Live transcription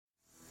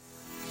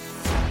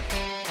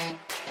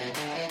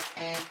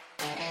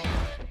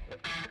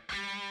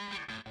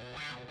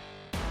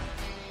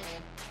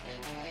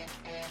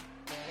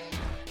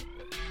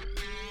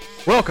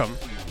Welcome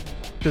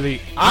to the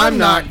I'm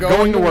Not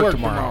Going to Work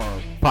Tomorrow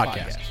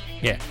podcast.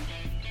 Yeah.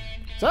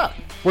 What's up?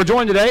 We're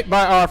joined today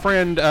by our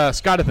friend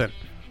Scottathan,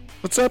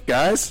 What's up,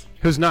 guys?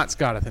 who's not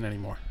Scottathan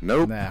anymore.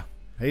 Nope. Nah.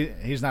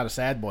 He's not a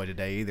sad boy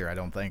today either, I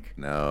don't think.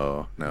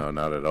 No,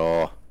 not at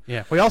all.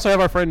 Yeah. We also have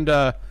our friend,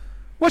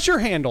 what's your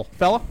handle,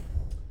 fella?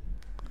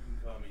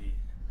 Call me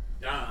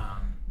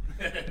Dom.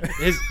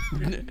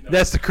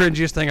 That's the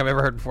cringiest thing I've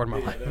ever heard before in my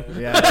life.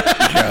 Yeah.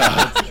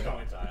 Just call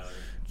me Tyler.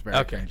 It's very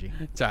cringy.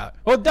 Tyler.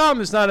 Well, Dom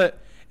is not a.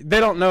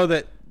 They don't know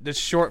that it's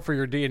short for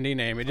your D&D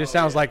name. It just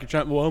sounds like you're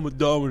trying. Well, I'm a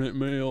dominant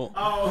male.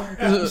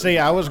 Oh, See,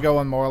 I was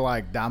going more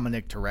like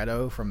Dominic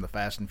Toretto from the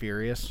Fast and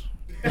Furious.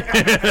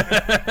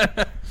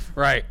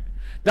 Right.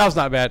 That was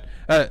not bad.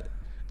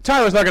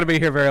 Tyler's not going to be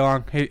here very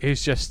long. He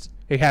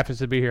happens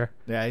to be here.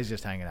 Yeah, he's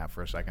just hanging out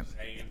for a second.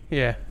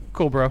 Yeah.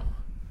 Cool, bro.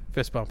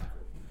 Fist bump.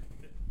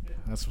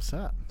 That's what's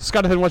up.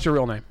 Scottathan, what's your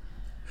real name?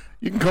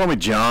 You can call me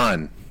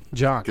John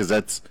John. because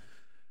that's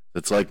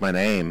like my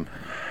name.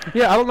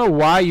 Yeah, I don't know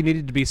why you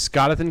needed to be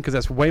Scottathan because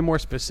that's way more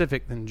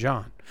specific than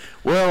John.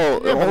 Well,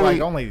 Yeah, but only,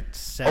 like only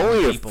seven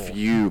only people. a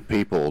few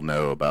people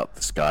know about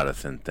the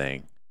Scottathan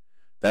thing.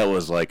 That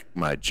was like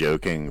my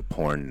joking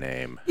porn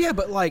name. Yeah,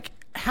 but like,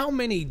 how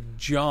many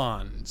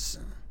Johns?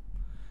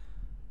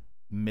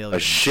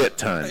 Millions. A shit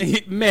ton.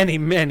 Many,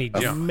 many A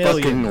Johns.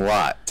 million. fucking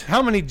lot.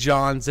 How many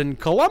Johns in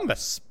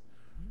Columbus?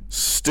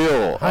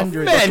 Still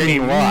Hundreds. a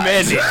fucking lot.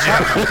 Many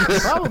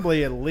Johns.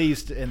 Probably at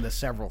least in the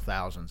several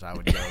thousands, I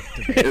would go.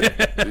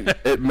 To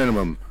be. At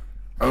minimum.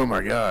 Oh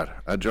my god.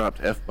 I dropped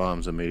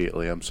F-bombs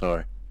immediately. I'm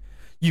sorry.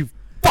 You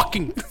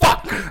fucking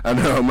fuck! I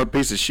know, I'm a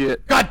piece of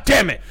shit. God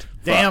damn it!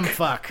 Damn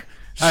fuck.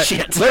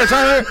 Shit. Later,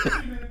 Tyler.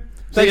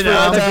 Thanks for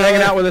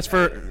hanging out with us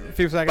for a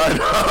few seconds.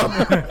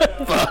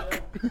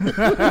 Fuck.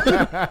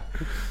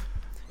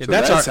 Yeah, So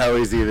that's that's our, how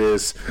easy it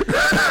is.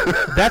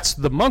 that's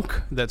the monk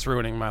that's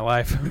ruining my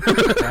life.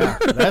 Yeah,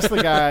 that's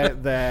the guy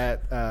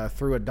that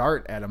threw a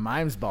dart at a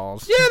mimes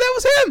balls. Yeah, that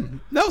was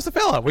him. That was the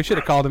fella. We should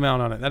have called him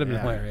out on it. That'd have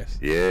been Yeah. hilarious.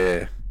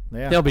 Yeah.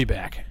 Yeah. He'll be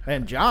back.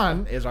 And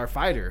John is our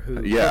fighter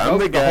who Yeah, I'm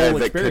the provoked guy whole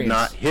that could experience.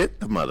 not hit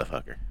the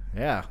motherfucker.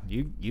 Yeah,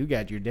 you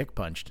got your dick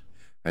punched.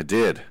 I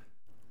did.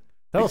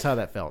 Tell us how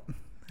that felt.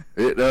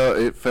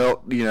 It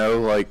felt,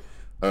 like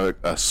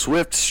a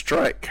swift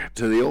strike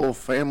to the old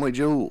family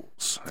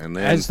jewels. And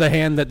then As the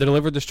hand that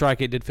delivered the strike,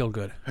 it did feel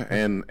good.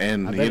 and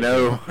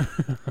bet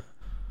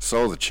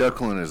saw the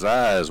chuckle in his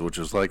eyes, which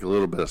was like a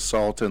little bit of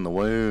salt in the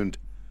wound.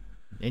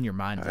 In your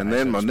mind. And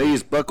then my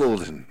knees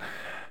buckled and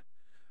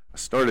I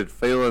started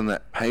feeling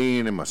that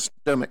pain in my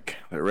stomach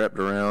that wrapped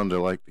around to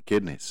like the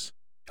kidneys.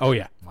 Oh,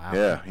 yeah. Wow.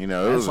 Yeah, it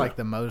That's was like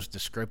the most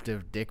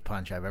descriptive dick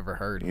punch I've ever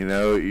heard. you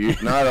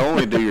not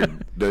only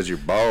does your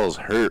balls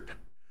hurt,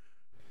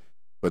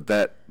 but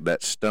that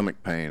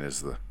stomach pain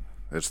is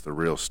the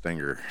real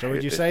stinger. So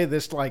would you say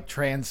this like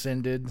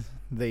transcended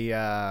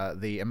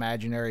the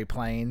imaginary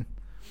plane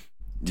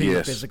to your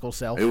Yes. physical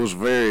self? It was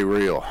very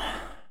real.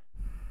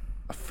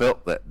 I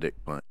felt that dick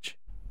punch.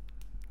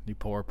 You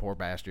poor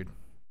bastard.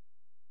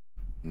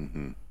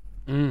 Mm-hmm.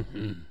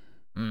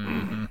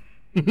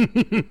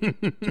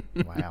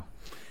 Wow.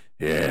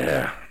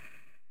 Yeah.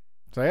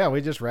 So yeah,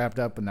 we just wrapped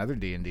up another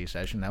D&D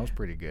session. That was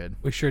pretty good.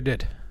 We sure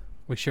did.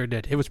 We sure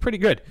did. It was pretty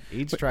good.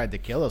 Eads tried to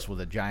kill us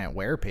with a giant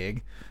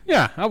werepig.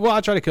 Yeah. Well,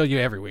 I try to kill you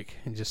every week.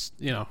 And just,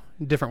 in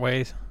different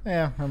ways.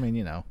 Yeah, I mean,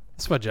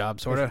 It's my job,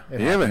 sort of. it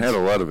You haven't happens.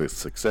 had a lot of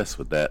success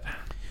with that.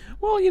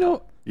 Well, You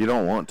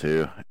don't want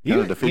to. It You-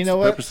 kind of defeats you know the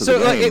what? purpose of so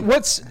the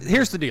game.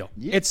 here's the deal.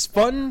 It's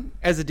fun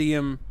as a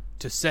DM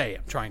to say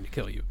I'm trying to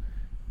kill you.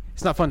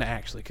 It's not fun to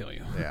actually kill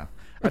you. Yeah.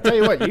 I tell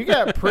you what, you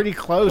got pretty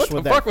close What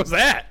with the that. fuck was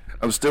that?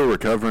 I'm still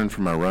recovering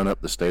from my run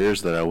up the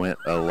stairs that I went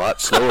a lot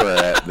slower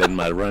at than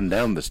my run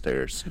down the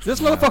stairs.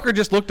 This motherfucker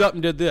just looked up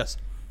and did this.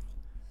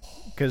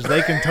 Because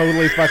they can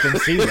totally fucking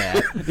see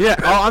that. Yeah.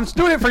 Oh, I'm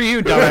doing it for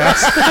you,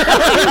 dumbass.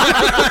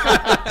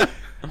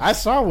 I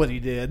saw what he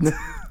did.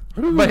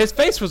 But his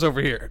face was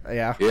over here.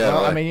 Yeah. Yeah, Well,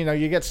 I like- mean,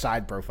 you get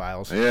side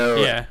profiles. Yeah.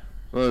 Yeah.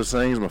 One of those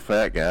things, I'm a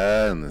fat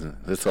guy, and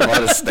it's a lot of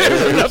There's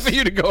stairs. enough for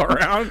you to go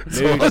around. It's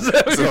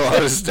a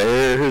lot of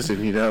stairs,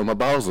 and my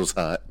balls was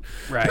hot.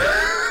 Right.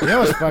 You know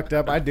what's fucked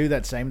up? I do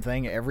that same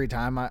thing every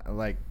time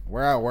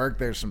where I work,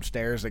 there's some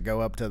stairs that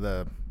go up to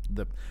the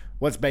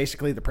what's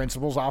basically the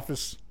principal's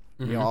office.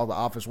 You know, all the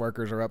office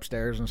workers are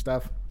upstairs and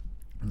stuff.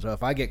 And so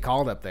if I get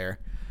called up there,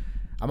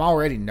 I'm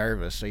already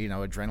nervous. So,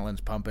 adrenaline's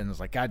pumping.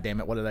 It's like, God damn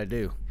it, what did I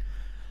do?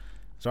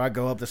 So I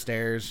go up the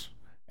stairs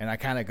and I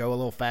kind of go a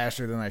little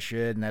faster than I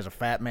should. And as a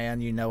fat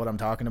man, you know what I'm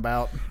talking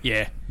about.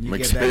 Yeah. You I'm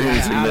get that guy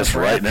experiencing out of this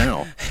right breath.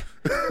 now.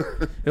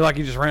 You're like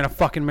you just ran a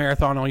fucking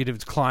marathon. All you did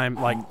was climb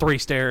like 3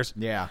 stairs.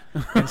 Yeah.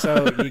 And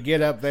so you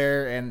get up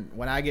there, and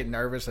when I get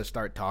nervous, I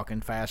start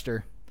talking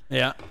faster.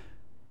 Yeah.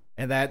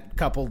 And that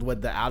coupled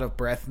with the out of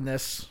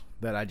breathness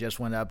that I just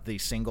went up the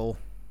single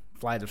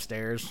flight of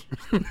stairs.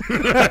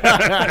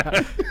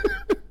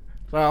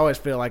 So I always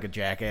feel like a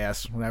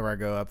jackass whenever I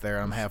go up there.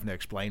 I'm having to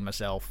explain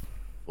myself,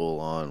 Full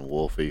on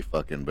Wolfie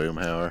fucking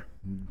Boomhauer.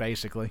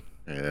 basically.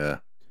 Yeah.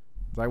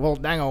 It's like, well,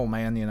 dang old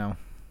man,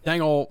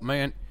 Dang old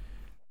man.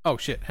 Oh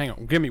shit! Hang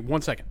on. Give me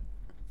 1 second.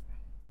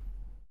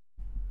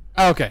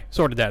 Okay,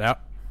 sorted that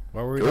out.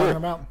 What were we Cool. talking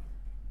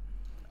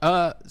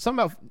about?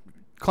 Something about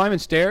climbing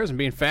stairs and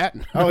being fat.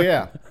 Oh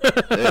yeah.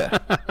 Yeah.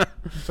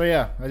 So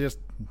yeah,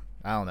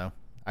 I don't know.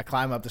 I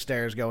climb up the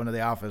stairs, go into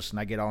the office, and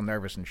I get all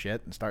nervous and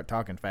shit, and start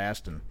talking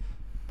fast, and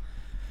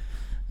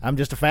I'm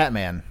just a fat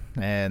man,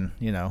 and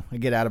I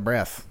get out of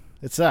breath.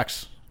 It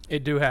sucks.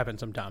 It do happen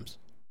sometimes.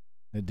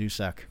 It do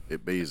suck.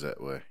 It bees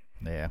that way.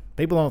 Yeah,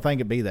 people don't think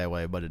it be that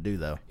way, but it do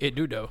though. It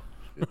do though.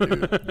 It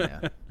do.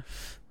 Yeah.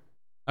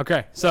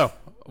 Okay, so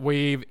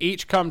we've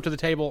each come to the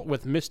table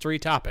with mystery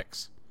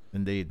topics.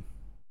 Indeed.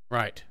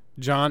 Right,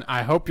 John.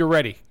 I hope you're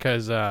ready,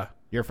 because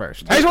You're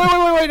first. Hey,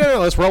 wait, no,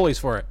 let's roll these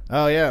for it.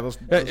 Oh yeah. Let's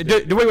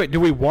do Do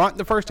we want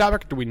the first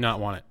topic, or do we not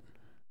want it?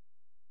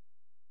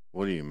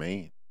 What do you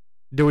mean?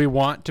 Do we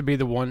want to be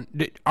the one?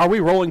 Are we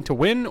rolling to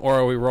win, or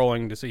are we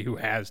rolling to see who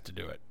has to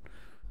do it?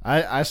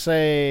 I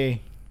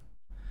say.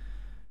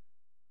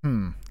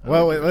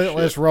 Well, give a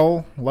let's shit.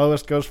 roll.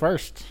 Lowest goes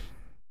first.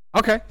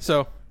 Okay,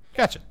 so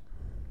gotcha.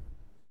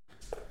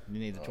 You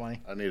need the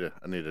 20. I need a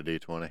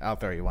D20. I'll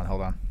throw you one.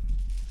 Hold on.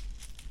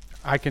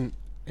 I can.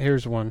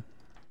 Here's one,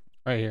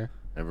 right here.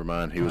 Never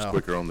mind. He was Oh.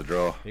 quicker on the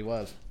draw. He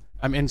was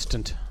I'm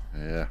instant.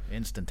 Yeah.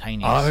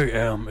 instantaneous.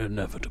 am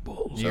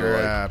inevitable. You're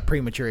like- a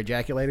premature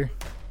ejaculator.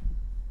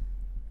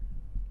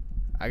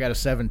 I got a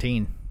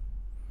 17.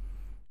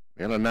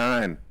 Got a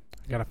 9.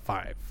 I got a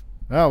 5.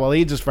 Oh well,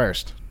 Eads is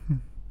first.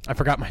 I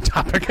forgot my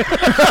topic.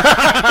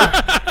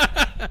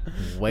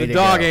 Way The to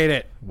dog go. ate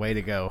it. Way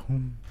to go.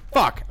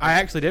 Fuck! I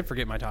actually did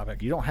forget my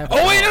topic. You don't have.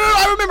 Oh wait, no!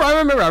 I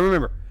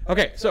remember.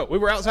 Okay, so we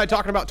were outside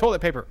talking about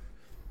toilet paper,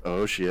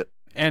 Oh shit.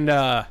 and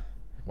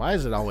Why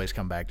does it always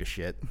come back to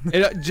shit?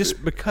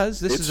 just because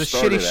this It is a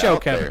started shitty show,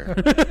 out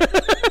Kevin.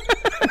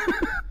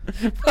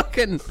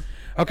 Fucking.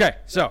 Okay,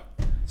 so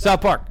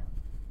South Park.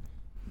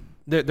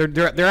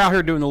 They're out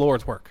here doing the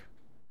Lord's work,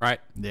 right?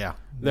 Yeah,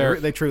 They're-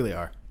 they truly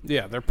are.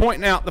 Yeah, they're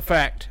pointing out the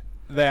fact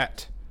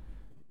that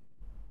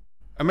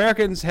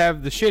Americans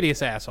have the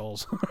shittiest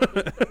assholes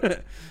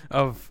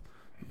of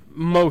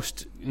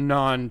most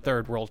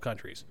non-third world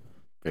countries.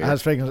 I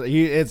was thinking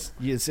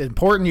it's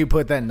important you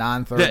put that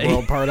non-third That-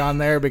 world part on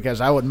there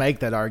because I would make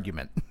that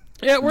argument.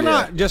 Yeah, we're Yeah.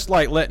 not just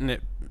like letting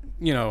it,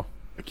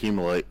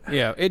 Accumulate.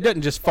 yeah, it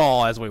doesn't just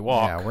fall as we Yeah,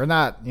 walk. we're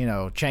not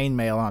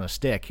chainmail on a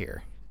stick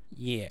here.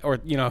 Yeah, or,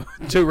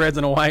 2 reds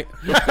and a white.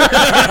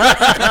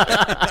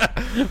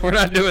 We're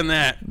not doing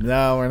that.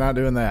 No, we're not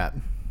doing that.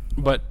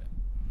 But,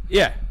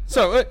 yeah.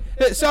 So,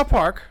 South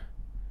Park.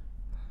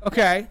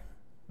 Okay.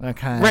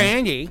 Okay.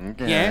 Randy.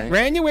 Okay. Yeah.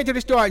 Randy went to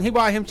the store and he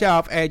bought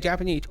himself a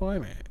Japanese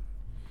toilet.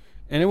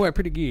 And it went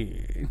pretty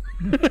good.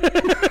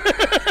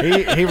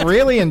 he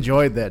really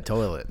enjoyed that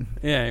toilet.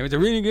 Yeah, it was a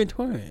really good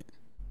toilet.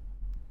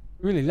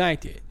 Really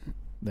liked it.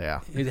 Yeah.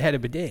 It had a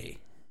bidet.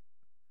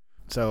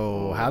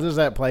 So how does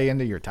that play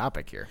into your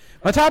topic here?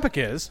 My topic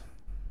is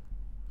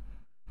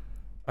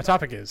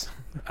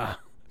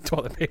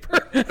toilet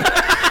paper.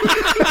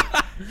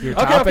 Your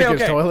Okay, topic okay,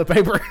 is okay. toilet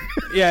paper.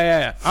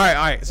 Yeah. All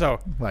right. So,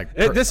 Like,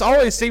 this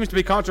always seems to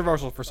be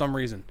controversial for some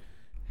reason.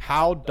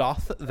 How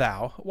doth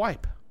thou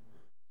wipe?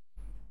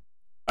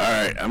 All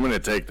right, I'm going to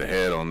take the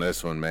head on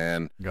this one,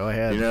 man. Go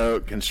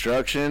ahead.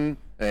 Construction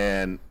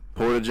and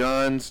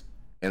porta-johns,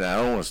 and I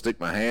don't want to stick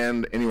my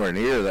hand anywhere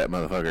near that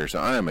motherfucker, so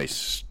I am a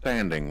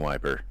standing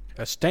wiper.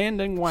 A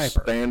standing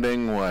wiper.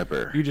 Standing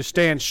wiper. You just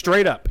stand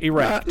straight up,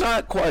 erect.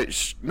 Not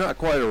quite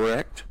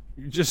erect.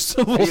 Just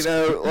a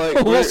little, Like a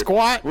little we're-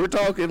 squat. We're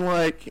talking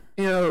like,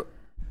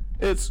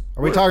 it's.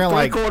 Are we talking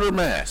like- three-quarter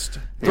mast?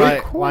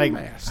 like Quarter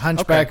mast.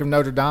 Hunchback Okay. of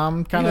Notre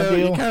Dame kind of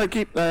You deal. kind of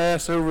keep the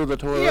ass over the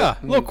toilet. Yeah,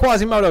 a little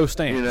Quasimodo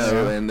stance.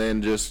 and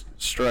then just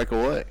strike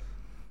away.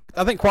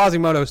 I think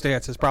Quasimodo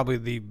stance is probably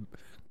the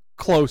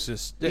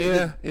closest.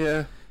 Yeah.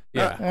 Yeah.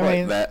 Not I quite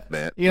mean, that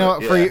bent. For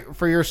but yeah.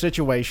 for your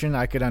situation,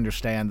 I could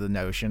understand the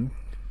notion.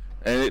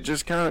 And it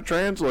just kind of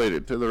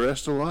translated to the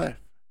rest of life.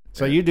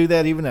 So you do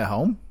that even at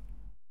home?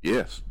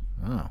 Yes.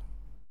 Oh.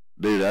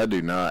 Dude, I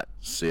do not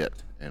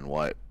sit and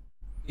wipe.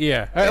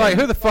 Yeah. Like,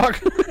 who the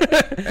fuck?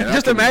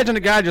 Just imagine a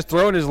guy just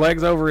throwing his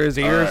legs over his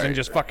ears Alright. and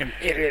just fucking.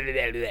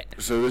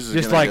 So this is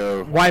Just gonna like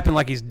go. wiping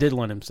like he's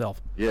diddling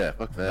himself. Yeah,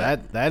 fuck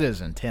that. That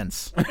is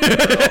intense.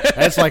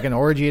 That's like an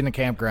orgy in the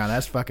campground.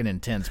 That's fucking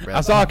intense, bro.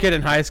 I saw a kid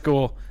in high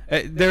school.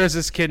 There was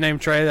this kid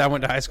named Trey that I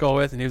went to high school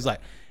with, and he was like,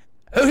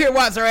 "Who here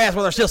wipes their ass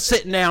while they're still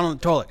sitting down on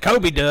the toilet?"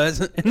 Kobe does,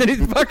 and then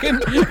he's fucking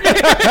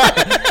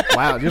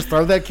Wow, just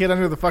throw that kid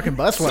under the fucking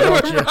bus, why threw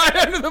don't him you? right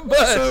under the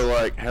bus. So,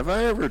 like, have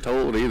I ever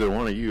told either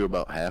one of you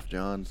about half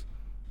johns?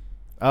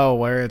 Oh,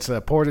 where it's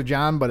a porta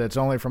john, but it's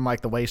only from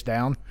like the waist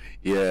down.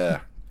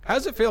 Yeah. How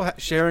does it feel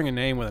sharing a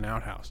name with an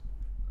outhouse?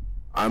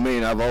 I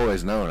mean, I've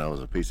always known I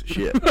was a piece of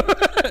shit.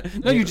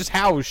 No, you just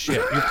house shit.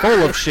 You're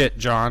full of shit,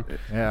 John.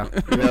 Yeah.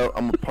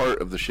 I'm a part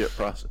of the shit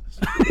process.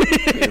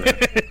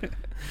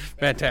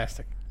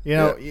 Fantastic.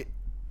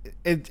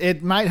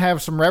 It might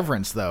have some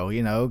reverence though,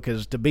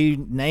 because to be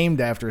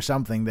named after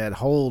something that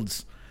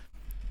holds,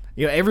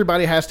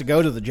 everybody has to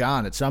go to the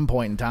John at some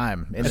point in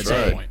time in That's a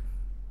day. right.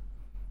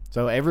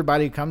 So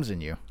everybody comes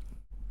in you.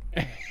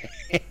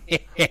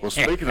 Well,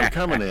 speaking of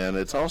coming in,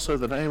 it's also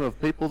the name of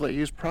people that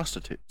use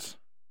prostitutes.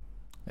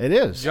 It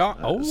is. John.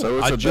 Oh, So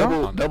it's a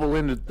John.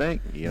 double-ended thing,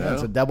 you know?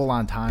 It's a double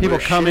entendre. People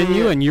We're come in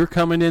you, shitty. and you're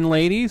coming in,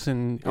 ladies,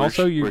 and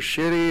also we're you're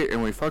shitty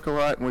and we fuck a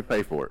lot and we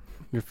pay for it.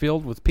 you're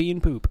filled with pee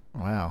and poop.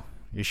 Wow.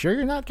 You sure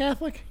you're not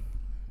Catholic?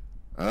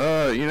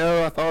 You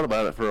know, I thought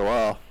about it for a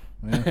while.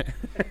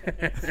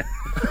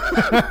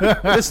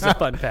 This is a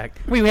fun fact.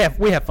 We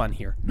have fun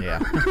here.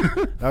 Yeah.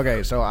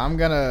 Okay, so I'm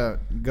gonna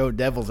go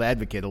devil's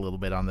advocate a little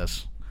bit on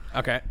this.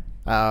 Okay.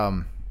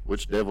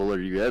 Which devil are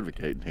you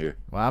advocating here?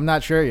 Well, I'm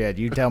not sure yet.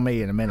 You tell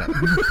me in a minute.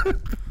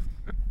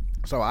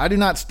 So I do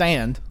not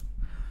stand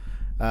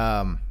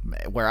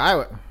where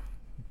I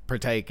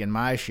partake in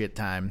my shit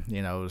time.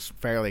 You know, is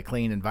fairly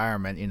clean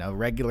environment. You know,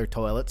 regular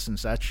toilets and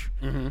such.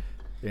 Mm-hmm.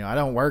 You know, I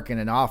don't work in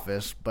an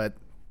office, but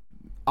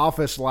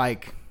office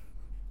like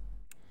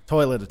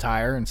toilet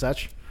attire and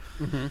such.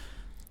 Mm-hmm.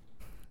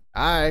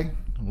 I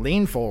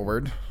lean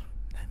forward,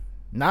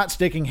 not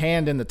sticking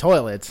hand in the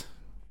toilet,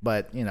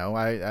 but, you know,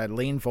 I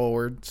lean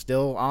forward,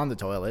 still on the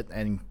toilet,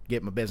 and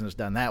get my business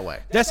done that way.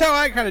 That's how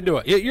I kind of do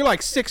it. You're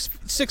like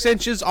 6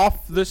 inches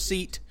off the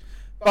seat,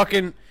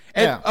 fucking.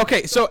 And, Yeah.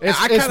 Okay, so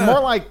It's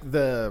more like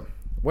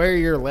where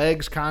your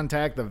legs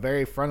contact the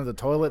very front of the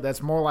toilet.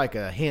 That's more like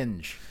a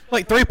hinge.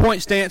 like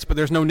 3-point stance, but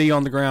there's no knee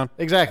on the ground.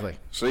 Exactly.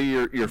 See,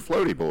 you're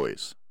floaty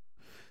boys.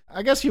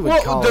 I guess you would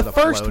Well, call the it a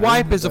first floater,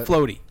 wipe is a but-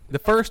 floaty. The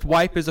first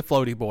wipe is a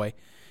floaty boy,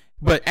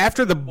 but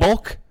after the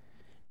bulk,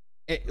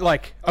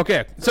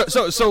 okay,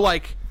 so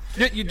like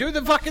you do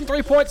the fucking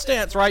 3-point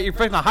stance, right? You're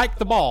trying to hike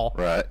the ball,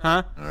 Right.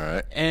 Huh? All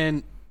right.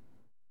 And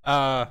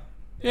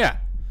yeah,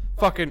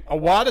 fucking a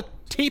wad of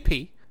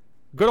TP,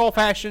 good old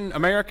fashioned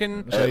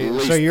American. At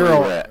least So you're 3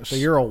 a reps. so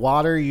you're a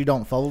water. You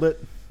don't fold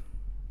it.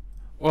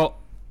 Well,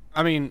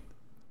 I mean,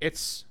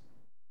 it's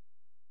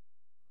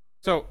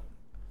so.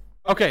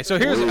 Okay, so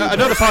here's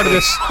another part of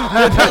this.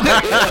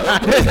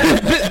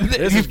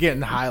 This is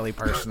getting highly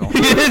personal.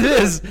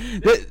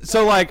 It is.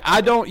 So, like,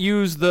 I don't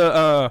use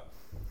the,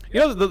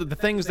 the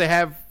things they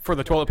have for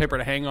the toilet paper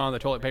to hang on, the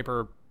toilet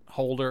paper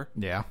holder.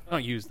 Yeah. I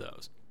don't use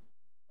those.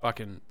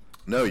 Fucking.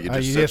 No, you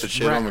just you set just the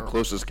shit on the wrap-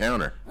 closest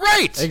counter.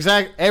 Right!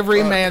 Exactly.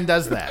 Every man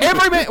does that.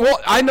 Every man. Well,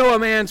 I know a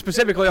man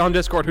specifically on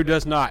Discord who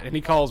does not, and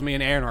he calls me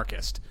an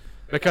anarchist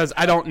because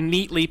I don't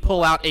neatly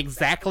pull out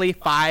exactly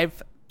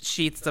 5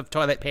 sheets of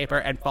toilet paper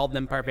and fold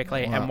them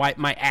perfectly and wipe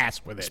my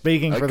ass with it.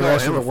 Speaking I for the call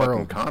rest him of the a fucking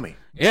world, commie.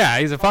 Yeah,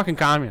 he's a fucking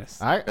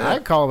communist. I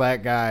call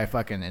that guy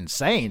fucking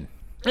insane.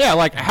 Yeah,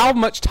 like, how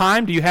much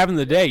time do you have in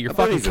the day? You're I bet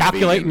fucking he's a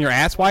calculating vegan. your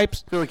ass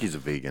wipes? I feel like he's a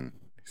vegan.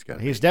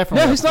 He's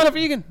definitely. No, he's not a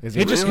vegan. Is He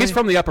he just really? he's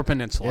from the Upper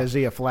Peninsula. Is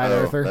he a flat Oh,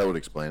 earther? that would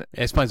explain it.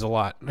 It explains a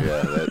lot. Yeah,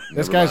 that,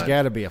 This never guy's mind.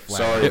 got to be a flat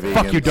Sorry, earther.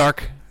 Fuck you, vegans.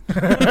 Dark.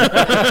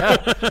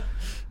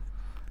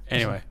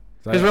 Anyway,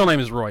 his real name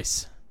is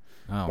Royce.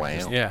 Oh, Wow.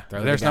 Yeah, Throw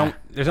the there's guy. no,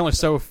 there's only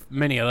so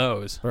many of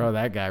those. throw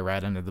that guy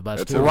right under the bus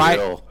That's too. a Right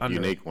real under-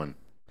 unique one.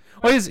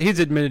 Well, he's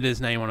admitted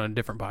his name on a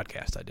different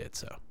podcast I did,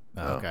 so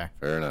Oh, okay.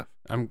 Fair enough.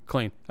 I'm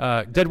clean.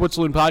 Deadwood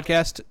Saloon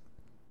podcast.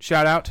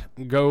 Shout out.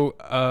 Go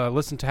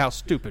listen to how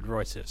stupid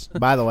Royce is.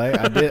 By the way,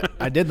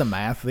 I did the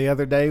math the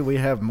other day. We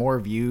have more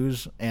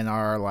views in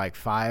our like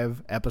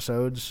 5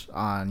 episodes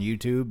on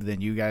YouTube than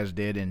you guys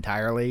did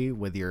entirely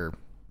with your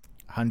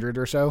 100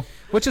 or so.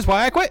 Which is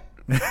why I quit.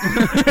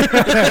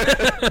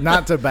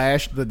 Not to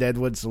bash the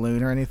Deadwood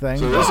Saloon or anything.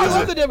 So I this is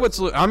love a, the Deadwood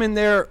Saloon. I'm in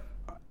there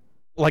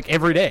like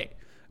every day,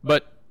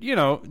 but you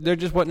know there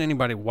just wasn't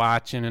anybody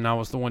watching, and I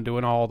was the one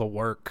doing all the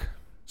work.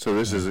 so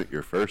this isn't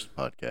your first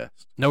podcast.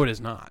 No, it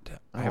is not.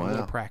 I have a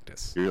little wow.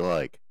 practice. You're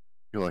like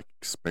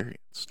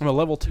experienced. I'm a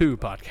level 2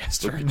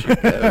 podcaster.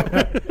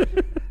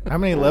 How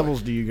many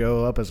levels do you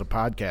go up as a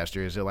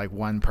podcaster? Is it like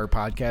 1 per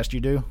podcast you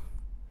do?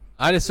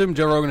 I'd assume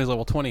Joe Rogan is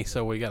level 20,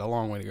 so we got a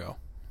long way to go.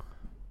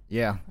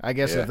 Yeah, I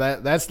guess Yeah.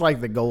 if that's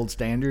like the gold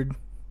standard.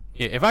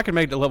 Yeah, if I could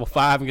make it to level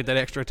 5 and get that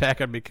extra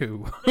attack, I'd be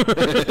cool.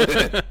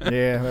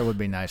 Yeah, that would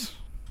be nice.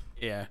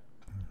 Yeah.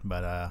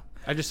 But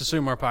I just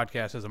assume our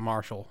podcast is a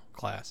martial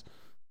class.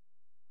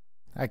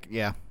 I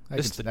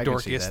This is the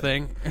could see dorkiest that.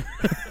 thing.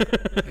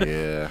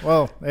 Yeah.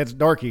 Well, it's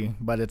dorky,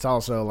 but it's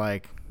also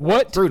like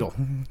What brutal.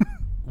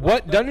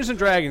 what Dungeons and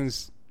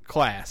Dragons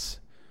class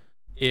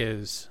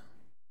is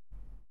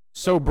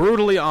so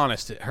brutally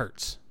honest it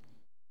hurts?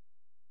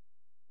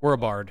 We're a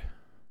bard.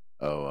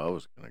 Oh, I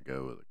was gonna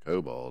go with a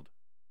kobold.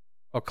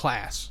 A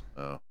class.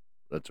 Oh,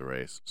 that's a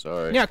race.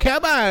 Sorry. Yeah,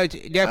 kobolds,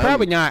 they're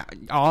probably not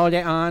all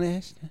that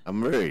honest.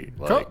 I'm very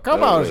like.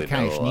 Kobolds I are don't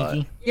kind of really know a lot.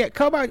 sneaky. Yeah,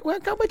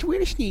 kobolds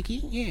really sneaky.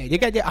 Yeah, they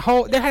got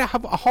they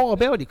have a whole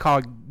ability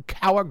called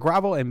cower,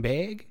 grovel, and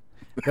beg.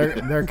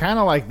 They're kind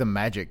of like the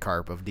magic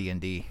carp of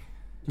D&D.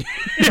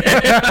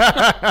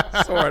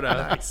 Sort of.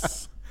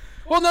 Nice.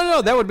 Well,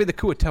 no, that would be the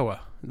Kuatoa.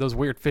 Those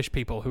weird fish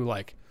people who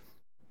like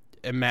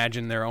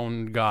imagine their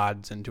own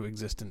gods into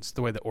existence,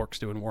 the way the orcs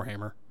do in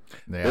Warhammer.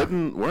 Yeah.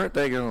 Weren't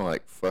they gonna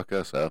like fuck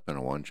us up in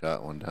a one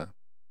shot one time?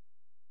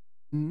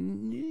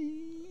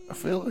 I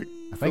feel like.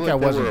 I think feel I like they were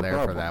wasn't a there for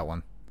problem. that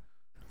one.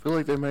 I feel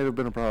like they may have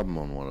been a problem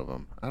on one of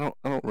them. I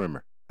don't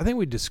remember. I think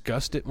we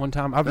discussed it one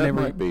time. I've That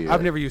might be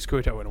it. never used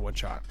Kuito in a one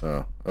shot.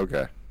 Oh,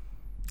 okay.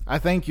 I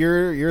think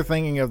you're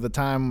thinking of the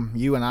time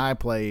you and I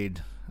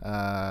played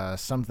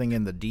something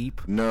in the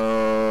deep.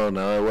 No,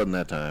 it wasn't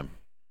that time.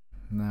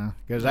 No,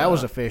 because that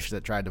was a fish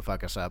that tried to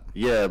fuck us up.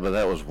 Yeah, but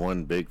that was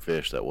one big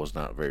fish that was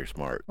not very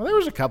smart. Well, there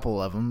was a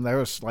couple of them. There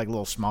was like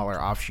little smaller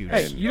offshoots.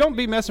 Hey, you don't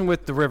be messing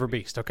with the river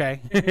beast,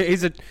 okay?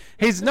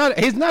 he's not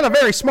a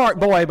very smart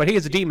boy, but he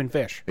is a demon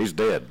fish. He's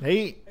dead.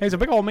 He's a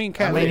big old mean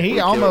cat. I mean, we he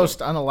killed almost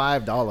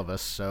unalived all of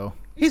us. So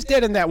He's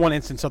dead in that one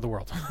instance of the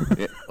world.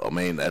 Yeah, I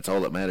mean, that's all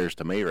that matters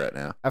to me right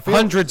now. I feel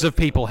Hundreds of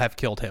people have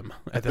killed him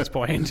at this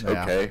point.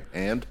 Yeah. Okay,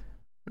 and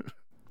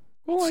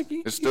Well, like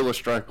it's still a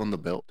stripe on the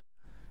belt.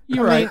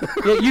 you're right.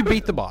 Yeah, you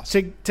beat the boss.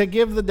 to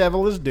give the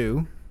devil his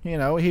due. You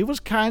know, he was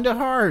kind of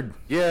hard.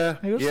 Yeah,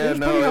 It was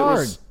no, pretty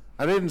hard.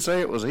 I didn't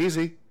say it was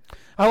easy.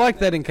 I like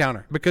that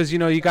encounter because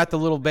you got the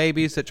little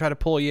babies that try to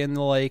pull you in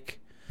the lake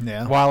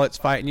Yeah. while it's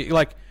fighting you.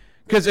 Like,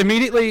 because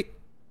immediately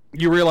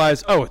you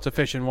realize, oh, it's a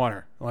fish in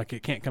water. Like,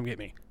 it can't come get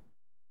me.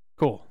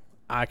 Cool.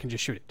 I can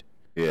just shoot it.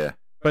 Yeah,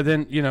 But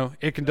then,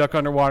 it can duck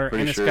underwater,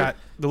 Pretty and it's sure. got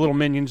the little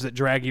minions that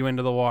drag you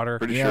into the water.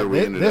 pretty Yeah, sure we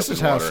ended this up is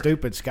in how water.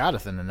 stupid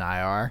Scottathan and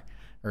I are,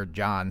 or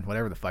John,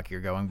 whatever the fuck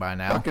you're going by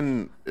now. I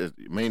mean,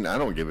 I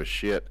don't give a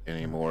shit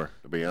anymore,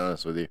 to be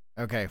honest with you.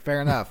 Okay,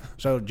 fair enough.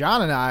 So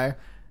John and I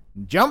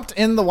jumped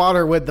in the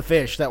water with the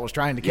fish that was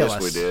trying to kill Yes,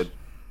 us. we did,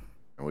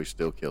 and we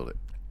still killed it.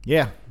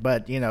 Yeah,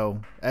 but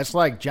that's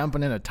like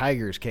jumping in a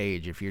tiger's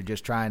cage if you're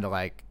just trying to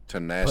like put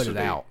Tenacity. it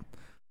out.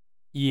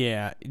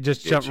 Yeah,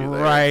 just Get jump you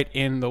there. right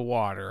in the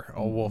water.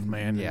 Oh,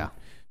 Wolfman. Yeah.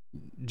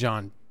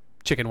 John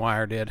Chicken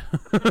Wire did.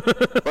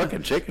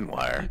 Fucking chicken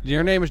wire.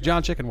 Your name is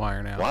John Chicken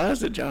Wire now. Why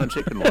is it John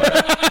Chicken Wire?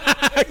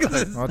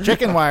 Well,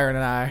 Chicken Wire and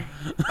I.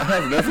 I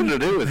have nothing to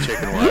do with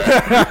chicken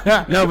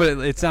wire. No, but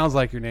it sounds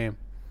like your name.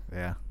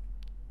 Yeah.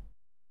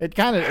 It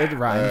All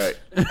rhymes.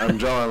 right, I'm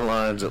drawing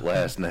lines at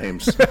last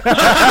names.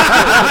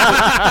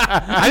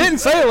 I didn't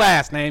say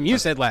last name. You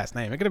said last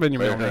name. It could have been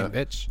your middle Fair name,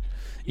 bitch.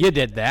 You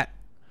did that.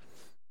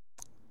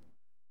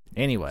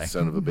 Anyway.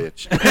 Son of a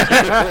bitch.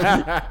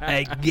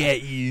 I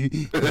get you.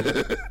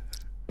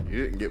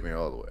 You didn't get me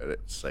all the way. I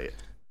didn't say it.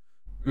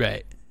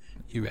 Right.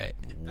 You're right.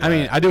 I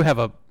mean, I do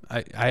have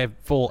I have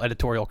full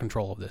editorial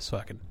control of this, so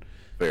I can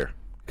Fair.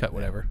 cut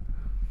whatever.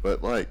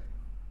 But, I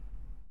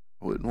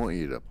wouldn't want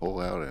you to pull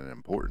out an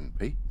important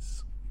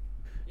piece.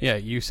 Yeah,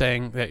 you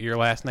saying that your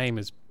last name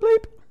is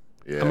bleep.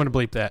 Yeah. I'm going to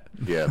bleep that.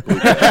 Yeah,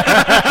 bleep that.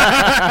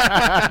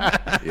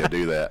 Yeah,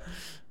 do that.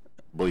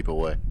 Bleep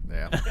away.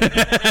 Yeah. You're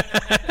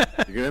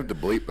going to have to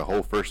bleep the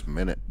whole first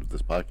minute of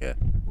this podcast.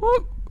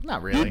 Whoop.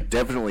 Not You really.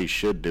 definitely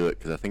should do it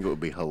because I think it would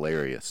be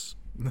hilarious.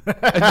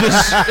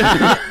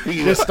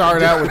 Just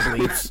start out with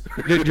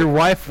bleeps. Dude, your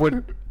wife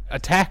would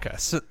attack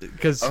us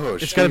because Oh,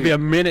 it's going to be she- a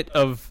minute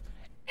of.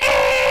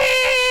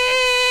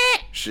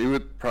 She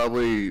would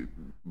probably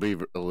be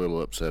a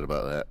little upset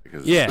about that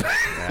because Yeah.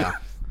 Yeah.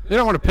 They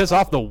don't want to piss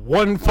off the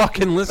one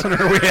fucking listener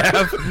we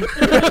have.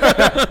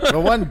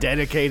 The one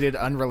dedicated,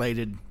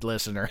 unrelated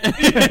listener.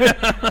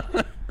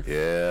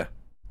 yeah,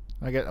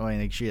 I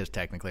mean, she is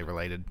technically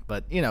related,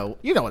 but you know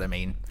what I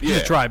mean. She's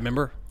a tribe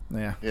member.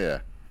 Yeah. yeah.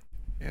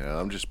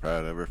 I'm just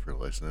proud of her for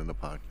listening to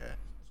podcasts.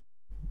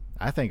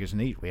 I think it's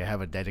neat. We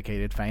have a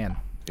dedicated fan.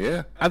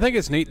 Yeah, I think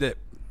it's neat that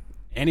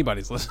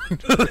anybody's listening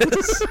to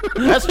this.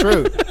 That's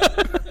true.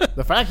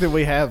 The fact that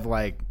we have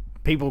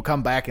people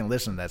come back and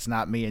listen, that's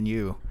not me and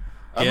you.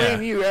 I Yeah.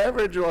 mean, you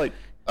average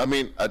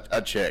I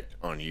checked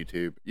on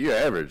YouTube. You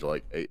average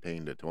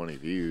 18 to 20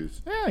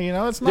 views.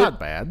 Yeah, it's not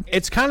bad.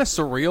 It's kind of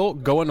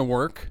surreal going to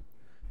work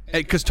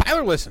because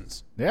Tyler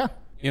listens. Yeah.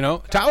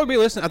 Tyler would be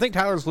listening. I think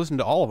Tyler's listened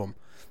to all of them.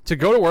 To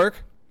go to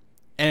work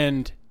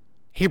and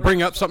he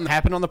bring up something that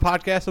happened on the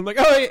podcast. I'm like,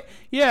 oh,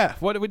 yeah,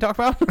 what did we talk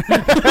about?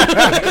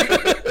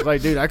 It's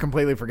like, dude, I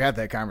completely forgot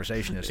that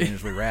conversation as soon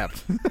as we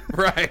wrapped.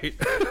 Right.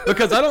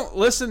 Because I don't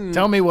listen.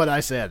 Tell me what I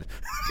said.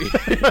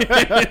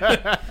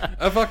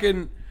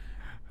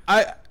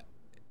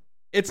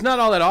 It's not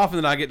all that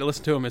often that I get to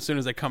listen to them as soon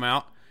as they come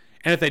out.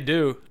 And if they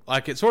do,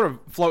 it sort of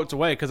floats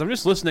away because I'm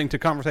just listening to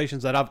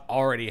conversations that I've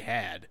already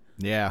had.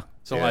 Yeah.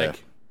 So, Yeah.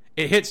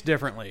 it hits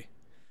differently.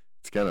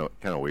 It's kind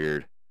of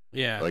weird.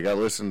 Yeah. I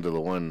listened to the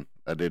one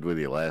I did with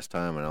you last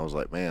time, and I was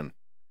like, man,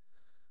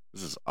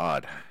 this is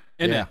odd.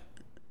 Isn't Yeah. it?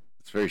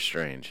 It's very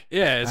strange.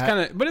 Yeah, it's kind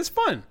of, but it's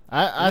fun.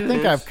 I It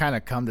think is. I've kind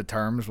of come to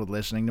terms with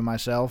listening to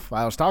myself.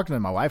 I was talking to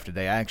my wife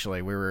today,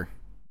 actually. We were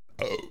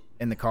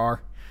in the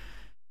car.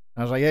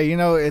 I was like, yeah,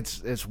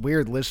 it's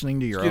weird listening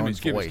to your own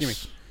Excuse me,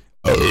 voice.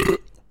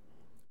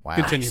 Wow.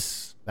 Continue.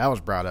 That was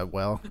brought up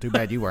well. Too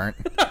bad you weren't.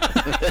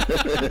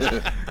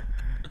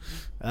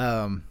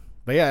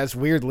 But yeah, it's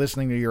weird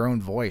listening to your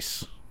own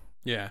voice.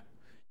 Yeah.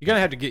 You're going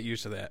to have to get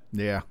used to that.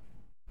 Yeah.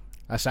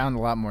 I sound a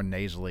lot more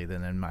nasally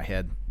than in my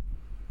head.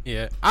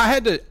 Yeah. I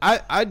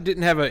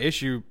didn't have an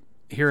issue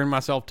hearing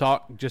myself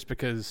talk just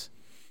because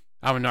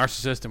I'm a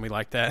narcissist and we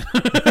like that.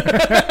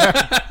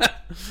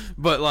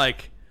 But I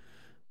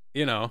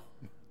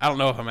don't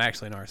know if I'm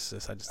actually a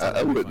narcissist. I just thought I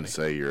that'd be wouldn't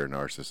funny. say you're a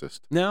narcissist.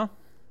 No?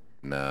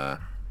 Nah.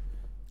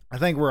 I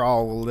think we're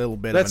all a little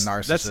bit of a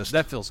narcissist.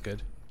 That feels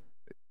good.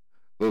 A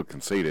little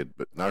conceited,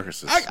 but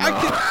narcissist.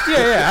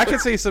 I can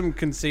see some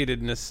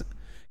conceitedness.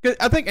 'Cause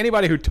I think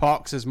anybody who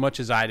talks as much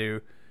as I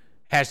do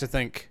has to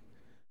think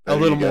a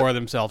little more of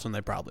themselves than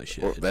they probably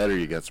should. Or that, or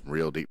you got some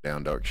real deep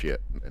down dark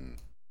shit. And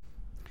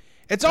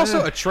It's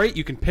also a trait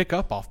you can pick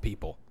up off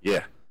people.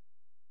 yeah,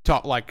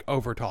 Talk like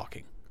over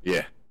talking.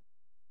 yeah.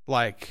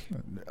 Like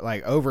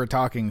over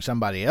talking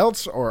somebody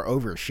else or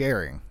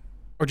oversharing.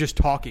 or just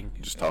talking.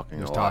 Just talking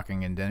Just a lot.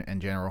 talking in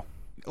general.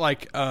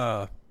 Like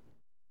I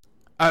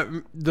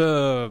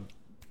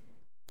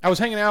was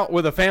hanging out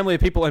with a family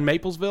of people in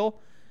Maplesville,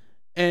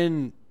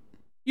 and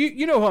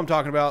you know who I'm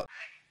talking about.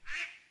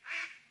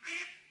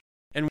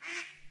 And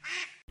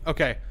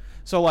okay,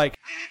 so like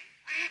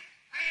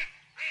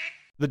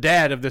the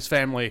dad of this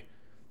family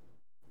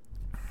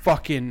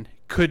fucking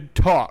could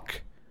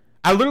talk.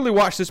 I literally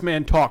watched this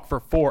man talk for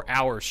 4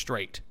 hours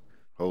straight.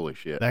 Holy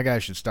shit. That guy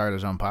should start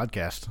his own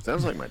podcast.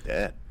 Sounds like my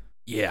dad.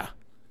 Yeah.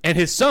 And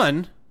his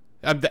son,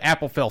 the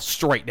apple fell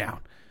straight down.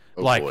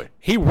 Oh, like, boy.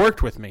 he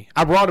worked with me.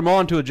 I brought him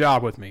on to a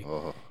job with me.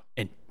 Oh.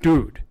 And,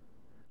 dude,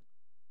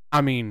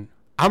 I mean,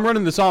 I'm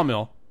running the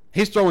sawmill.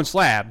 He's throwing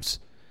slabs.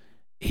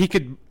 He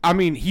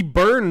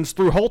burns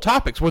through whole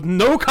topics with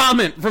no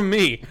comment from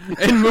me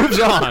and moves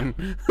on.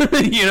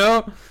 You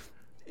know?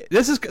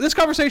 This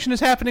conversation is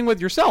happening with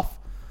yourself.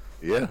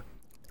 Yeah.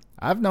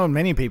 I've known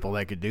many people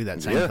that could do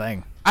that same Yeah.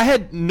 thing. I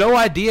had no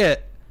idea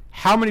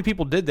how many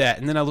people did that,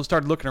 and then I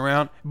started looking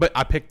around, but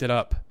I picked it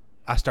up.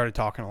 I started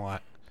talking a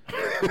lot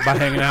by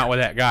hanging out with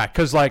that guy.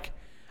 Because, like,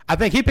 I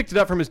think he picked it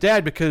up from his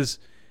dad because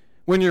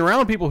when you're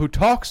around people who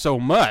talk so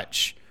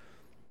much,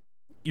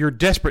 you're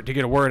desperate to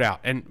get a word out.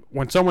 And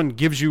when someone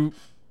gives you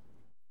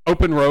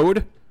open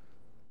road,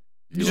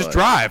 you just like-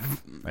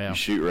 drive. Yeah. You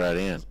shoot right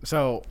in.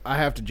 So I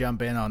have to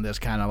jump in on this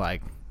kind of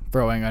like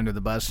throwing under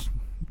the bus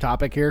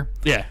topic here.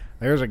 Yeah.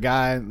 There's a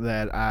guy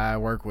that I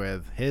work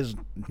with. His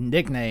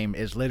nickname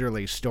is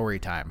literally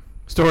Storytime.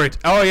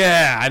 Oh,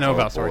 yeah. I know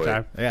about boy.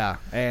 Storytime. Yeah,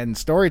 and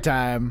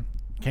Storytime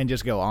can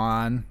just go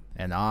on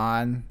and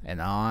on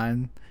and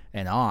on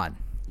and on.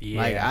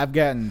 Yeah. Like, I've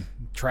gotten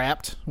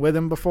trapped with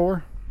him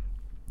before.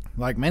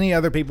 Like many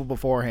other people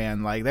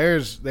beforehand, like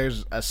there's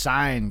a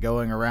sign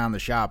going around the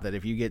shop that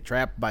if you get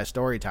trapped by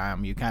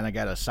Storytime, you kind of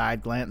got to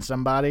side glance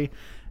somebody,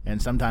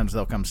 and sometimes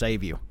they'll come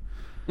save you.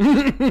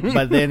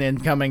 But then in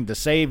coming to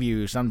save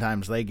you,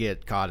 sometimes they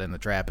get caught in the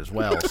trap as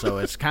well. So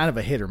it's kind of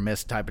a hit or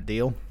miss type of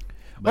deal.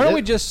 Why don't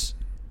we just...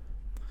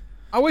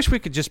 I wish we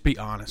could just be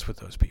honest with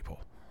those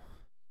people.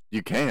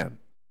 You can.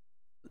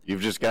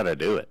 You've just got to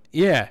do it.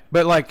 Yeah,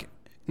 but, like,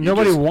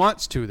 nobody just-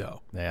 wants to,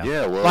 though. Yeah.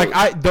 Yeah, well.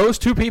 Like, those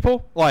two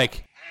people,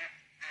 like,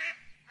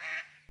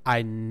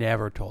 I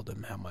never told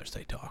them how much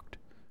they talked.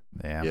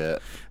 Yeah. Yeah.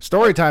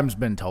 Storytime's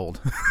been told.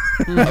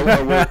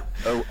 I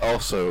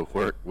also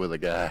work with a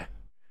guy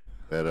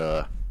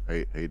that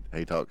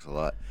he talks a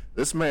lot.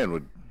 This man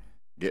would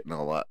get in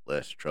a lot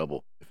less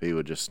trouble if he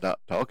would just stop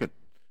talking.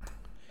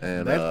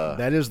 And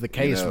that is the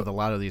case know, with a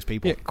lot of these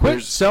people. Yeah, quit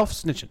There's-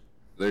 self-snitching.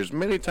 there's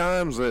many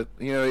times that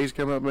he's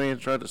come up to me and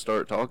tried to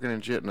start talking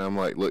and shit, and I'm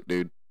like, look,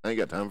 dude, I ain't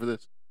got time for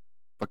this.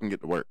 Fucking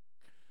get to work.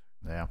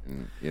 Yeah.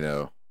 And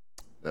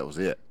that was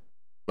it.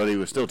 But he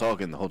was still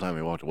talking the whole time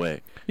he walked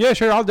away. Yeah,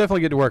 sure, I'll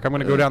definitely get to work. I'm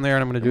going to go down there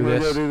and I'm going to do I'm gonna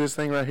this. go do this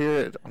thing right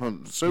here.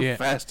 I'm so Yeah.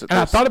 fast at And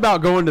I this. thought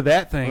about going to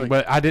that thing, Like-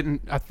 but I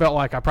didn't. I felt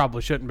like I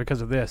probably shouldn't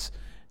because of this.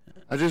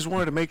 I just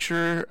wanted to make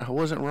sure I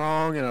wasn't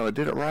wrong and I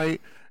did it right,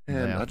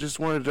 and Yeah. I just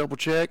wanted to double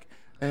check.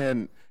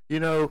 And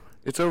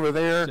it's over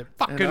there, Said,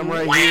 "Fucking and I'm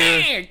right wah,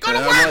 here, go to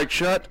and work!" I'm like,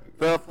 shut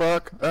the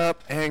fuck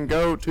up and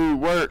go to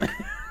work.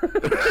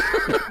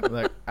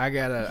 Look, I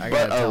gotta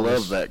But I tell love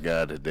this. that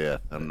guy to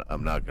death.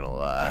 I'm not gonna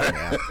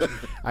lie.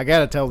 I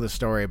gotta tell this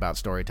story about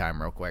Storytime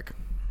real quick.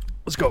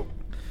 Let's go.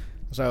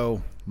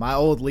 So my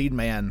old lead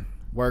man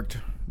worked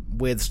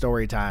with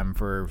Storytime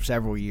for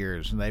several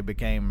years, and they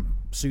became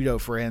pseudo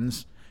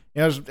friends.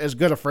 As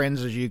good of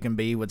friends as you can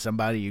be with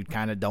somebody you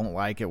kind of don't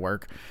like at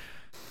work.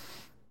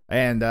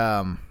 And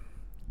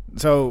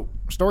so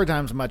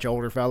Storytime's a much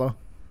older fellow.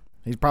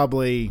 He's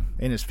probably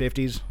in his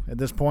 50s at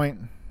this point.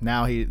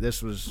 Now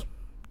this was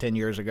 10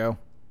 years ago,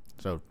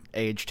 so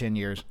age 10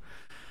 years.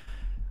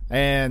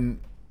 And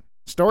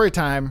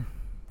Storytime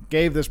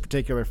gave this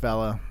particular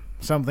fella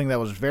something that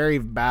was very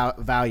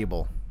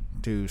valuable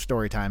to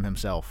Storytime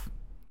himself.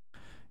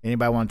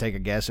 Anybody want to take a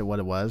guess at what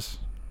it was?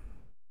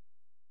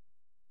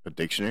 A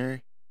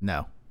dictionary?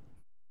 No.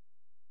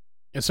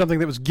 It's something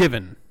that was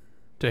given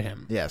to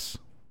him Yes.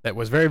 that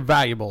was very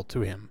valuable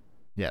to him,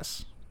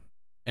 Yes.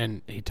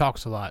 and he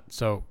talks a lot.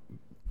 So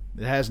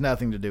It has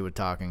nothing to do with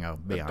talking, I'll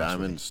be A honest with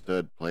diamond you.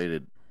 stud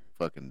plated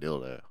fucking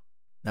dildo.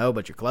 No,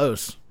 but you're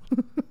close.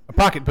 a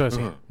pocket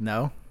pussy.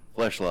 No.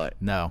 Fleshlight.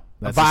 No.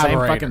 That's the same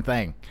vibrator. fucking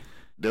thing.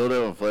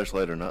 Dildo and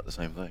fleshlight are not the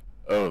same thing.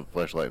 Oh,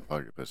 fleshlight and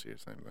pocket pussy are the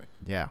same thing.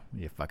 Yeah,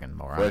 you fucking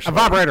moron. Fleshlight. A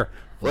vibrator.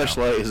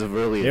 Fleshlight is a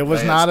really It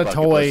was advanced not a pocket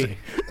toy.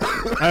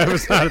 pussy. It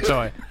was not a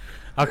toy.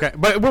 Okay,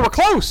 but we were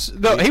close.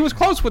 Though he was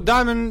close with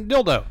Diamond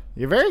Dildo.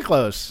 You're very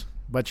close,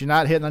 but you're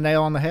not hitting the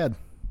nail on the head.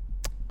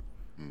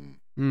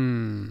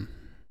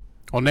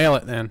 Well, nail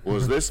it then.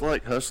 Was this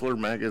like Hustler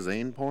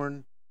magazine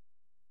porn?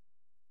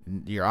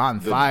 You're on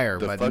fire,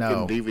 the but fucking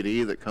no.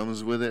 DVD that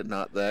comes with it,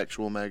 not the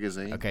actual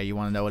magazine. Okay, you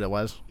want to know what it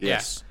was?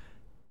 Yes.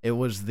 It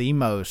was the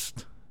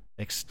most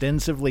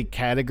extensively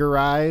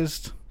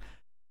categorized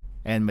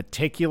and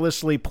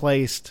meticulously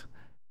placed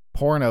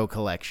porno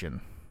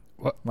collection.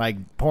 What?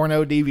 Like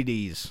porno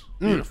DVDs.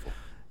 Beautiful.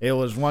 It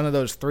was one of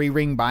those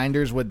 3-ring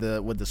binders with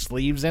the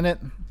sleeves in it.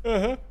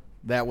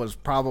 That was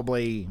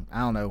probably, I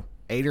don't know,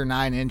 8 or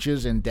 9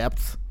 inches in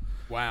depth,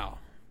 Wow.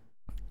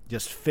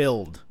 just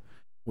filled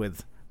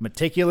with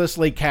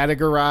meticulously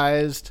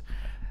categorized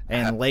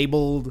and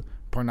labeled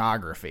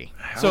pornography.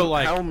 So,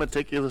 like- how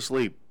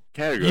meticulously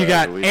categorized? You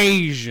got are we?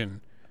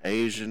 Asian,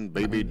 Asian,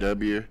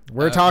 BBW,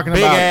 We're talking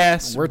big about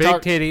ass, we're big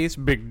talk-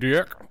 titties, big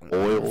dick.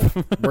 oil.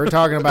 We're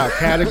talking about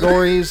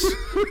categories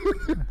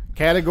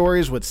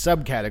with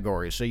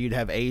subcategories. So you'd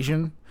have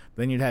Asian,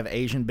 then you'd have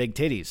Asian big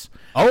titties,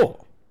 Oh,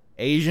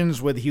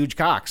 Asians with huge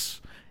cocks,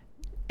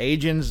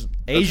 Asians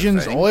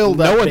thing. oiled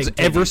up. no one's big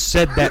ever titties.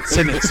 said that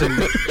sentence.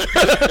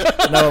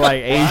 No,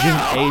 like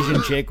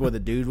Asian chick with a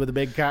dude with a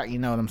big cock. You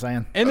know what I'm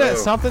saying? Isn't that Oh.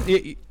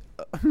 something?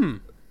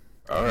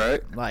 All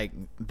right. Like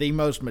the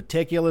most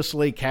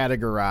meticulously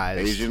categorized.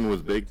 Asian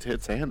with big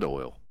tits and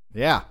oil.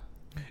 Yeah.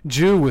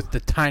 Jew with the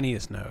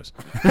tiniest nose.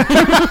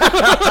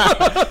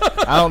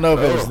 I don't know if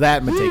it was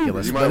that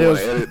meticulous, You might but it want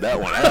was. to edit that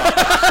one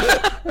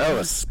out. That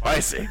was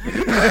spicy.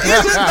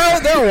 No,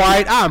 they're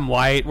white. I'm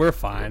white. We're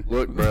fine.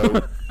 Look,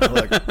 bro,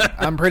 Look,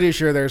 I'm pretty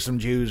sure there's some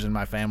Jews in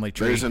my family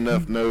tree. there's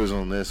enough nose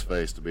on this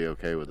face to be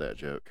okay with that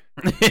joke.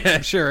 Yeah,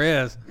 it sure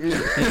is.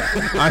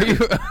 Are you?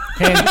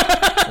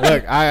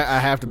 Look, I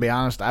have to be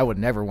honest. I would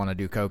never want to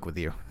do coke with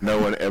you. No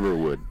one ever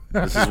would.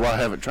 This is why I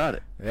haven't tried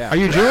it. Yeah. Are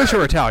you Jewish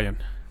or Italian?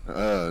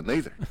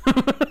 Neither.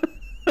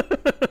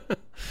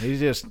 He's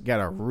just got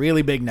a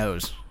really big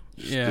nose.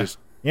 Yeah. Just,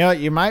 You know,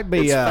 you might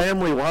be. it's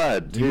family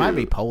wide. You might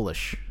be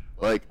Polish.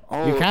 like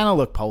all. You kind of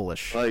look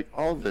Polish. like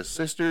all the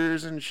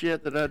sisters and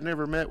shit that I've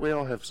never met. We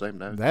all have the same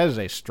nose. That is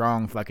a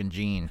strong fucking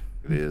gene.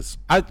 It is.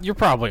 You're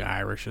probably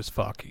Irish as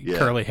fuck. You Yeah,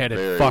 curly-headed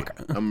very. fuck.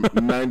 I'm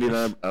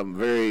 99. I'm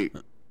very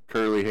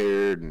curly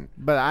haired and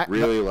But I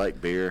really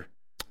like beer.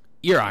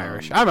 You're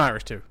Irish. I'm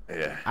Irish too.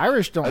 Yeah.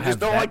 Irish don't I have just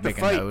don't that like to big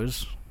a fight.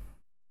 nose.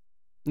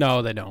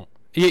 No, they don't.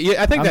 I think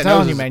I'm that telling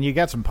nose you, is- man, you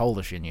got some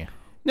Polish in you.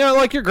 No,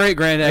 like your great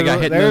granddad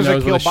got hit in the There's a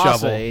nose with a kielbasa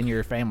shovel. in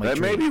your family That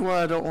tree. may be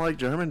why I don't like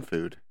German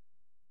food.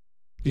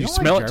 You don't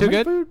smell like it too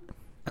German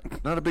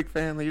good? Not a big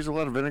fan. They use a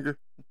lot of vinegar.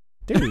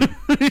 Dude,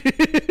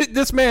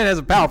 This man has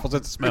a powerful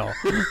sense of smell.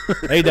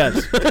 he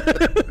does.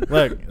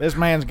 Look, this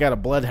man's got a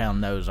bloodhound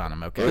nose on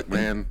him, okay? Look,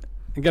 man.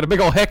 You got a big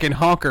old heckin'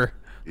 honker.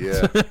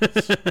 Yeah.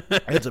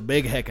 It's a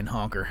big heckin'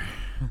 honker.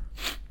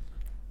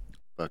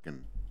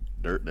 Fucking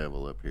dirt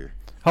devil up here.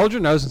 Hold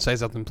your nose and say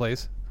something,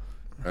 please.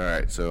 All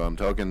right, so I'm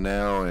talking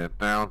now, and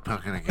now I'm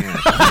talking again.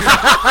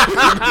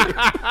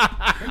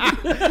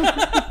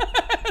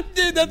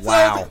 Dude, that's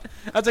Wow.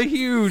 that's a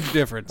huge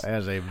difference.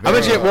 As a I bet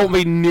very, you it won't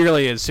be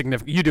nearly as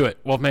significant. You do it,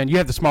 Wolfman. You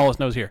have the smallest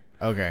nose here.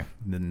 okay,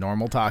 the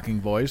normal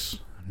talking voice,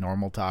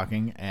 normal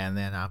talking, and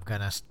then I'm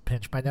gonna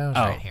pinch my nose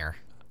Oh. right here.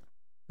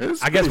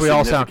 It's I guess pretty we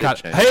all sound kind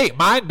significant of. change. Hey,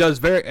 mine does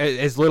very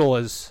as little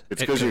as.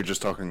 It's it because could. you're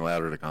just talking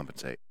louder to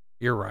compensate.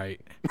 You're right.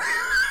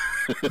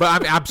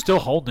 But I'm still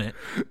holding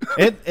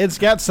it. It's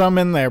got some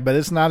in there, but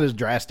it's not as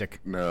drastic.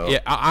 No. Yeah,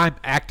 I'm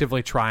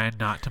actively trying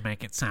not to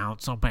make it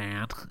sound so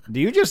bad. Do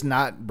you just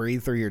not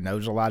breathe through your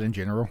nose a lot in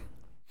general?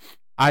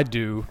 I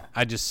do.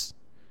 I just.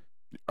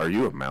 Are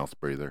you a mouth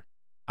breather?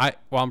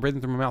 Well, I'm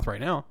breathing through my mouth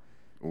right now.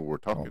 Well, we're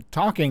talking.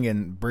 Talking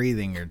and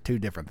breathing are two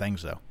different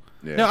things, though.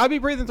 Yeah. No, I'd be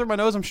breathing through my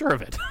nose. I'm sure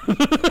of it.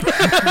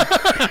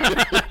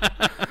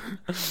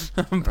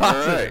 I'm All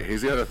positive. right,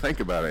 he's got to think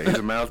about it. He's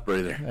a mouth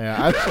breather.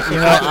 Yeah,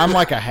 I'm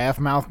like a half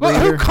mouth Well,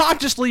 breather. who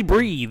consciously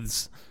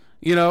breathes?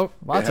 You know,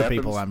 Lots It of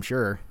people, happens. I'm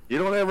sure. You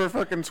don't ever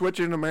fucking switch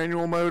into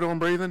manual mode on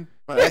breathing?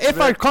 By if I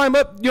accident? climb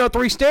up,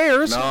 3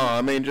 stairs. No,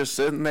 I mean just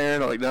sitting there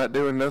and like not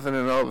doing nothing,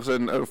 and all of a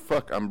sudden, oh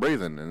fuck, I'm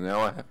breathing, and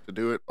now I have to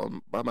do it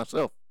by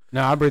myself.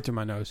 No, I breathe through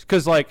my nose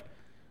because,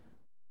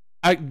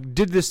 I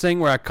did this thing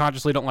where I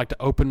consciously don't like to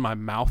open my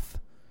mouth,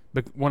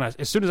 but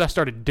as soon as I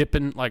started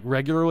dipping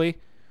regularly,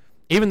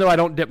 even though I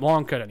don't dip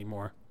long cut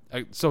anymore,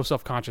 I'm so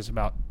self conscious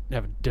about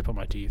having dip on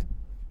my teeth.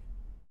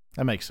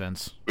 That makes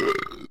sense.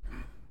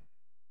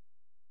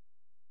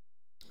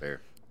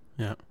 There.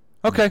 Yeah.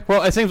 Okay.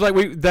 Well, it seems like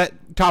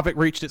that topic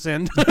reached its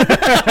end.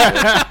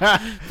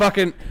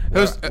 Fucking.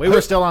 We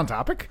were still on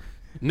topic?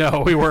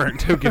 No, we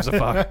weren't. Who gives a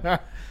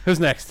fuck? Who's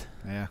next?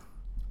 Yeah.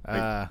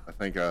 I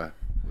think I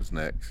was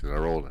next 'cause I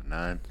rolled a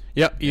 9.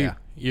 Yep. You. Yeah.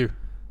 You.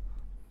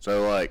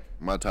 So like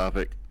my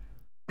topic,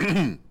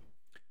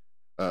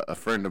 a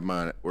friend of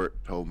mine at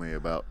work told me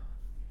about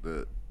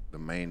the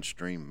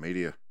mainstream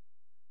media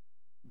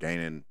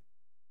gaining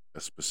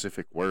a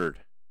specific word.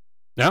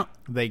 Yeah.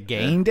 They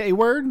gained a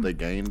word? They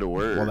gained a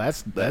word. Well,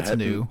 that's that hadn't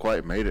new.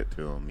 quite made it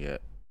to them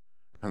yet,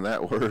 and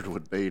that word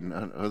would be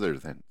none other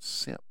than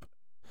simp.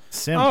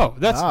 Simp. Oh,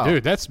 that's Oh.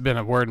 dude. That's been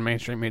a word in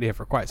mainstream media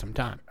for quite some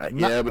time.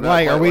 Yeah, but not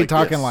Like, quite are we like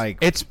talking this. like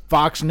It's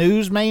Fox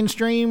News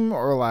mainstream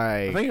or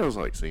I like? think it was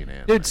like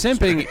CNN. dude,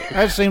 simping.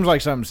 That seems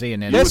like something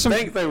CNN. you That's would some-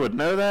 think they would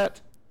know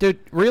that. Dude,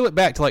 reel it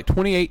back to like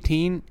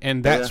 2018,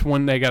 and that's Yeah.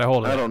 when they got a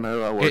hold of it. I don't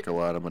know. I work It- a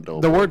lot. I'm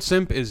adult. The word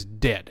simp is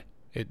dead.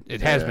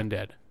 It has Yeah. been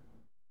dead.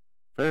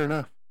 Fair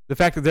enough. The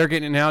fact that they're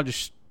getting it now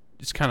just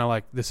it's kind of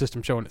like the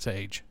system showing its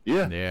age.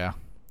 Yeah. Yeah.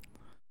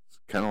 It's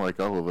kind of like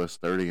all of us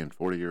 30 and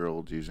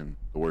 40-year-olds using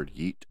the word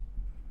yeet.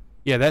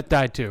 Yeah, that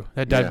died too.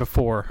 That died Yeah.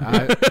 before.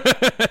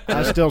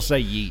 I still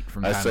say yeet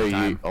from I time say to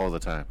time. yeet all the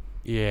time.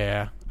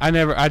 Yeah, I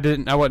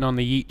wasn't on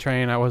the yeet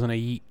train. I wasn't a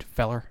yeet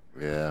feller.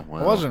 Yeah.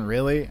 Well, I wasn't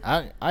really.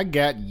 I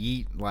got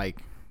yeet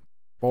like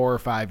 4 or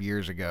 5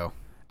 years ago.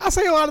 I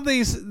say a lot of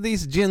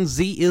these Gen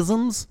Z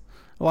isms,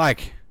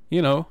 like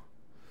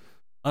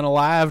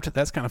unalived.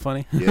 That's kind of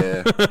funny.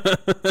 Yeah.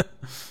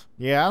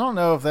 Yeah, I don't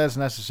know if that's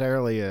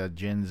necessarily a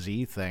Gen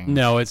Z thing.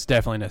 No, it's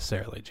definitely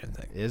necessarily a Gen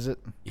thing. Is it?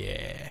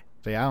 Yeah,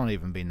 See, I don't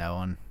even be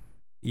knowing.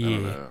 I don't yeah.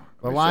 know.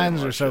 The We say a lines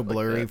lot are of so shit like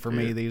blurry that, for too.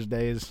 me these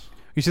days.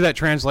 You see that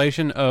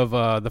translation of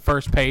the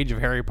first page of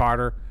Harry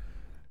Potter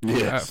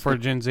Yes. for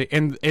Gen Z,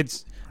 and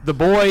it's the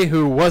boy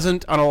who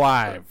wasn't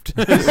unalived.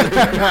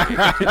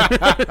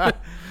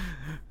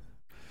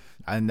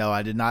 I know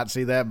I did not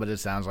see that, but it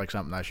sounds like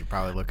something I should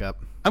probably look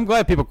up. I'm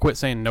glad people quit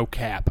saying no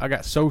cap. I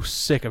got so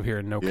sick of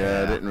hearing no cap.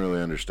 Yeah, I didn't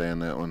really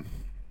understand that one.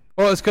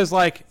 Well, it's because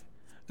like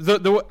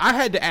I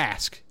had to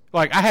ask.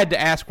 Like I had to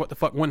ask what the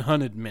fuck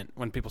 100 meant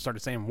when people started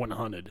saying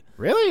 100.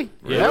 Really?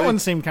 Really? That one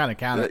seemed kind of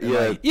counter. Yeah.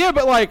 Like, Yeah,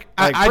 but like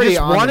Like, I pretty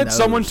just on the wanted nose.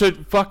 someone to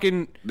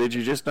fucking. Did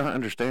you just not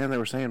understand they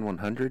were saying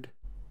 100?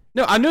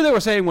 No, I knew they were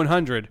saying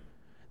 100.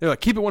 They're like,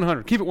 keep it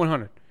 100, keep it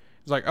 100.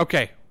 It's like,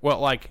 okay, well,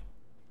 like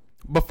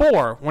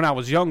before when I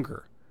was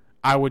younger,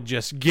 I would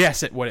just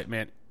guess at what it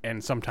meant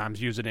and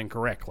sometimes use it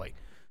incorrectly.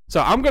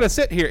 So I'm gonna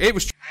sit here. It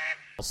was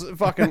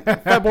fucking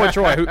Fat Boy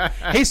Troy who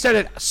he said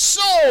it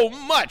so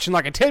much in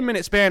like a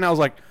 10-minute span. I was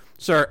like,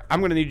 sir,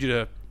 I'm gonna need you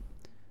to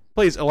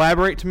please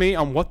elaborate to me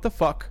on what the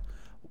fuck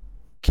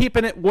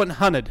keeping it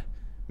 100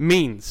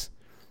 means.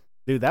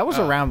 dude, that was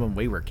around when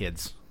we were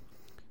kids.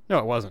 No,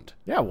 it wasn't.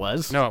 Yeah, it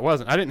was. No, it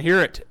wasn't. I didn't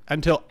hear it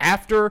until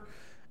after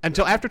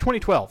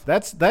 2012.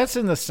 That's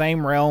in the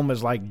same realm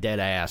as like dead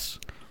ass.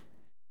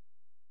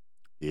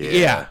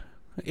 Yeah,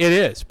 it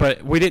is.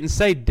 But we didn't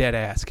say dead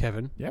ass,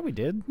 Kevin. Yeah, we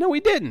did. No, we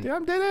didn't. Yeah,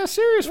 I'm dead ass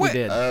serious. Wait. We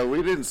did.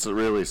 We didn't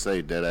really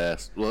say dead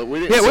ass. Well,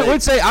 we didn't. Yeah,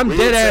 we'd say I'm we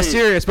dead didn't ass say-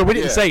 serious, but we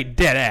didn't yeah. say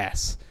dead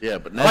ass. Yeah,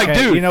 but now Like,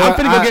 Okay, dude, you know I'm what?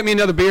 finna go I- get me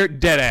another beer.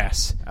 Dead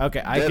ass.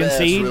 Okay, I Dead can ass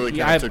see. really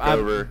kinda I, took I,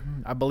 over,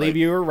 I believe like-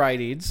 you were right,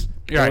 Eads.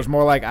 It Right. was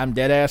more like I'm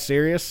dead ass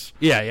serious,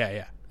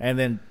 Yeah. and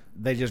then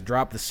they just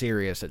dropped the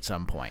serious at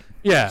some point.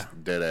 Yeah.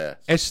 dead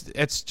ass.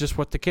 It's just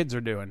what the kids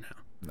are doing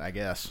now. I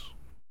guess.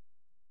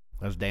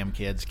 Those damn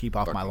kids keep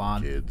off my Fucking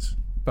lawn. kids.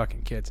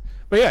 Fucking kids.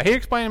 But yeah, he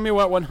explained to me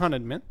what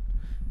 100 meant.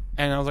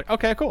 And I was like,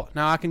 okay, cool.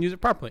 Now I can use it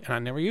properly. And I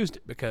never used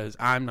it because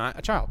I'm not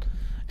a child.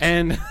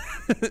 And,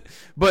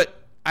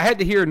 but I had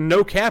to hear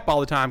no cap all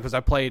the time because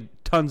I played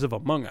tons of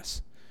Among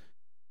Us.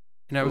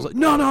 And I was like,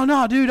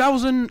 no, dude, I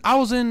was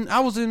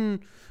in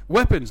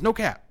weapons, no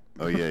cap.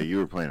 Oh yeah, you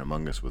were playing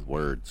Among Us with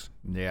words.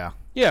 Yeah,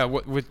 Yeah,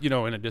 with in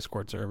a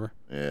Discord server.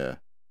 Yeah.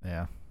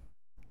 yeah.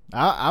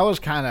 I was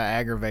kind of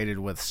aggravated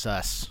with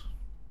sus.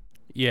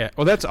 Yeah,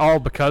 well, that's all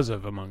because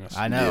of Among Us.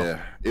 I know. Yeah,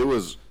 it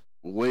was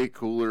way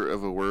cooler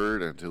of a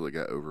word until it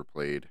got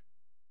overplayed.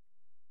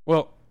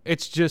 Well,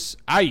 it's just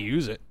I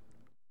use it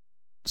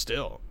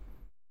still,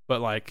 but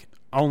like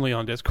only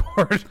on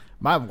Discord.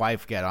 My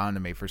wife got on to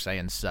me for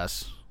saying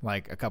sus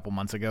like a couple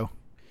months ago.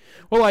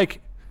 Well,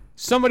 like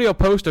somebody will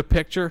post a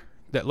picture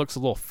that looks a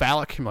little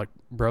phallic. I'm like,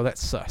 bro,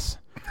 that's sus.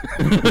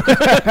 You know what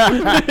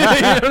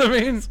I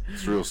mean?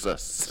 It's real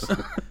sus.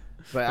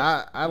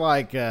 But I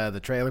like the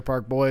Trailer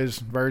Park Boys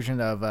version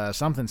of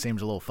something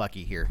seems a little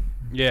fucky here.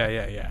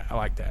 Yeah. I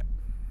like that.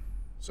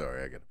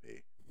 Sorry, I gotta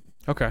pee.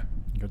 Okay.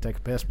 Go take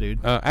a piss, dude.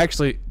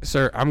 Actually,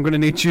 sir, I'm gonna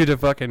need you to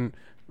fucking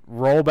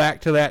roll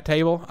back to that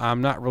table.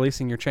 I'm not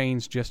releasing your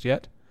chains just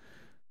yet.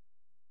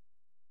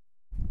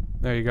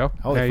 There you go.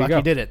 Holy there fuck, you go.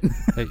 you did it.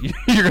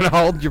 You're gonna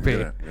hold your pee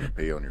You're gonna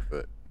pee on your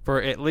foot.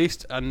 for at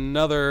least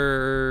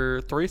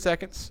another 3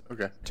 seconds.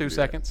 Okay. 2 do that.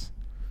 seconds.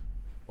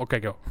 Okay,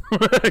 go. Get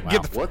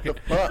the What the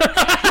fuck?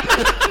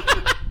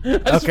 I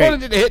just Okay.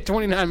 wanted it to hit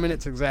 29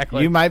 minutes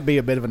exactly. You might be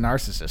a bit of a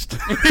narcissist.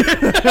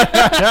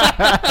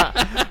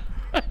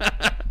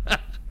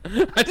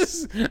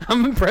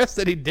 I'm impressed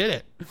that he did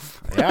it.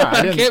 Yeah,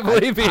 I can't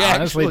believe he I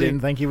honestly actually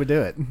didn't think he would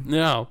do it.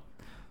 No.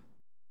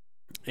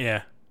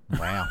 Yeah.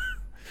 Wow.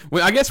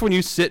 Well, I guess when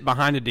you sit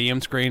behind a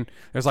DM screen,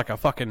 there's like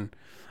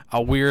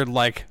a weird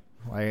like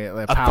Like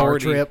a power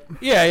authority. trip.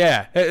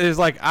 Yeah. It's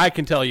like I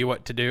can tell you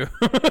what to do.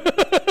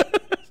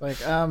 It's like,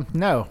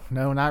 no,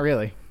 not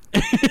really.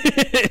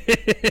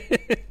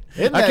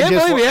 Isn't I that can't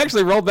just believe he like-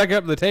 actually rolled back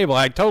up to the table.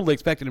 I totally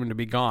expected him to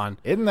be gone.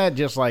 Isn't that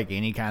just like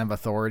any kind of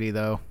authority,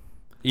 though?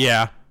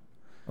 Yeah.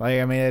 Like,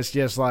 I mean, it's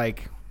just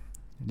like,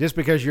 just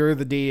because you're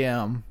the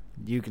DM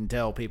you can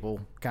tell people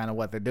kind of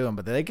what they're doing,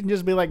 but they can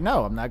just be like,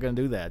 no, I'm not going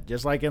to do that.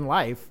 Just like in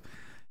life,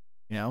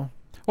 you know.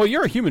 Well,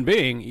 you're a human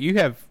being. You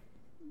have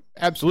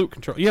absolute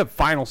control. You have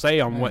final say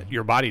on what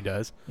your body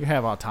does. You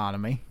have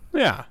autonomy.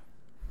 Yeah.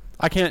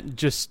 I can't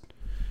just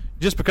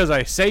because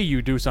I say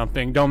you do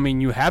something don't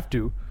mean you have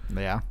to.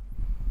 Yeah.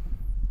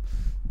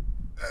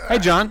 Hey,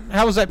 John,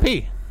 how was that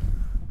pee?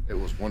 It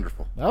was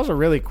wonderful. That was a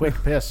really quick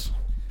piss.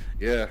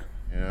 Yeah,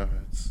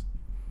 it's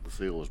the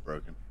seal was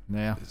broken.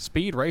 Yeah.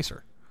 Speed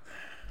racer.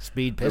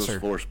 Speed There was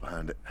pisser. force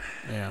behind it.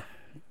 Yeah.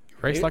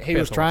 Race like He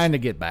was trying to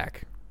get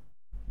back.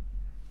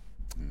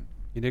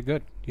 You did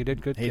good. You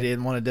did good. He kid.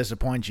 didn't want to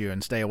disappoint you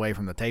and stay away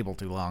from the table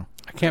too long.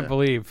 I can't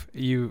believe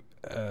you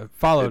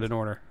followed an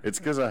order. It's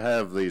because I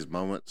have these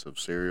moments of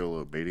serial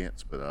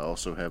obedience, but I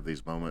also have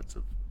these moments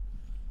of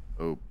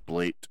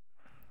oblate.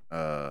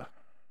 That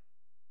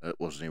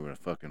wasn't even a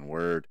fucking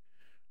word.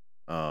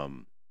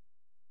 And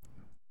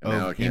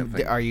now I can't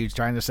think. Are you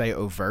trying to say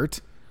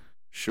overt?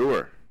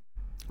 Sure,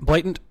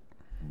 Blatant.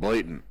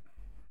 blatant,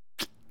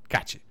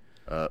 Gotcha.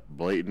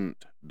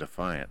 blatant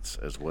defiance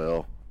as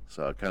well.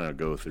 So I kind of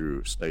go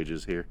through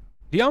stages here.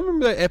 Do y'all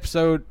remember that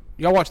episode?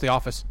 Y'all watch The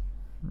Office?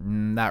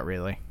 Not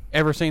really.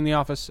 Ever seen The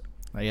Office?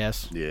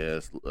 Yes.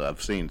 Yes,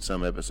 I've seen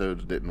some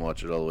episodes. Didn't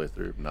watch it all the way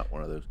through. Not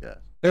one of those guys.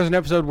 There's an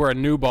episode where a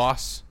new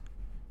boss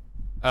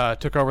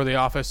took over the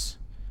office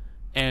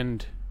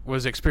and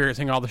was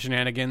experiencing all the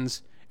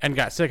shenanigans and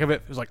got sick of it.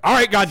 It was like, all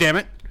right,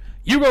 goddammit,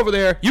 you go over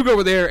there, you go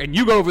over there, and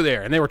you go over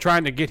there. And they were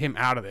trying to get him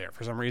out of there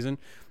for some reason.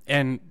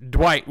 And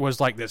Dwight was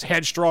like this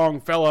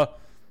headstrong fella,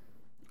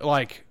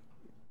 like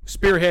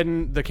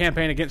spearheading the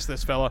campaign against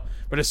this fella.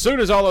 But as soon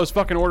as all those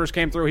fucking orders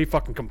came through, he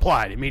fucking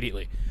complied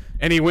immediately.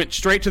 And he went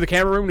straight to the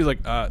camera room and he's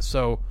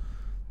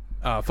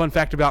like, fun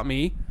fact about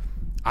me,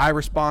 I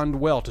respond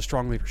well to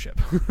strong leadership.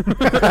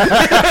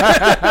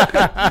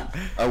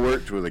 I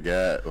worked with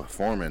a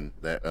foreman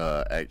that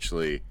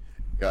actually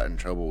got in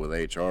trouble with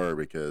HR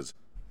because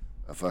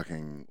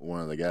one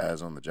of the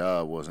guys on the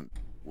job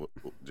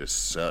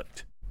just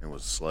sucked and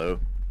was slow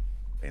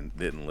and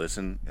didn't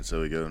listen, and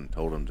so he go and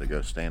told him to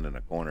go stand in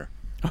a corner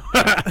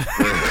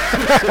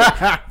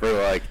for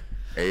like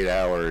 8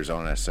 hours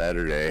on a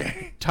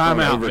Saturday.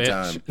 Timeout, on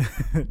overtime.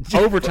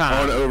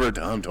 Overtime. On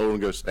overtime, told him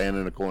to go stand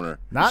in a corner.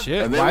 Not.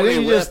 Shit. And then Why when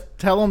didn't he you just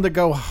tell him to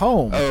go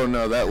home? Oh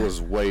no, that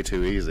was way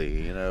too easy.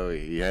 You know,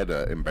 he had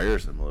to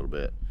embarrass him a little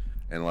bit.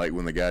 And like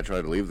when the guy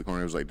tried to leave the corner,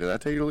 he was like, "Did I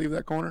tell you to leave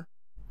that corner?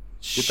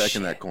 Get back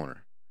in that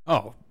corner."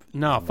 Oh,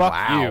 no, fuck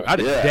Wow. you. I'd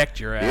have Yeah. decked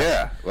your ass.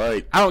 Yeah,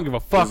 like I don't give a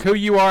fuck who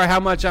you are, how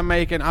much I'm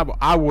making.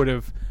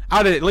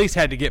 I'd at least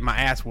had to get my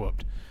ass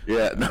whooped.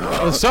 yeah, no.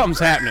 Well, something's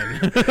happening.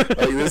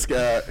 Like this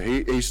guy,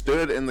 he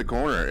stood in the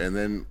corner, and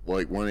then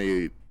like when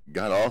he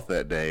got off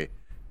that day,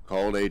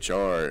 called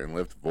HR and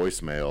left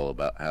voicemail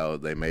about how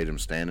they made him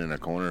stand in a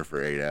corner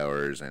for 8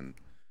 hours and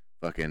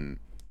fucking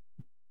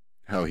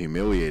how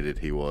humiliated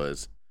he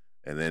was.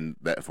 And then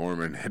that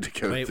foreman had to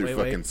go through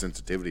fucking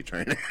sensitivity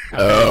training.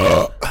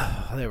 Oh,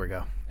 there we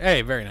go.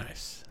 Hey, very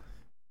nice.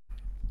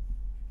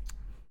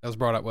 That was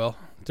brought up well.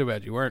 Too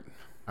bad you weren't.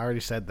 I already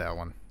said that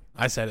one.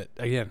 I said it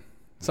again.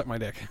 Suck my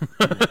dick.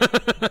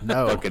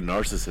 No. Fucking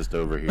narcissist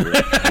over here. A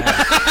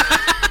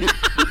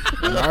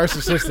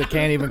narcissist that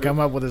can't even come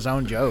up with his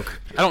own joke.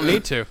 I don't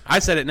need to. I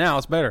said it now.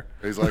 It's better.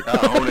 He's like,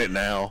 I own it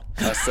now.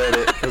 I said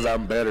it because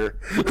I'm better.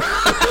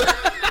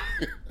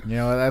 You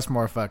know, that's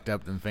more fucked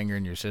up than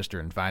fingering your sister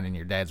and finding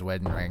your dad's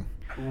wedding ring.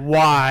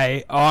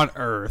 Why on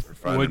earth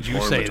Finding would you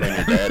porn say between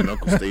that? Your dad and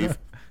Uncle Steve.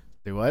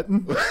 Do what?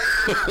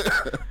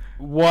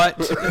 What?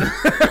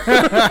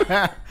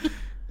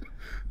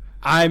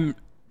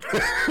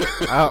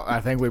 Oh,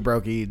 I think we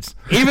broke Eads.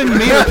 Even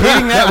me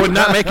repeating that would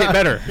not make it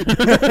better.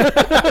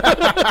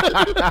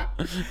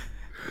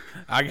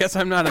 I guess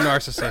I'm not a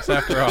narcissist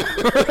after all.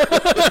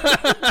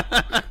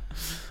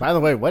 By the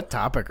way, what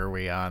topic are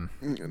we on?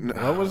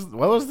 What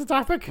was the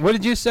topic? What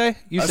did you say?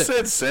 You I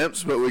said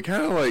simps, but we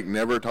kind of like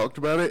never talked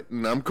about it,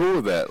 and I'm cool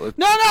with that.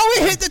 No,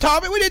 we hit the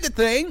topic. We did the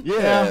thing.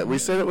 Yeah, we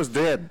said it was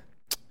dead.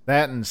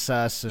 That and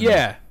sus. And,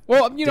 Yeah.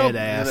 Well, you know,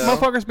 Dead ass.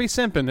 motherfuckers be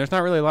simping. There's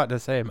not really a lot to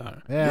say about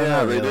it. Yeah, Yeah,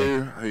 not they really.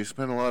 do. They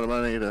spend a lot of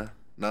money to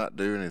not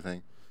do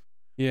anything.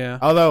 Yeah.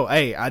 Although,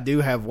 hey, I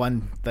do have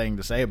one thing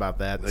to say about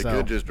that. They So,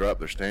 could just drop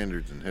their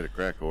standards and hit a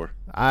crack whore.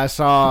 I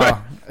saw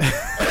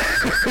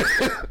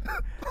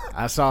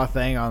I saw a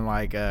thing on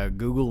like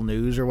Google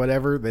News or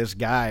whatever. This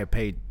guy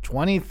paid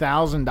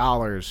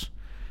 $20,000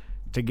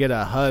 to get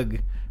a hug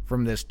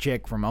from this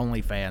chick from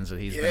OnlyFans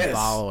that he's been Yes.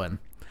 following.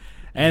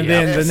 And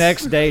then the Yes.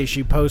 next day,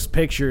 she posts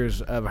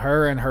pictures of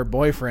her and her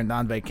boyfriend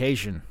on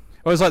vacation.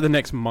 It was like the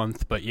next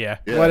month, but yeah.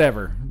 Yeah.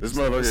 Whatever. This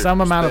motherfucker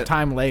Some amount of spent-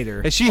 time later.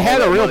 And she All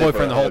had a that real money for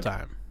boyfriend a the whole hug.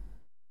 time.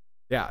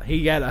 Yeah,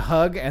 he got a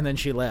hug and then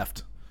she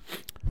left.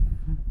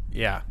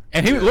 Yeah.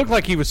 And he looked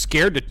like he was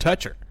scared to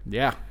touch her.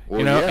 Yeah. Well,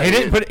 You know, yeah,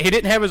 he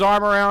didn't have his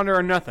arm around her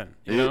or nothing.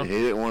 You He, know? he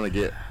didn't want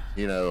to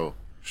get,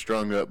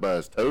 strung up by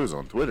his toes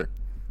on Twitter.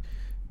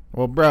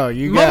 Well, bro,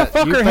 you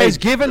Motherfucker paid- has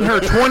given her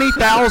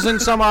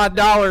 $20,000 some odd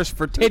dollars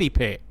for titty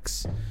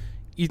pics.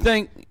 You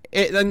think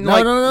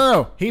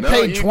No. He No,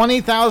 paid you-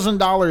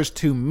 $20,000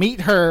 to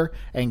meet her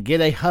and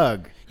get a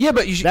hug. Yeah,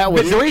 but, That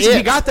was the reason he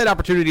it. got that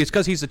opportunity is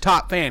because he's a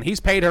top fan. He's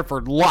paid her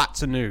for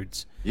lots of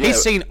nudes. Yeah,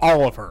 He's seen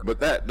all of her. But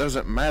that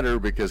doesn't matter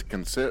because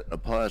consent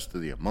applies to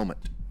the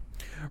moment.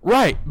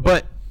 Right,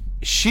 but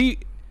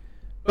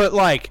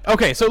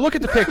okay, so look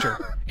at the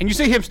picture, and you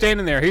see him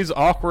standing there. He's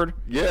awkward,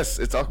 Yes,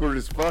 it's awkward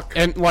as fuck.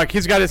 and like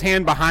he's got his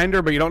hand behind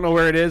her, but you don't know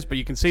where it is, but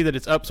you can see that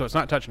it's up, so it's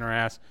not touching her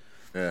ass.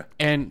 Yeah.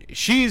 And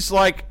she's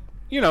like,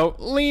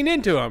 lean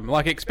into him,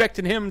 like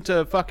expecting him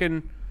to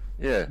fucking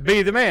Yeah.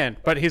 be the man,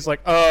 but he's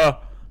like,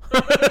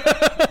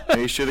 And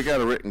he should have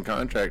got a written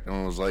contract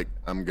and was like,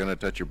 I'm going to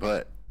touch your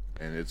butt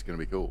and it's going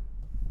to be cool.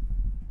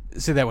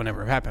 See, that would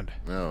never have happened.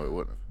 No, it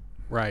wouldn't have.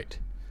 Right.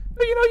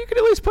 But you could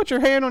at least put your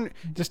hand on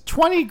Just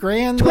 20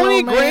 grand.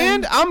 20 though,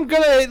 man. grand. I'm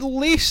gonna at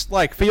least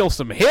like feel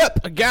some hip.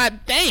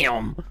 God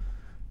damn.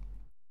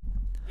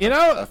 I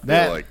feel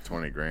That- like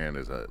 20 grand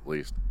is at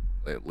least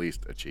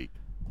a cheek.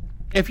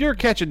 If you're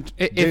catching,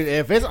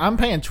 Dude, I'm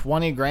paying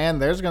 20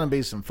 grand, there's gonna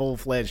be some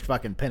full-fledged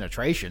fucking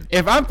penetration.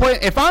 if I'm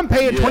paying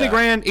 20 Yeah.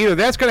 grand, either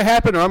that's gonna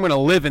happen or I'm gonna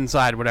live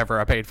inside whatever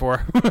I paid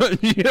for.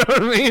 You know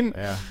what I mean?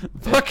 Yeah.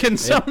 Fucking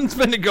something's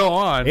been to go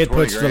on. It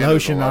 20 puts the grand is a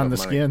lotion lot on of the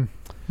money. skin.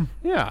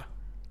 Yeah.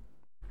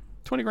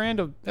 20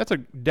 grand. That's a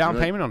down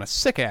payment on a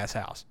sick ass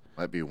house.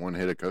 Might be one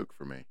hit of coke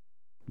for me.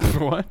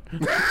 What?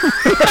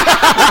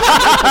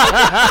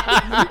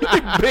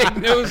 Big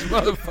nose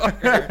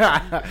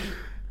motherfucker.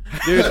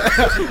 Dude,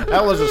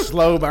 that was a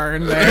slow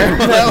burn there.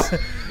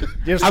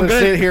 Just I'm to gonna-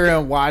 sit here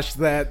and watch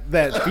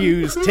that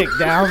fuse tick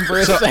down for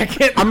a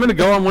second. I'm gonna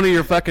go on one of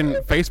your fucking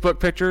Facebook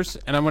pictures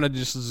and I'm gonna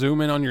just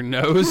zoom in on your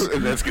nose.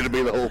 And that's going to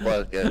be the whole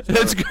podcast.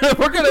 That's good.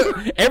 We're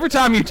gonna every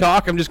time you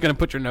talk, I'm just gonna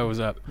put your nose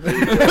up.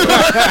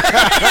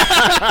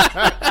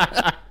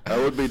 I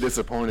would be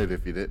disappointed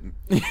if you didn't.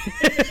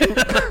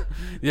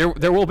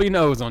 There will be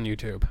nose on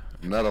YouTube.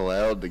 I'm not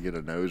allowed to get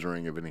a nose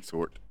ring of any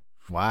sort.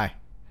 Why?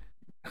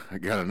 I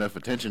got enough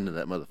attention to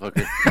that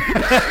motherfucker.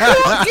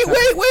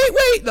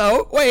 Wait,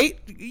 though. Wait.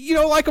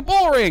 Like a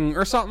bull ring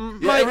or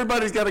something. Yeah, like,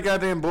 everybody's got a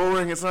goddamn bull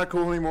ring. It's not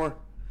cool anymore.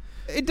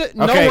 no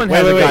Okay, one wait,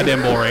 has wait, a wait.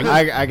 goddamn bull ring.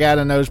 I got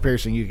a nose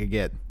piercing you could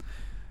get,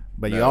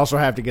 but you No. also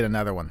have to get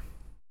another one.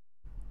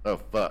 Oh,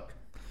 fuck.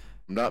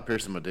 I'm not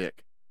piercing my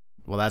dick.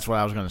 Well, that's what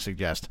I was going to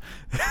suggest.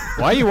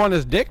 Why you want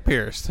his dick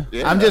pierced?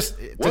 Yeah. I'm just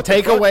What to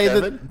take fuck, away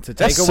Kevin?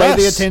 That's the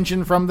sus.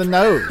 attention from the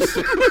nose.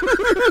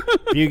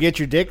 If you get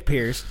your dick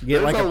pierced, you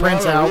get There's like a lot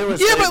Prince of real Albert.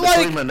 estate Yeah, but like-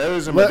 between my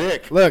nose and my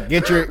dick. Look,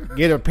 get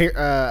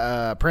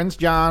a Prince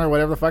John or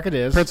whatever the fuck it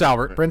is. Prince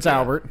Albert. Prince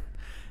Albert.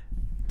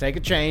 Take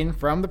a chain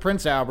from the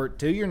Prince Albert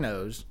to your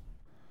nose.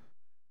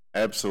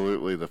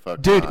 Absolutely the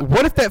fuck Dude, not.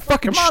 what if that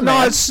fucking Come on,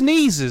 man. schnoz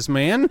sneezes,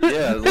 man?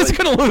 Yeah, it's like,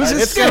 gonna lose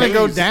its It's going to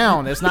go Sneeze.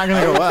 down. It's not going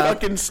I to would go up.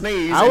 fucking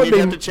sneeze I and would you'd be-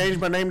 have to change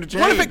my name to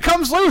James. What if it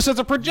comes loose as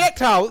a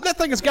projectile? That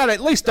thing has got at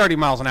least 30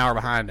 miles an hour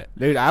behind it.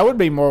 Dude, I would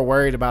be more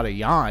worried about a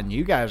yawn.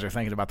 You guys are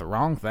thinking about the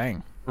wrong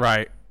thing.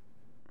 Right.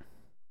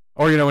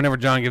 Or, whenever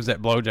John gives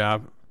that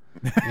blowjob,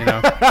 you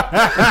can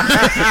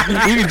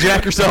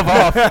jack yourself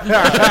off.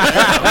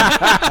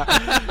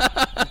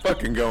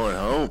 fucking going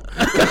home.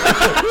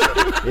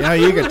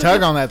 You could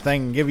tug on that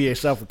thing and give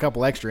yourself a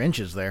couple extra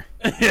inches there.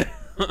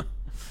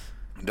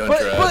 Done But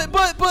tried.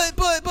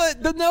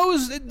 but the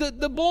nose,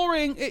 the bull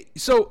ring.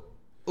 So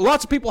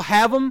lots of people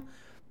have them,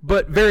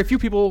 but very few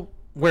people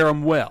wear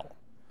them well.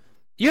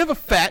 You have a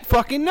fat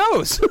fucking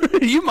nose.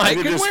 You I might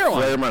could could just wear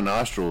flare one. my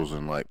nostrils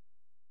and like,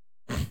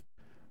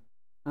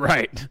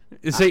 Right.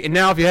 See,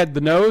 now if you had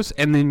the nose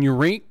and then you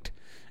rinked,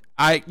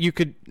 you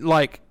could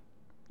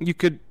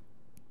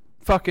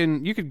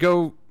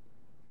go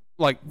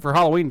like for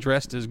Halloween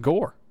dressed as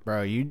Gore.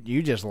 Bro,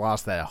 you just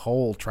lost that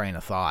whole train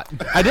of thought.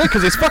 I did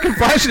because he's fucking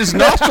flashing his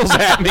nostrils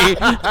at me,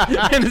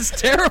 and it's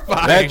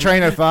terrifying. That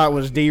train of thought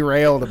was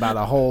derailed about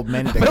a whole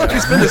minute ago.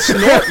 He's gonna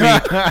snort me,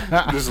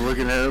 just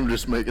looking at him,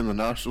 just making the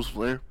nostrils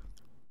flare.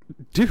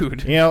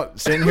 dude.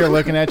 Sitting here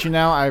looking at you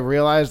now, I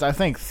realized I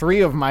think 3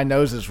 of my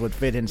noses would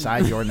fit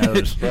inside your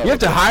nose. You have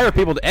to hire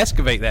people to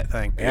excavate that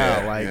thing.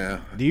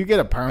 Yeah. Do you get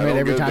a I permit don't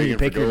every go time you digging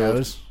pick for your gold.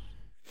 nose?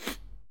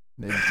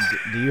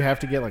 Do you have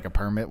to get like a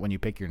permit when you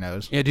pick your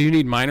nose? Yeah. Do you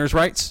need miners'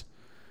 rights?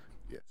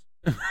 Yes.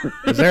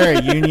 Is there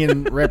a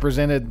union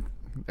represented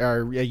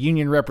or a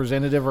union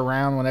representative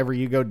around whenever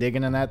you go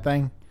digging in that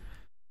thing?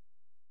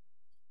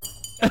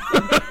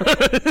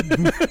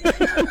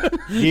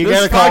 You This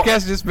gotta call.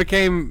 podcast just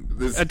became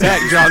This-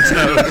 Attack Jon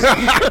Snow.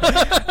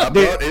 I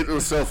thought it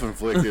was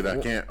self-inflicted. I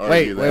can't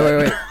Wait, argue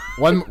wait. that.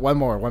 One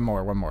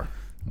more.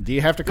 Do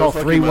you have to Go call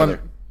fuck 3 your 1?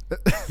 mother.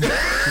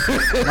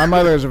 My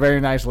mother is a very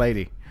nice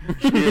lady.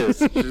 She is.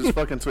 She's a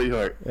fucking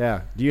sweetheart.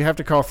 Yeah. Do you have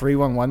to call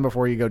 311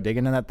 before you go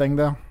digging in that thing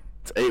though?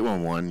 It's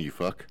 811, you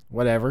fuck.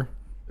 Whatever.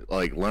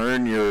 Like,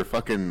 learn your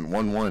fucking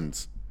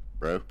 1-1s,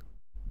 bro.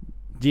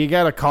 Do you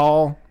got to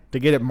call to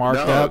get it marked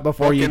up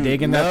before you fucking-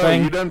 dig in that no,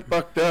 thing? you done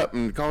fucked up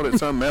and called it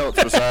something else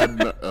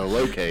besides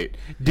locate.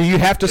 Do you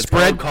have to It's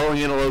spread, called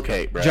calling in a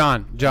locate, bro.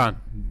 John?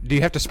 Do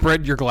you have to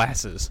spread your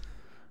glasses?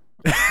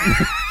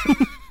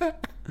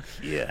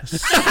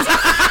 Yes.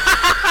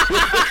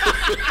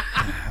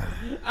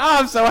 Oh,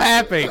 I'm so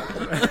happy.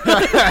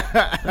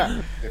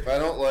 If I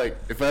don't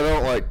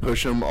like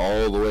push them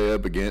all the way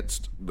up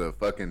against the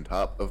fucking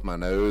top of my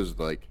nose,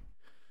 like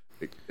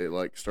it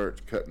like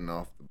starts cutting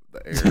off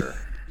the air.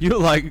 You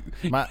like?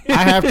 I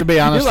have to be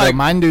honest, like- though.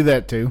 Mine do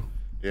that too.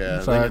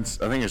 Yeah, So I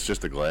think it's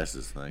just a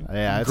glasses thing.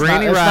 Yeah, it's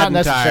Granny not riding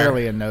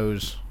necessarily a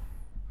nose.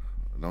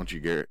 Don't you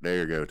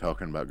dare go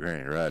talking about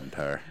Granny riding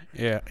tire.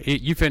 Yeah,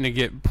 you finna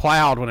get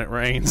plowed when it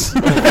rains. Hey,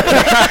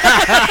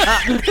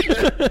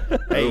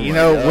 you my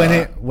know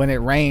God. when it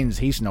rains,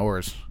 he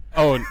snores.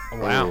 Oh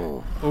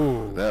wow! Oh,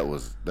 Ooh, that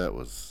was it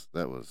was.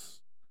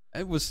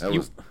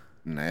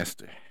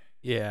 nasty.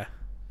 Yeah,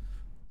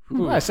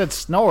 I said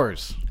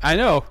snores. I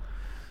know,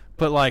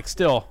 but like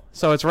still.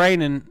 So it's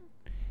raining.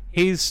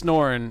 He's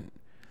snoring.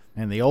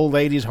 And the old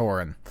lady's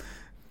whoring.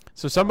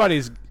 So someone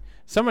take.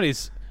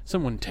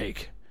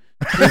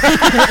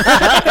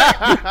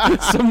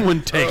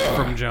 Someone take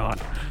from John.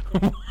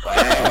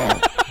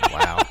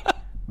 Wow.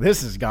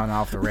 This has gone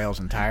off the rails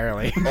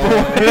entirely.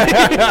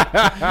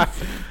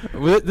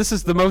 This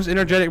is the most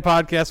energetic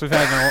podcast we've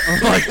had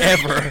in like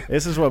ever.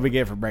 This is what we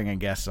get for bringing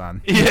guests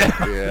on.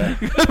 Yeah, Yeah.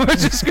 we're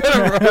just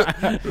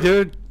gonna,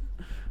 dude.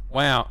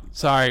 Wow,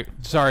 sorry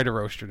to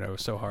roast your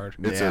nose so hard.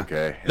 It's Yeah.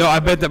 okay. No, I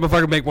bet that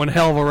motherfucker make one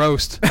hell of a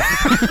roast.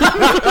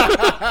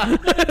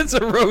 It's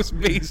a roast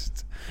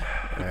beast.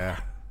 Yeah.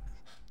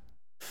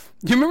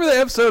 You remember the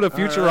episode of All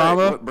right,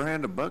 Futurama? what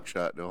brand of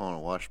buckshot do I want to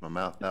wash my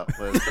mouth out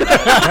with?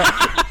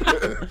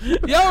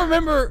 Y'all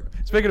remember?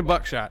 Speaking of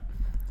buckshot,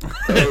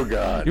 Oh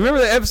God. you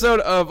remember the episode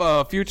of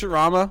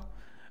Futurama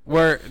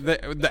where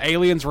the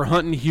aliens were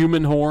hunting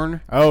human horn?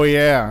 Oh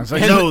yeah. It's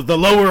like, no, the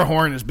lower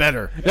horn is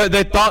better.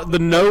 They thought the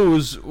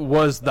nose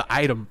was the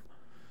item,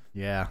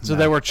 Yeah. so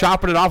they were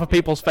chopping it off of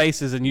people's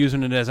faces and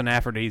using it as an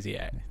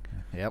aphrodisiac.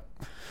 Yep.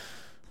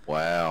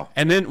 Wow.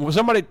 And then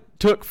somebody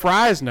took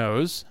Fry's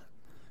nose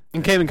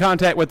and came in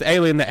contact with the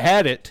alien that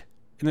had it,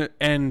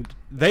 and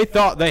they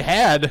thought they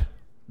had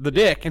the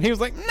dick, and he was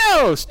like,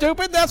 "No,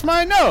 stupid, that's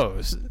my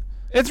nose.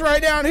 It's right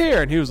down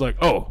here." And he was like,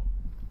 "Oh,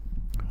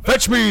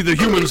 fetch me the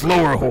human's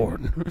lower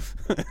horn."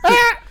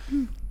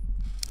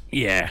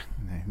 Yeah.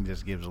 He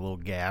just gives a little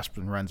gasp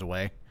and runs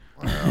away.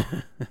 Wow.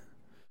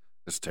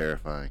 It's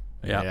terrifying.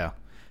 Yeah. Yeah.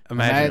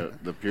 Imagine.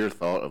 The pure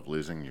thought of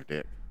losing your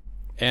dick.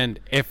 And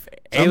if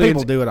Some aliens,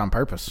 people do it on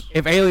purpose.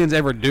 if aliens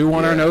ever do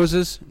want our Yeah.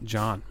 noses,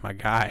 John, my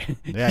guy,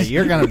 Yeah,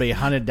 you're gonna be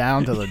hunted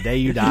down till the day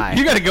you die.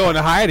 you got to go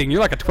into hiding. You're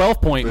like a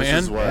 12-point This man.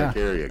 is why Yeah. I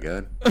carry a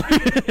gun.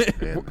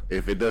 And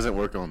if it doesn't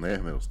work on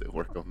them, it'll still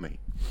work on me.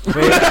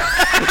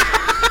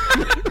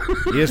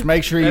 You just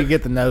make sure you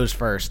get the nose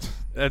first.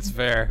 That's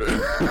fair. All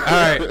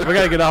right, we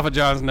got to get off of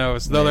John's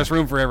nose, though. There's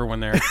room for everyone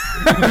there.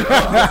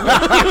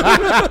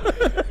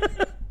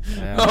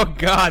 Oh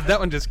God, that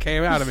one just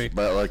came out of me.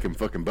 About like them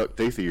fucking buck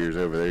teeth of yours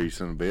over there, you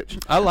son of a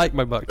bitch. I like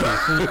my buck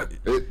teeth.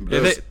 It, Yeah,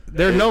 does-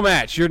 they're no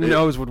match. Your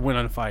nose would win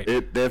on a fight.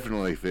 it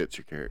definitely fits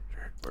your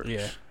character. Works.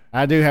 Yeah.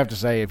 I do have to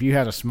say, if you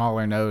had a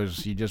smaller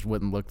nose, you just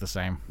wouldn't look the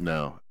same.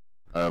 No,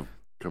 I've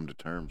come to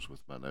terms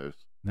with my nose.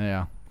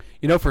 Yeah.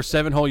 You know, for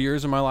 7 whole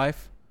years of my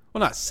life,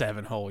 well, not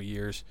 7 whole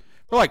years,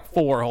 for like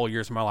 4 whole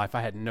years of my life,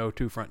 I had no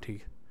 2 front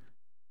teeth.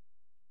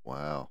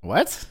 Wow.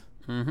 What?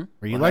 Mm-hmm.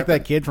 Were you What like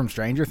happened? that kid from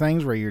Stranger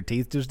Things where your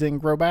teeth just didn't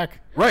grow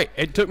back? Right.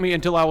 It took me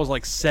until I was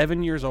like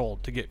 7 years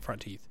old to get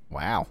front teeth.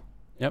 Wow.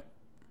 Yep.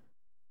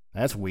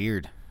 That's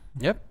weird.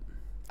 Yep.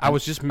 I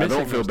was just I missing.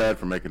 don't feel those- bad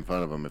for making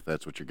fun of them if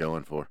that's what you're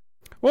going for.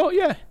 Well,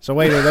 yeah. So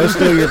wait, are those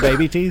still your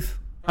baby teeth?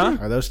 Huh?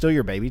 Are those still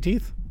your baby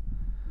teeth?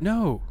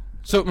 No.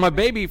 So my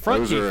baby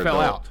front Those teeth are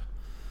fell adult. out.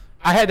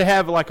 I had to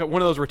have like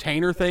one of those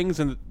retainer things,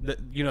 and they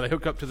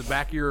hook up to the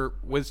back of your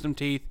wisdom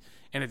teeth,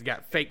 and it's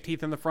got fake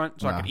teeth in the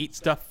front, so I could eat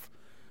stuff.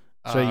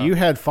 So you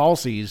had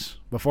falsies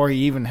before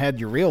you even had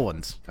your real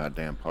ones.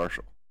 Goddamn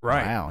partial.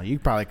 Right. Wow, you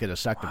probably could have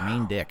sucked a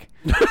mean dick.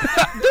 Dude,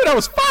 I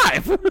was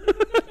 5.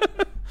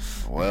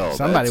 Well,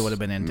 Somebody that's would have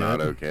been into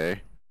not it.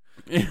 okay.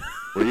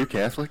 Were you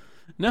Catholic?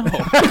 No. Were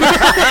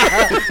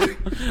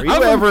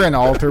you ever an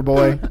altar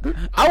boy?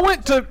 I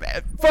went to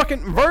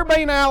fucking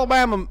Verbena,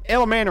 Alabama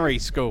elementary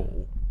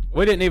school.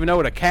 We didn't even know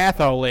what a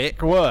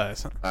Catholic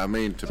was. I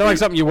mean, to Sounds like be,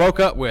 something you woke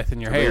up with in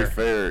your to be hair.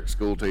 fair,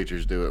 school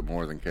teachers do it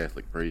more than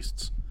Catholic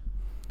priests.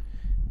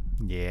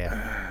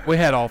 Yeah. We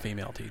had all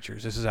female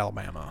teachers. This is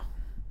Alabama.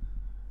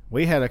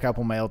 We had a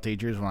couple male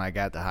teachers when I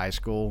got to high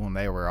school, and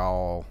they were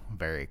all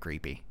very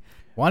creepy.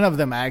 One of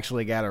them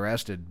actually got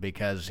arrested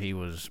because he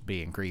was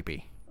being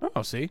creepy.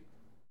 Oh, see?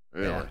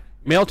 Really? Yeah.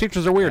 Male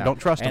teachers are weird. Yeah. Don't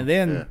trust them. And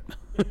then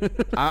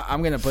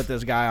I'm going to put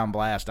this guy on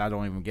blast. I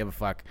don't even give a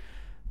fuck.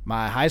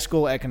 My high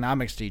school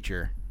economics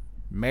teacher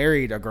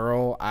married a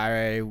girl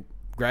I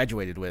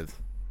graduated with.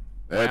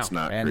 That's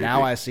Wow. not And creepy.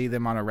 now I see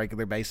them on a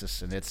regular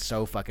basis, and it's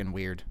so fucking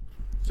weird.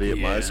 See, at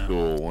my Yeah.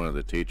 school, one of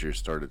the teachers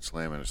started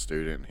slamming a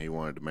student, and he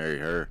wanted to marry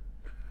her.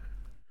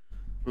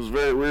 It was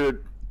very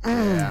weird.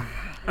 Yeah.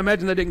 I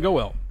imagine that didn't go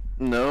well.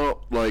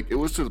 No, like, it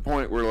was to the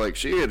point where, like,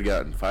 she had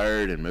gotten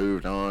fired and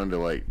moved on to,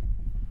 like,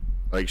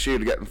 Like, she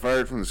had gotten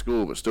fired from the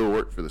school, but still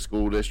worked for the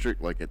school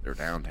district, like at their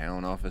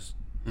downtown office.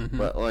 Mm-hmm.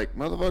 But, like,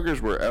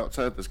 motherfuckers were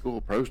outside the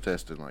school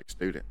protesting like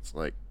students.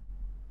 Like,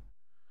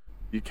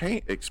 you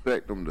can't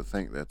expect them to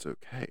think that's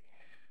okay.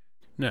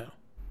 No.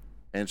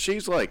 And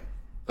she's like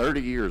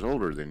 30 years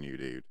older than you,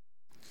 dude.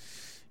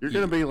 You're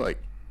going to be like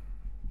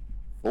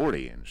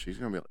 40, and she's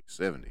going to be like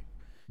 70.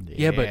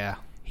 Yeah, but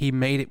he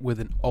made it with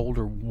an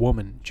older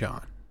woman,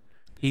 John.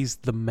 He's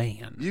the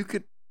man. You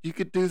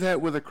could do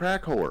that with a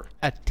crack whore.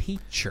 A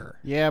teacher.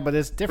 Yeah, but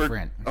it's For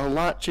different. a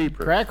lot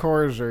cheaper. Crack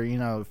whores are,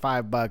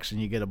 $5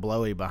 and you get a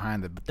blowy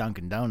behind the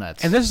Dunkin'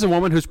 Donuts. And this is a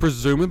woman who's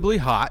presumably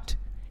hot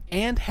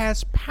and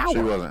has power. She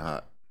wasn't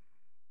hot.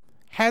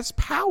 Has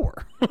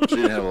power. She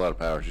didn't have a lot of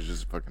power. She's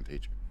just a fucking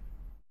teacher.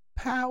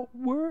 Power.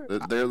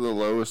 They're the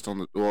lowest on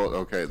the. Well,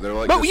 okay, they're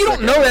like. But the you don't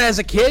second know that lowest. as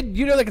a kid.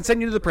 You know they can send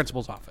you to the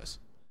principal's office.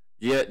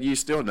 Yet you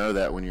still know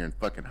that when you're in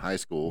fucking high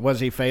school. Was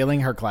he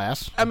failing her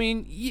class? I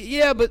mean,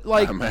 yeah, but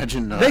like, I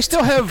imagine not. they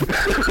still have.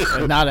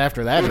 Not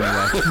after that,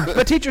 anyway.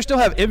 But teachers still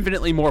have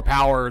infinitely more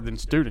power than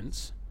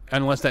students,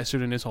 unless that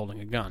student is holding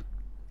a gun.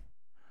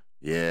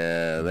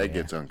 Yeah, that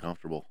gets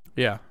uncomfortable.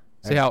 Yeah.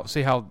 See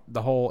how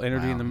the whole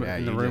energy in the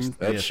you room. Just,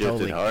 That you just shifted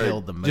totally hard.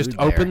 killed the mood Just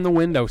there. opened the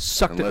window,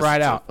 sucked Unless it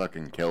right it's out. A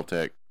fucking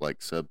Keltec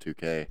like sub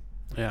 2K.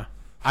 Yeah,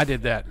 I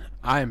did that.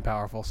 I am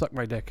powerful. Suck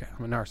my dick.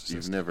 I'm a narcissist.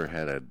 You've never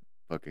had a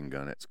fucking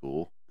gun at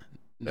school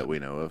that we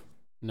know of.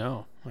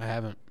 No, I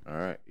haven't. All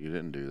right, you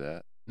didn't do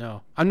that.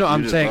 No, I'm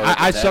just saying brought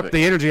up I the suck topic.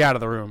 the energy out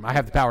of the room. I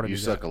have the power to You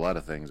do suck that. a lot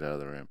of things out of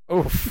the room.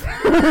 Oof.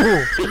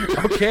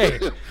 Okay,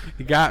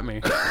 you got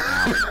me.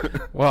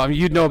 Well, I mean,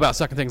 you'd know about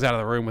sucking things out of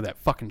the room with that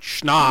fucking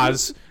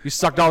schnoz. You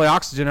sucked all the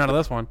oxygen out of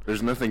this one.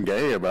 There's nothing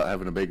gay about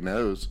having a big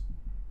nose.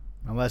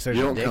 Unless there's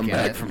You a don't dick come in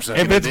back it. from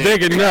sucking If it's a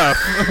dick. big enough,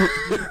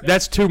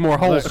 that's 2 more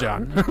holes,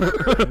 John.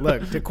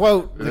 Look, to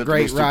quote the That'd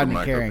great be super Rodney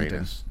micro Carrington.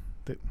 penis.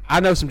 I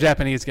know some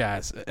Japanese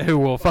guys who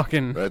will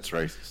fucking. That's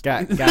racist.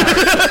 Guys.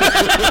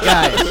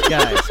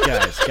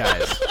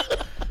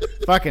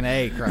 Fucking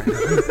A, Christ.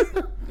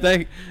 All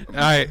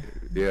right.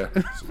 Yeah.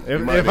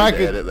 If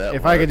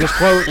I could just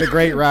quote the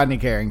great Rodney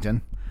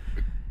Carrington,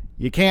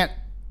 you can't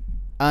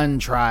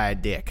untry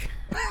dick.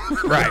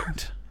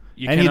 Right.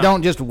 You cannot.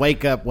 don't just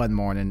wake up one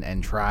morning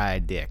and try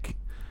dick.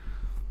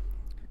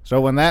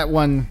 So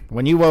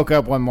when you woke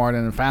up one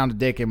morning and found a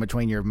dick in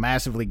between your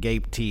massively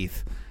gaped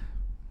teeth,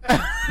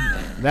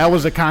 that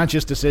was a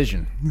conscious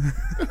decision.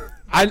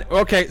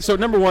 Okay, so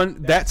number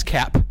one, that's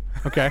cap.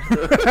 Okay.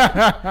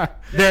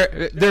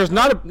 There's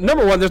not a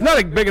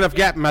big enough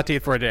gap in my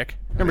teeth for a dick.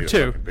 Number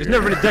two, there's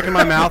never been a dick in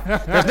my mouth.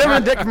 There's never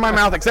been a dick in my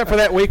mouth except for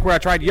that week where I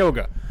tried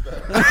yoga.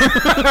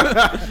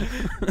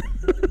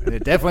 And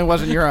it definitely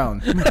wasn't your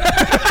own.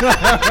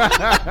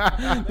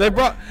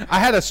 I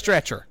had a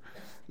stretcher,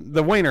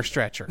 the wiener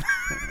stretcher.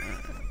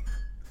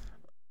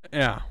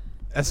 Yeah,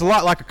 it's a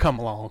lot like a come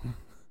along.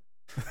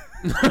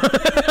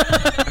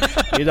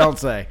 You don't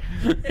say.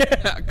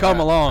 Come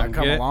along. I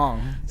come get it?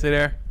 along. See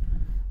there.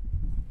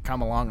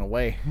 Come along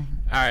away.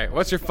 All right,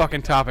 what's your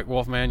fucking topic,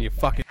 Wolfman? You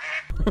fucking.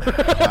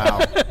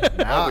 Wow.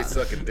 I'll be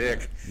sucking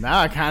dick. Now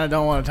I kind of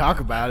don't want to talk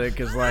about it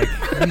because, like,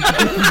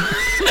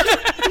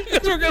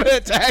 We're gonna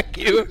attack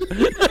you.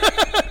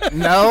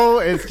 no,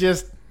 it's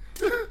just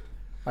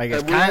like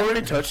it's Have we kind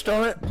already touched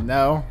on it?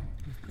 no.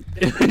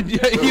 Have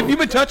you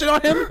been touching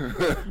on him?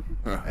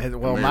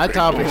 Well, my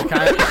topic's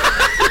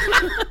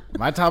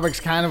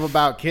kind of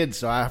about kids,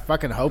 so I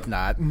fucking hope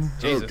not.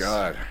 Jesus. Oh,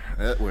 God.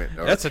 That went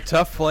dark. That's a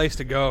tough place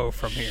to go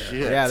from here.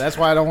 Shit. Yeah, that's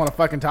why I don't want to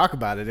fucking talk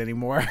about it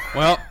anymore.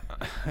 Well,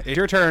 it's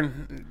your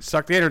turn.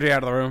 Suck the energy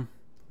out of the room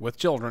with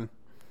children.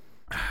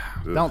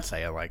 Don't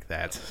say it like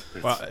that.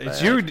 Well,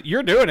 it's bad. you.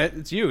 You're doing it.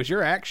 It's you. It's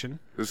your action.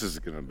 This is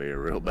going to be a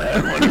real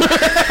bad one.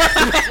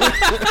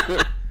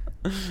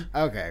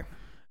 Okay.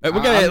 We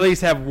gotta at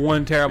least have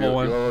one terrible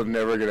one. You're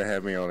never going to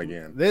have me on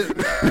again. This,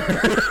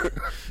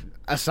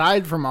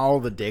 aside from all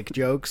the dick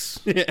jokes,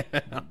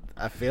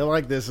 I feel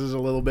like this is a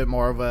little bit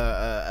more of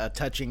a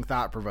touching,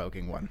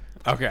 thought-provoking one.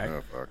 Okay.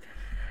 Oh, fuck.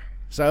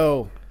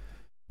 So,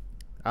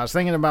 I was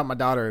thinking about my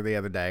daughter the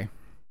other day,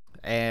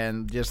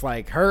 and just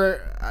like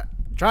her,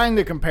 trying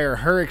to compare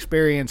her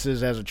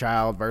experiences as a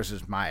child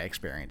versus my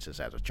experiences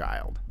as a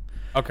child.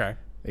 Okay.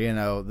 You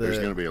know, There's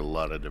going to be a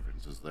lot of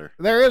differences there.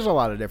 there is a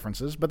lot of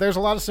differences, but there's a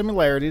lot of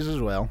similarities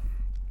as well.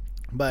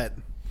 But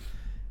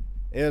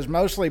it was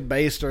mostly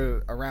based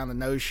around the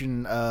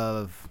notion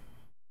of,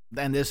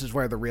 and this is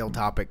where the real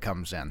topic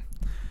comes in.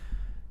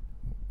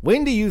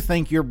 When do you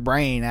think your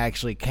brain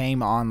actually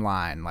came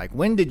online? Like,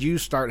 when did you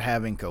start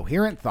having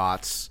coherent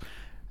thoughts?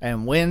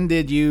 And when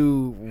did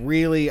you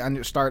really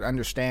start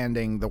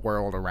understanding the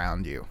world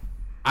around you?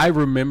 I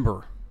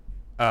remember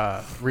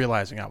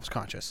realizing I was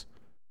conscious.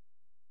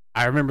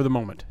 I remember the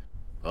moment.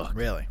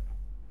 Really?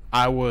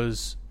 I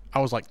was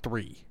like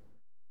 3.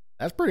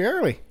 That's pretty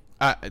early.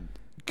 I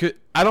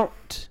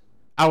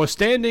was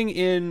standing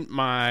in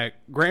my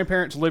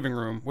grandparents' living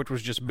room, which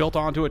was just built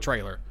onto a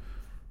trailer.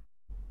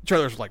 The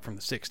trailers were like from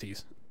the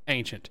 60s,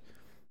 ancient.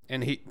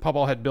 And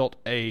Papa had built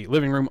a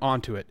living room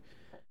onto it.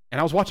 And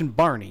I was watching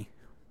Barney,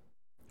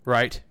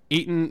 right?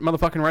 eating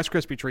motherfucking Rice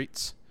Krispie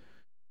treats.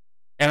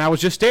 And I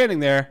was just standing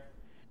there,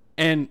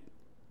 and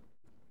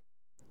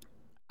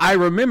I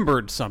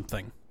remembered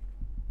something.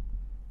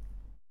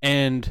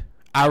 And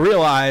I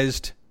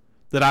realized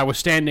that I was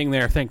standing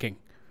there thinking,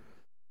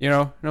 and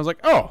I was like,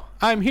 oh,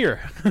 I'm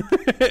here.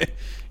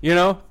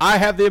 I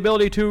have the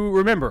ability to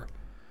remember.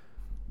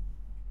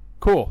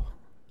 Cool.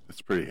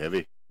 It's pretty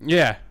heavy.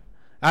 Yeah.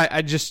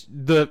 I just,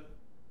 the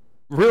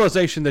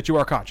realization that you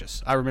are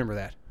conscious. I remember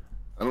that.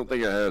 I don't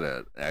think I had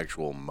an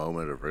actual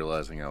moment of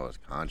realizing I was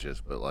conscious,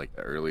 but like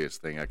the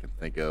earliest thing I can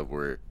think of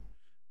where it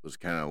was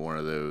kind of one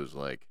of those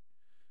like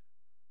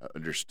I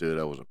understood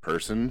I was a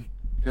person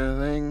kind of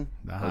thing.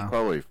 I was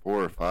probably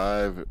 4 or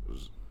 5. It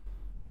was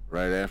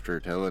right after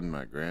telling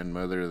my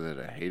grandmother that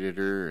I hated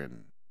her,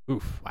 and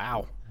Oof.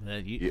 Wow.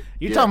 You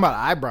yeah. talking about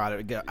I brought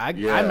it.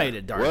 I made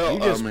it dark. Well, You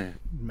just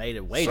made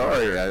it way dark.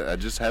 sorry, I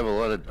just have a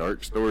lot of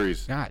dark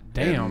stories. God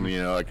damn.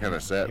 And, I kind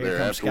of sat Here there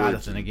comes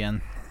afterwards Scottathan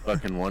again.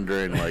 fucking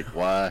wondering like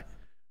why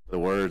the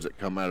words that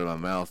come out of my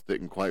mouth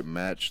didn't quite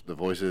match the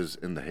voices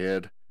in the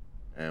head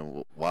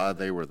and why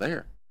they were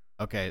there.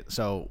 Okay,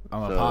 so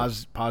I'm gonna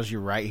pause you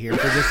right here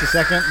for just a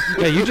second.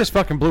 Yeah, you just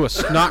fucking blew a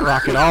snot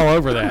rocket all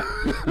over that.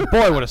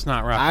 Boy, what a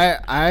snot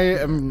rocket. I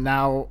am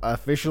now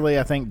officially,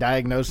 I think,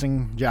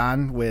 diagnosing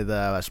John with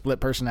a split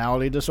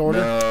personality disorder.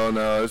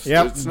 No,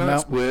 it's not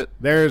split.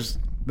 There's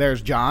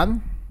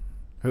John,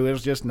 who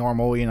is just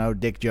normal,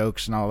 dick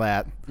jokes and all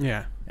that.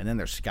 Yeah. And then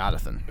there's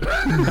Scottathan.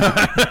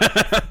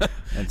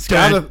 And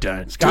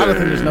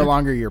Scottathan is no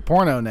longer your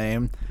porno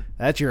name.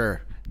 That's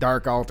your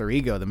dark alter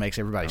ego that makes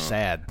everybody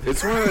sad.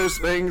 It's one of those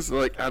things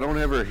like I don't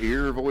ever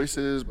hear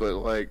voices, but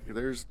like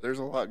there's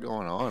a lot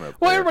going on up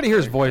Well, there. everybody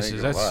hears I ain't voices.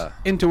 gonna That's lie.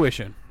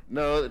 intuition.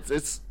 No,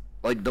 it's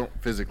like don't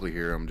physically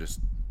hear them. Just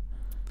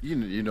you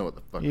know what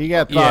the fuck. You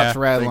got Yeah. thoughts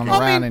rattling Well,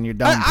 around in your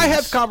dumb I have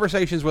piece.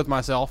 conversations with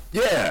myself.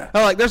 Yeah.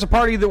 Like, there's a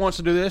party that wants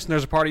to do this, and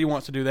there's a party who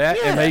wants to do that,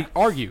 and they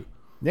argue.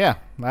 Yeah,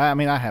 I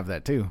mean, I have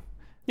that too.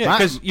 Yeah,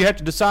 because you have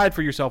to decide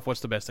for yourself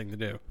what's the best thing to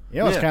do. You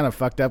know what's Yeah. kind of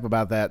fucked up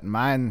about that?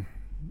 Mine,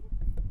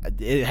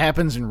 it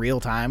happens in real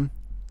time.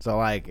 So,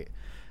 like,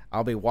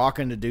 I'll be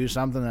walking to do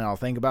something, and I'll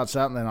think about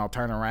something, and I'll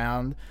turn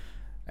around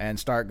and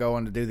start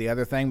going to do the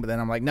other thing. But then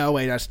I'm like, no,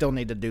 wait, I still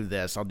need to do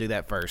this. I'll do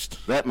that first.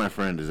 That, my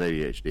friend, is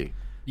ADHD.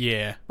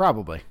 Yeah.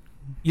 Probably.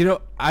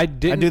 I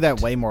didn't. I do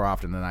that way more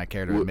often than I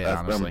care to admit,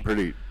 honestly. I'm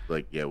pretty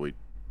like we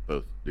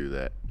both do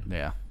that.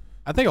 Yeah.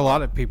 I think a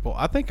lot of people,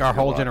 I think our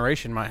whole lot.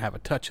 generation might have a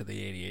touch of the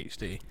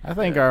ADHD. I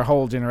think our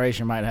whole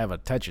generation might have a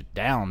touch of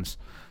Downs.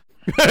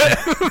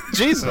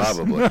 Jesus.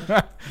 Probably.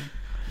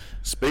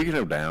 Speaking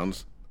of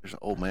Downs, there's an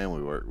old man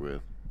we work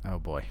with Oh,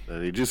 boy.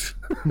 that he just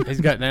He's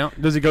got down.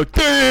 Does he go,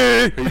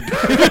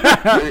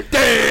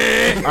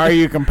 Are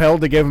you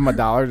compelled to give him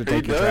 $1 to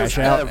take your does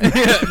trash out?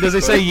 have- does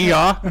he say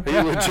yeah? he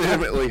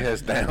legitimately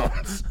has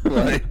Downs.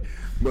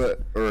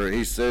 Or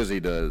he says he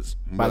does.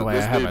 By the But way,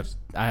 this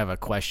I have a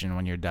question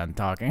when you're done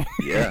talking.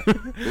 Yeah,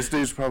 this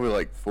dude's probably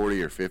like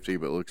 40 or 50,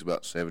 but looks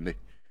about 70.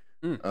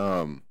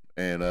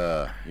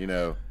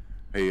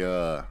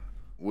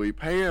 We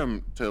pay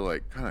him to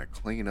like kind of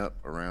clean up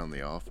around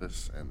the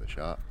office and the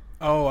shop.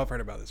 Oh, I've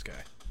heard about this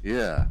guy.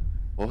 Yeah.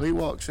 Well, he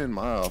walks in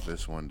my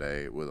office one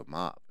day with a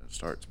mop and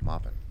starts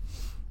mopping.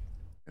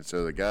 And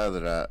so the guy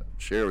that I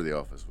share the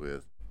office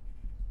with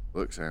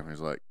looks at him. He's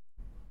like,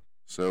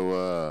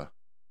 "So,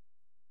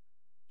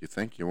 you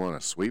think you want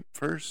to sweep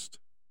first?"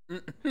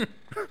 And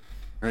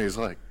he's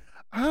like,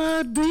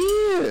 "I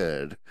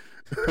did."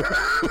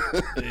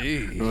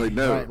 I'm like,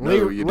 no, Right,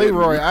 no, you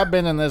Leroy, didn't. I've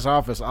been in this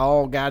office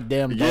all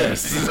goddamn day.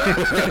 Yes,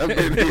 I've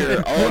been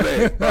here all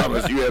day. I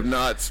promise you have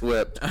not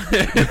swept.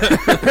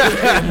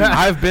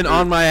 I've been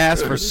on my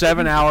ass for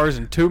 7 hours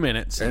and 2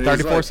 minutes and And he's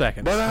 34 like,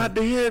 seconds. But I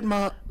did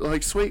mop,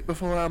 like sweep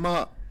before I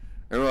mop.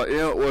 And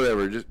we're like,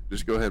 whatever.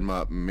 Just go ahead and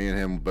mop. And me and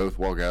him both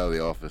walk out of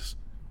the office,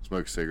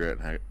 smoke a cigarette,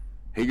 and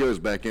he goes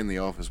back in the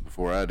office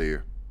before I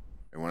do.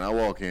 And when I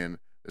walk in,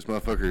 this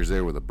motherfucker is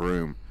there with a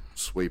broom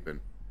sweeping,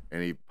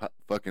 and he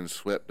fucking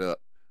swept up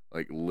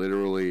like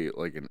literally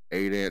like an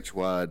 8-inch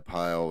wide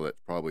pile that's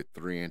probably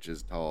 3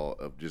 inches tall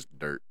of just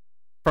dirt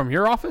From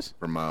your office?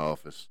 from my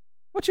office.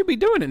 What you be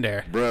doing in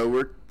there?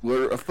 Bro,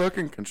 we're a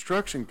fucking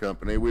construction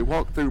company. We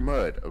walk through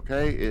mud,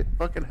 okay? It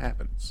fucking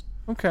happens.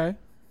 Okay.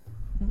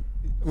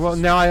 Well,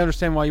 now I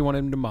understand why you want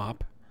him to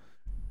mop.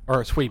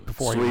 Or sweep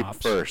before he Sweep mops.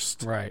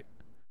 first. Right.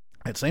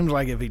 It seems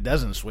like if he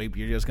doesn't sweep,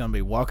 you're just going to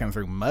be walking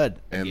through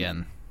mud And-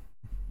 again.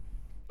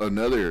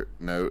 Another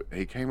note,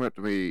 he came up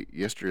to me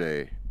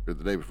yesterday, or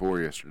the day before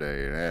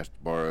yesterday, and asked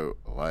to borrow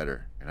a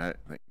lighter. And I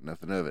didn't think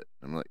nothing of it.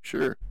 I'm like,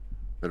 sure,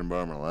 let him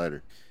borrow my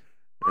lighter.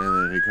 And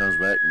then he comes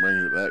back and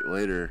brings it back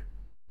later.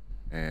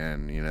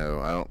 And,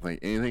 I don't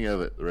think anything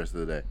of it the rest of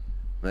the day.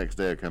 Next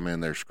day I come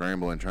in, they're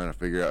scrambling, trying to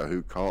figure out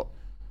who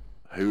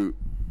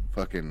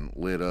fucking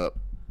lit up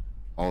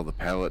all the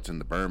pallets in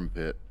the burn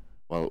pit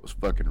while it was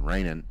fucking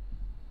raining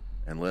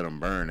and let them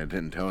burn and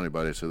didn't tell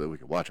anybody so that we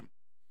could watch them.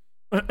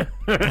 And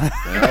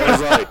I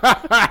was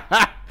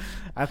like,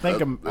 I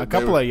think a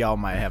couple of y'all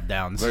might have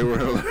Downs. They were.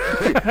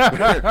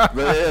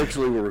 They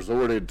actually were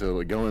resorted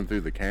to going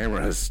through the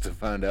cameras to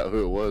find out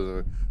who it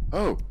was.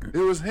 Oh, it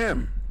was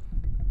him.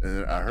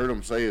 And I heard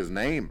him say his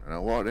name, and I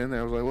walked in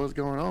there. I was like, "What's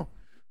going on?"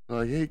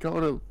 Like, he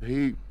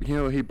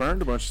he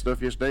burned a bunch of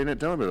stuff yesterday and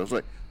didn't tell me. I was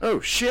like, "Oh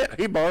shit,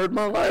 he borrowed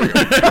my lighter."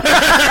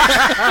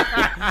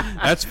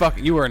 That's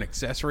fucking. You were an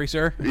accessory,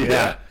 sir.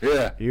 Yeah.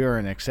 You're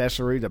an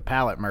accessory to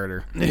pallet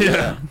murder.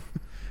 Yeah.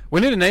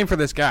 We need a name for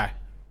this guy.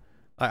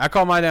 I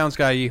call my Downs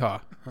guy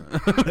Yeehaw.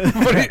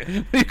 What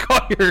do you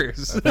call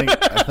yours? I think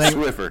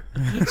Swiffer.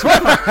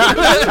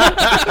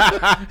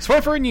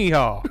 Swiffer and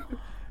Yeehaw.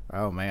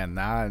 Oh man,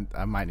 now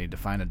I might need to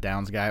find a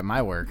Downs guy at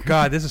my work.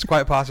 God, this is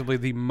quite possibly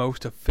the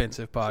most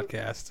offensive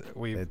podcast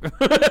we've.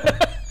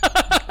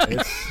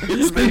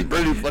 It's been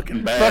pretty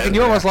fucking bad. Fucking,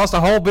 you almost lost a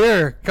whole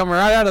beer coming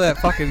right out of that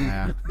fucking.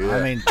 Yeah. Yeah.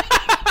 I mean,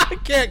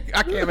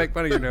 I can't make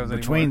fun of your nose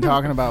between anymore.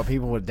 talking about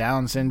people with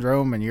Down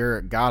syndrome and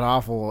your god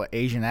awful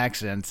Asian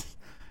accents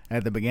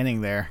at the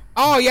beginning there,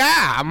 Oh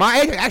yeah, my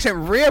Asian accent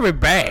really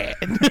bad.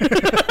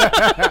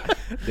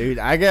 dude,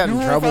 I got in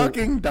trouble.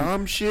 Fucking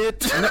dumb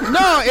shit.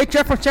 No, it's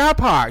just from South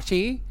Park.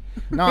 See,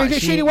 No, it's a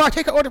shitty walk.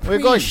 Take an order, we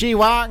please. go she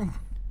walk.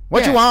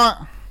 What Yeah. you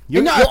want? You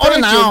It's not order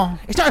offensive. now,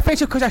 It's not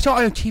offensive because I saw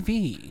it on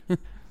TV.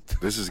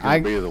 This is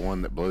gonna be the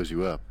one that blows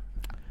you up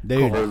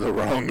dude. for the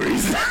wrong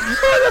reason.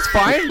 That's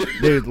fine.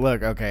 Dude,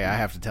 look, okay, I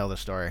have to tell this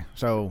story.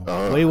 So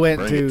Oh, we went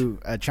bring to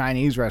a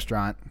Chinese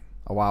restaurant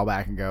a while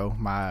back ago,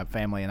 my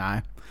family and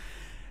I.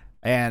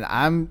 And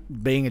I'm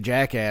being a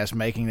jackass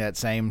making that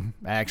same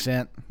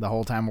accent the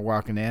whole time we're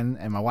walking in.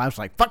 And my wife's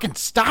like, fucking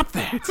stop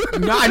that.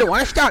 No, I don't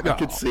want to stop. I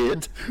could see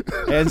it.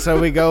 And so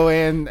we go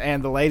in,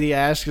 and the lady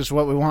asks us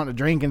what we want to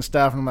drink and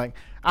stuff. And I'm like,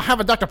 I'll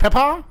have a Dr.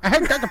 Pepper. I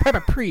have Dr.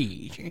 Pepper,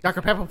 please.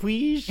 Dr. Pepper,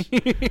 please.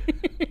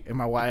 And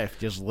my wife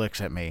just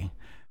looks at me.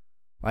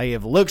 Like,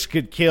 if looks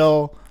could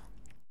kill,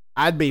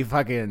 I'd be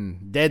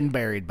fucking dead and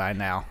buried by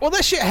now. Well,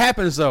 that shit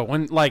happens though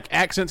when like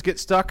accents get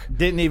stuck.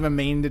 Didn't even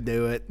mean to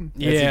do it. That's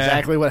Yeah.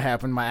 exactly what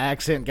happened. My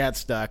accent got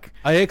stuck.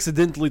 I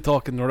accidentally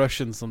talk in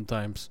Russian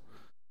sometimes,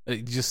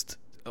 just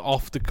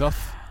off the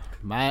cuff.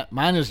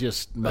 Mine is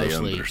just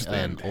mostly an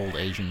understand. old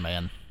Asian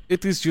man.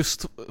 It is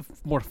just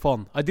more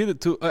fun. I did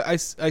it to. I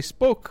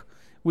spoke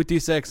with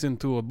this accent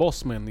to a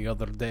boss man the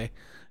other day,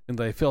 and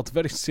I felt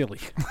very silly.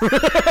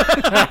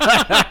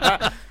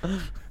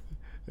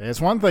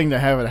 It's one thing to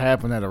have it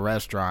happen at a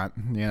restaurant.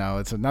 You know,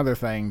 it's another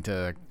thing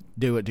to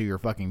do it to your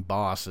fucking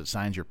boss that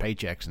signs your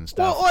paychecks and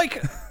stuff. Well,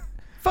 like,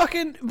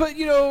 fucking, but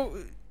you know,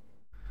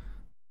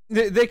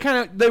 they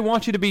kind of they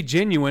want you to be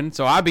genuine,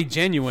 so I be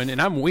genuine,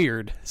 and I'm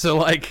weird. So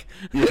like,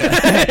 you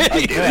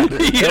I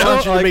know,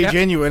 want you to like, be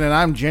genuine, and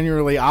I'm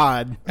genuinely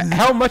odd.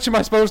 how much am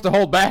I supposed to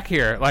hold back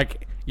here?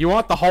 Like, you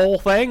want the whole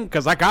thing?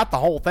 Because I got the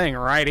whole thing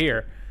right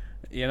here.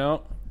 You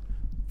know,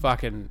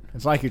 fucking.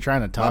 It's like you're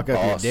trying to talk My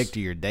up your boss. dick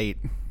to your date.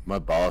 My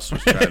boss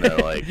was trying to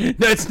like. No,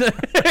 it's not.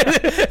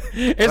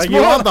 It's Like, more.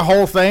 you want the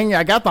whole thing?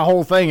 I got the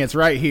whole thing. It's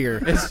right here.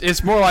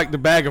 It's more like the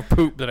bag of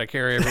poop that I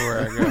carry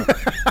everywhere I go.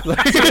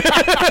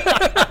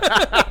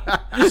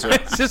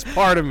 It's just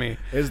part of me.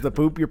 Is the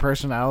poop your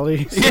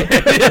personality?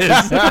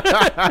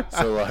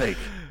 So like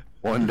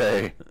one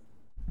day,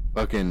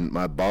 fucking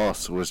my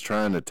boss was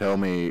trying to tell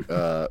me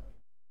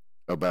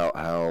about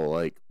how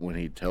like when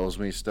he tells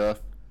me stuff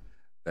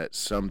that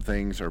some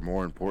things are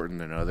more important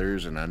than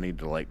others, and I need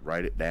to like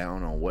write it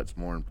down on what's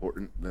more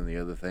important than the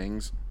other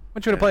things.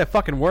 Want you to play a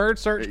fucking word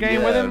search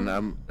game with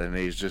him? And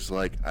he's just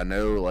like, I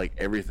know like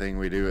everything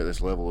we do at this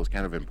level is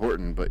kind of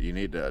important, but you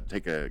need to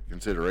take a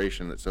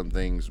consideration that some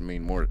things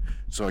mean more.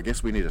 So I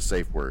guess we need a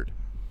safe word.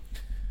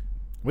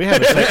 We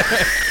have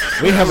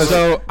a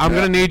So I'm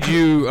gonna need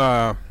you.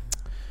 And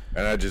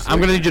I just I'm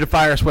gonna need you to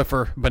fire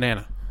Swiffer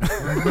banana.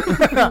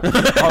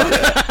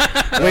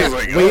 I was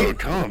like, oh,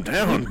 calm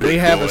down. we big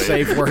have boy. a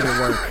safe word at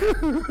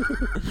work.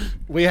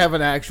 We have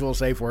an actual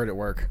safe word at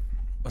work.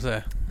 What's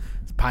that?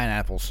 It's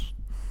pineapples.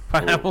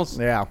 Pineapples.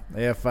 Yeah,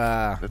 if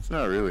That's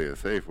not really a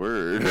safe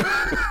word.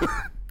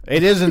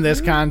 it is in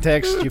this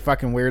context, you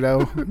fucking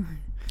weirdo.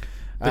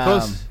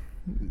 Because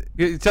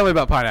tell me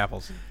about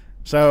pineapples.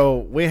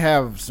 So we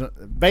have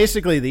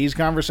basically these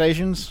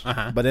conversations,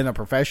 Uh-huh. but in a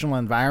professional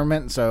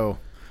environment. So,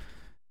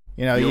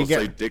 you know, You you don't get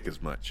say dick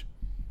as much.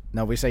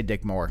 no, we say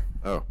dick more.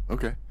 Oh,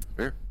 okay.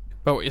 Fair.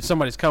 But if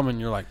somebody's coming,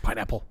 you're like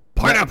pineapple.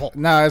 Pineapple.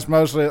 No, it's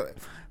mostly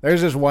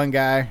there's this one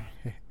guy.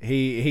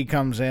 He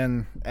comes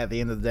in at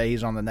the end of the day.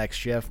 He's on the next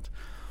shift,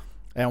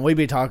 and we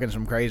be talking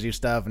some crazy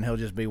stuff, and he'll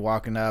just be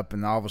walking up,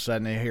 and all of a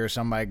sudden he hear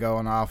somebody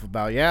going off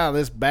about, yeah,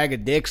 this bag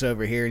of dicks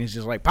over here, and he's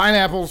just like,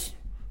 pineapples,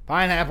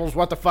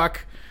 what the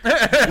fuck?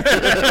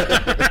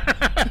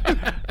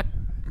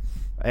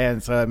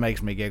 And so it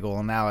makes me giggle,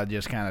 and now it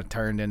just kind of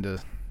turned into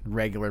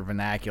regular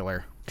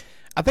vernacular.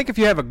 I think if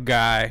you have a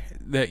guy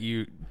that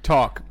you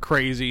talk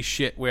crazy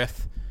shit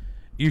with,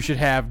 you should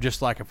have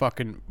just like a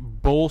fucking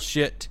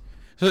bullshit.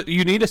 So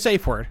you need a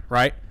safe word,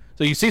 right?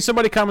 So you see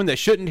somebody coming that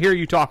shouldn't hear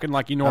you talking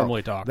like you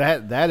normally talk.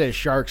 That is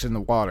sharks in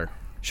the water.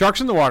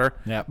 Sharks in the water.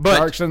 Yeah, But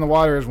sharks in the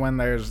water is when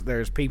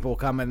there's people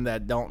coming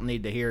that don't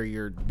need to hear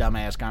your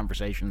dumbass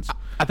conversations.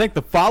 I think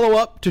the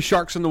follow-up to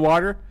Sharks in the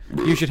Water,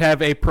 you should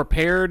have a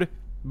prepared,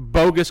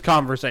 bogus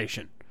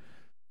conversation.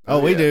 Oh,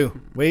 we do.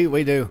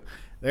 We do.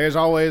 There's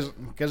always,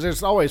 because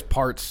there's always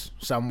parts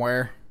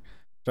somewhere.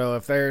 So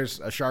if there's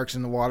a sharks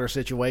in the water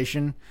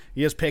situation,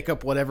 you just pick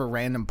up whatever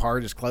random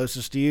part is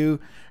closest to you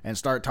and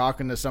start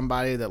talking to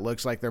somebody that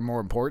looks like they're more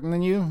important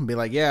than you. And be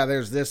like, yeah,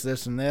 there's this,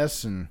 this, and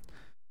this. And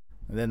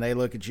then they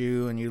look at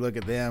you and you look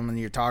at them and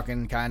you're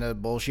talking kind of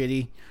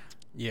bullshitty.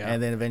 Yeah.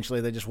 And then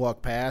eventually they just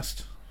walk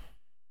past.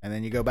 And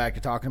then you go back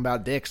to talking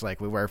about dicks like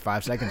we were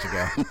 5 seconds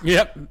ago.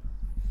 Yep.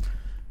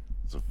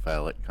 It's a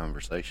phallic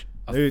conversation.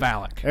 A Dude,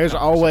 phallic. There's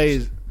conversation.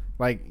 always,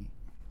 like,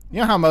 you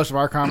know how most of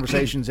our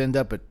conversations end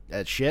up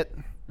at shit?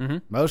 Mm-hmm.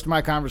 Most of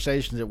my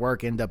conversations at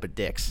work end up at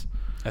dicks.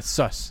 That's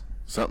sus.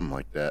 Something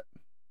like that.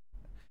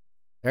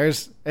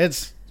 It's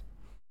It's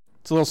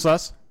a little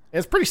sus.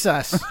 pretty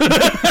sus.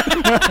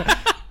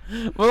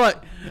 Well, like,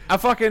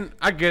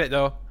 I get it,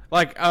 though.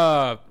 Like,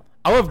 I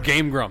love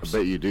Game Grumps.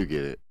 Bet you do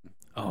get it.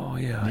 Oh,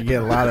 yeah. You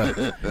get a lot of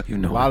You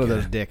know a lot I of get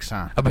those it. dicks,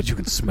 huh? I bet you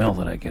can smell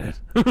that I get it.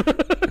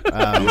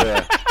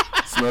 Yeah.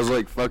 Smells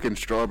like fucking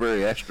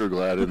strawberry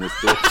Astroglide in this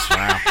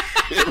bitch.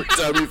 Every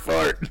time you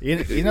fart.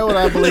 You know what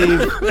I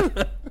believe?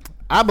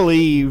 I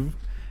believe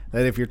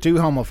that if you're too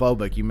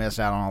homophobic, you miss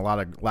out on a lot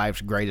of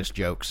life's greatest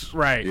jokes.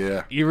 Right.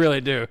 Yeah. You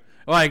really do.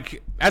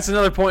 Like, that's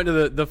another point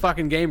to the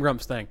fucking Game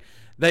Grumps thing.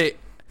 There's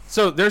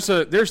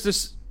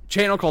this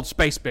channel called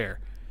Space Bear.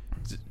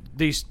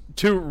 These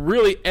two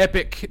really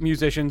epic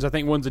musicians. I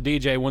think one's a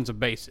DJ, one's a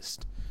bassist.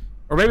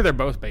 Or maybe they're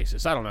both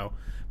bassists. I don't know.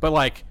 But,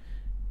 like,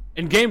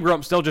 in Game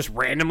Grumps, they'll just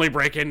randomly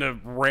break into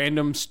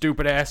random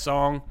stupid-ass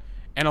song.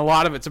 And a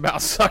lot of it's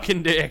about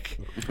sucking dick.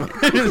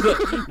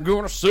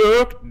 Gonna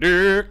suck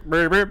dick,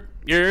 baby.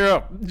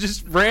 Yeah.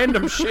 Just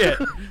random shit.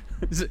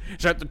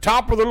 It's at the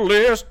top of the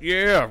list.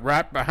 Yeah.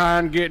 Right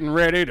behind getting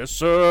ready to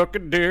suck a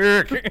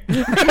dick.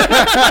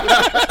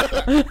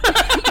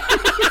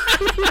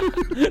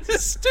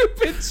 Just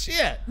stupid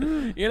shit.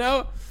 You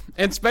know?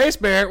 And Space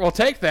Bear will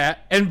take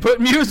that and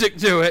put music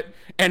to it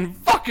and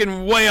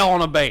fucking wail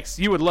on a bass.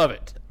 You would love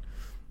it.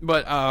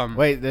 But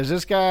Wait, does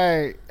this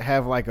guy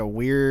have like a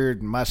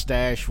weird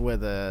mustache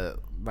with a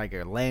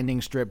landing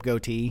strip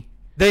goatee?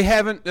 they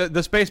haven't.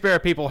 The Space Bear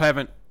people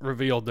haven't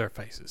revealed their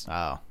faces.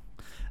 Oh,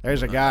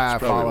 there's a guy I It's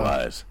probably follow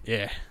lies.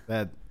 Yeah,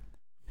 that.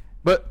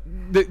 but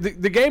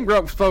the Game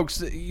Grumps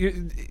folks,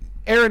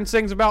 Aaron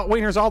sings about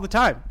wieners all the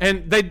time,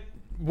 and they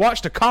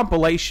watched a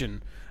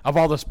compilation of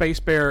all the Space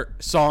Bear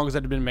songs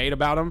that had been made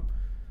about them,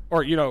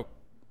 or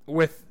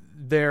with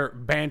their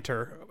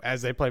banter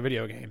as they play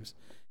video games,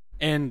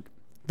 and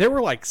there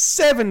were like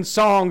 7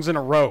 songs in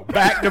a row,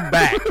 back to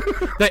back,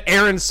 that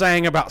Aaron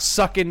sang about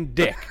sucking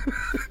dick,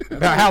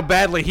 about how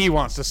badly he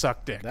wants to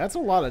suck dick. That's a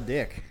lot of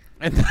dick.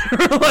 And they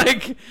were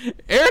like,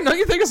 Aaron, don't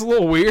you think it's a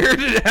little weird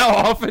how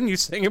often you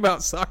sing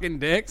about sucking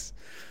dicks?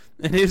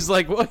 And he's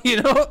like, well,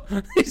 you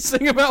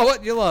sing about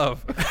what you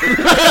love.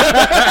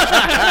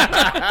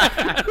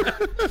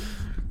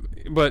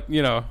 But,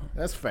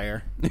 That's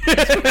fair.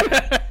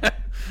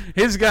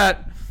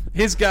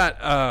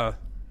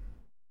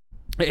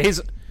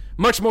 he's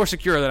much more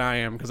secure than I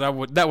am, because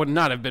that would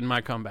not have been my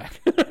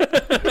comeback.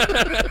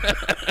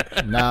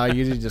 No,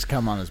 you did just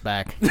come on his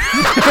back.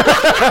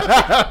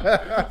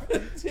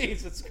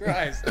 Jesus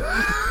Christ.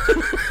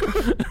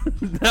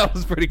 That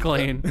was pretty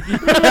clean.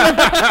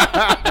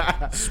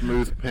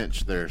 Smooth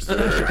pinch there,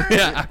 sir.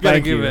 Yeah, I gotta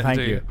Thank give you. it Thank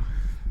to you.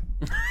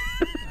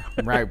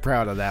 I'm right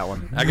proud of that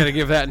one. I gotta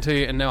give that to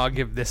you, and now I'll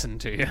give this one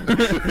to you.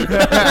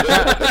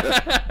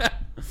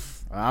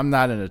 I'm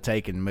not in a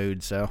taking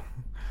mood, so.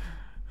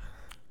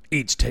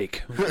 Each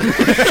take.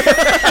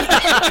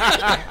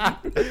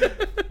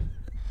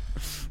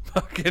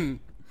 Fucking.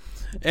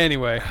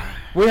 Anyway,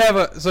 we have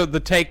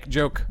the take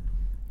joke.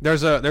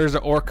 There's a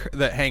orc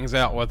that hangs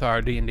out with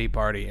our D&D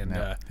party,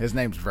 and His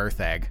name's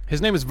Verthag.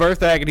 his name is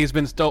Verthag, and he's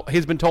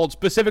been told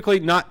specifically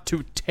not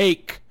to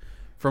take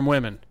from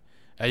women.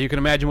 You can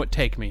imagine what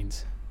take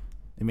means.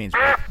 It means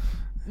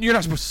You're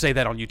not supposed to say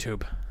that on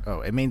YouTube.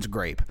 it means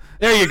grape.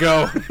 There you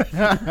go.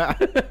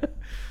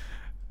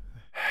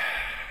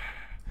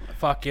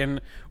 Fucking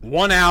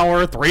 1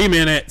 hour, 3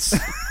 minutes.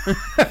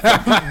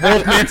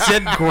 Wolfman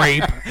said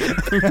grape.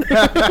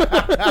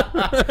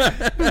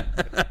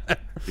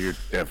 You're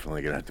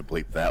definitely gonna have to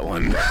bleep that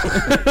one.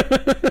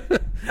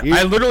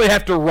 I literally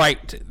have to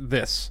write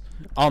this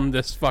on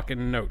this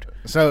fucking note.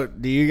 So,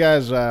 do you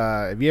guys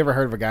have you ever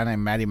heard of a guy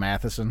named Matty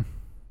Matheson?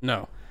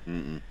 No.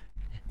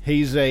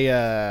 He's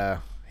a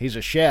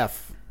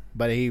chef,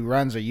 but he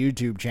runs a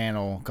YouTube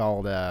channel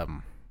called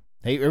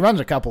he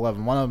runs a couple of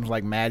them. One of them's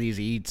like Matty's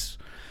Eats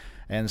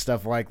and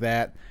stuff like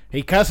that.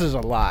 He cusses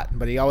a lot,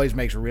 but he always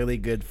makes really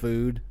good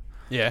food.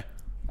 Yeah.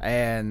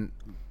 And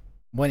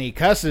when he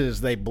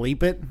cusses, they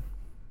bleep it,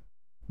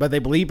 but they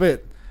bleep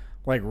it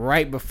like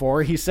right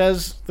before he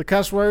says the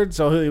cuss word.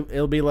 So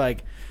it'll be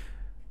like,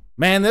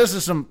 "Man, this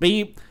is some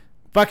beep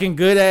fucking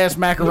good ass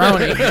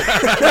macaroni.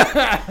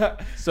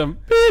 Some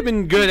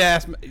bibbin' good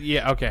ass.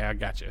 Yeah, okay, I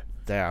got you.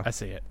 Yeah, I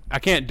see it. I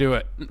can't do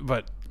it,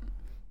 but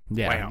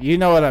yeah. Wow. You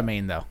know what I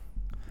mean, though.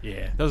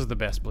 yeah, those are the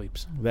best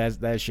bleeps.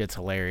 That shit's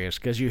hilarious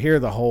because you hear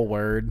the whole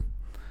word.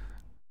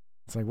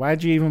 It's like,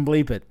 why'd you even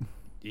bleep it?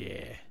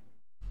 Yeah.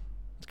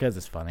 It's because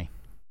it's funny.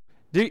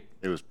 Do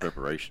It was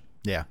preparation.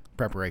 Yeah,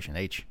 preparation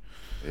H.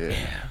 Yeah.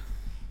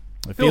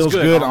 It Feels feels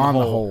good good on on the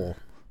the whole.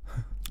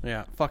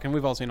 yeah, fucking.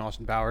 We've all seen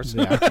Austin Powers.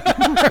 Yeah.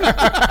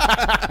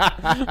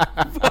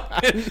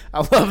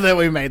 I love that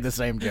we made the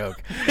same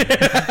joke.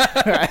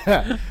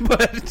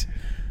 But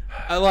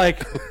I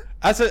like.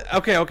 I said,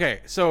 okay.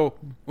 So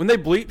when they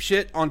bleep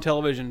shit on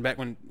television, back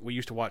when we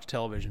used to watch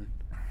television,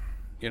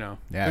 you know,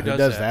 Yeah, who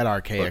does that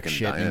archaic Fucking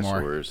shit anymore?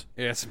 dinosaurs.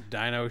 Yeah, some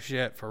dino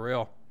shit for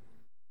real.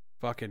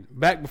 Fucking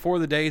back before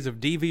the days of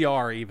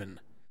DVR, even.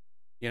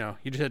 You know,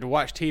 you just had to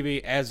watch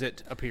TV as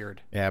it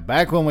appeared. Yeah,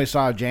 back when we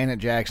saw Janet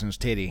Jackson's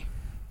titty.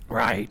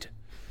 Right.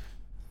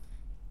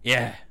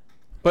 Yeah.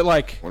 But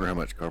like, Wonder how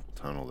much carpal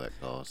tunnel that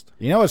cost.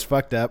 You know what's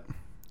fucked up?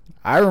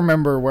 I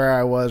remember where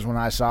I was when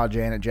I saw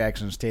Janet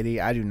Jackson's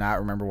titty. I do not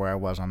remember where I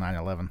was on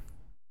 9/11.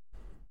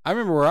 I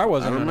remember where I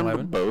was I on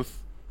remember 9/11.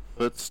 both,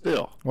 but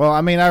still. Well,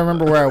 I mean, I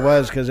remember where I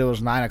was because it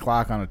was 9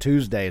 o'clock on a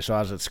Tuesday, so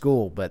I was at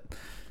school. But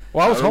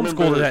Well, I was I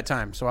remember- homeschooled at that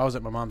time, so I was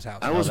at my mom's house.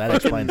 I was that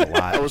fucking, explains a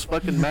lot. I was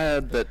fucking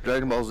mad that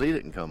Dragon Ball Z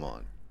didn't come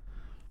on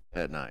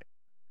at night.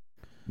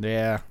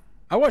 yeah,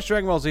 I watched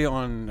Dragon Ball Z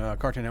on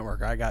Cartoon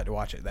Network. I got to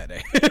watch it that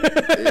day.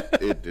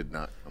 It did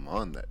not come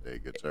on that day,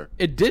 good sir.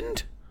 It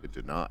didn't? It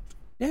did not.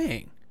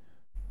 Dang.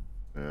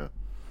 Yeah.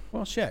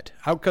 Well, shit.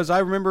 Because I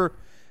remember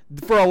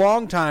for a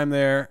long time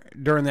there,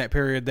 during that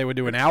period, they would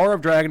do an hour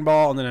of Dragon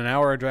Ball and then an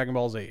hour of Dragon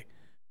Ball Z.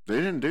 They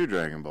didn't do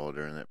Dragon Ball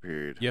during that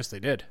period. Yes, they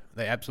did.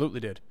 They absolutely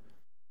did.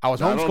 I was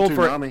Not on homeschooled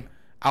for Toonami.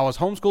 I was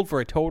homeschooled for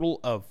a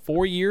total of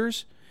 4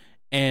 years,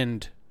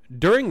 and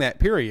during that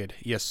period,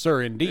 yes,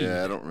 sir, indeed.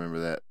 Yeah, I don't remember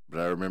that, but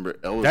I remember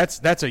I was,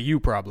 That's a you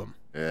problem.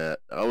 yeah,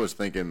 I was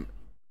thinking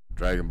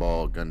Dragon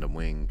Ball Gundam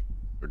Wing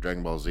or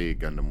Dragon Ball Z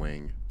Gundam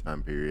Wing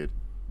time period,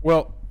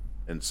 Well,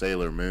 and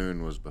Sailor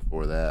Moon was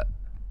before that.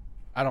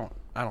 I don't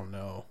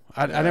know.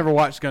 I never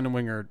watched Gundam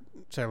Wing or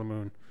Sailor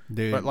Moon.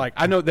 dude. But like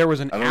I know there was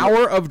an I don't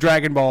hour of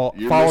Dragon Ball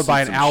You're followed missing by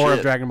an some hour of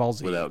shit Dragon Ball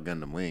Z. without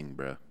Gundam Wing,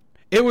 bro.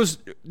 It was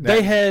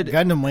they had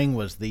Gundam Wing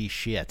was the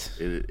shit.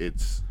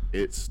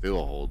 It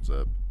still holds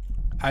up.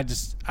 I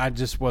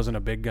just wasn't a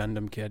big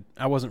Gundam kid.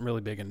 I wasn't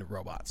really big into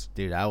robots.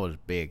 Dude, I was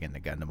big into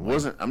Gundam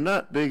Wing. I'm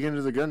not big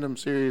into the Gundam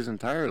series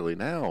entirely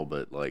now,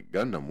 but like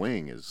Gundam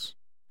Wing is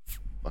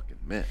fucking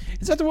mint.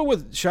 Is that the one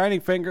with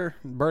Shining Finger,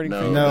 Burning No.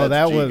 Finger? No,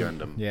 that's that was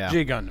G-Gundam. yeah.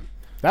 G Gundam.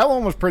 That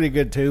one was pretty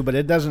good too, but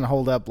it doesn't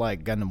hold up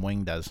like Gundam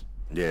Wing does.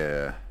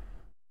 Yeah.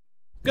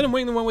 Gundam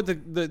Wing, the one with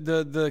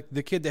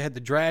the kid that had the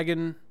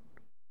dragon.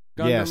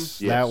 Gundam?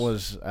 Yes, Yes. that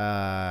was.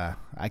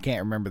 I can't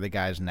remember the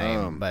guy's name,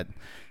 Um, but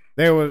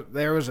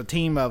there was a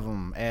team of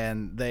them,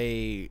 and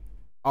they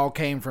all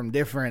came from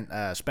different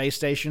space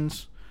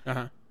stations,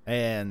 Uh-huh.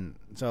 and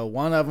so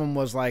one of them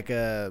was like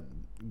a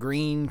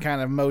green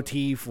kind of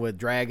motif with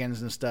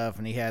dragons and stuff,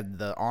 and he had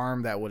the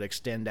arm that would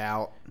extend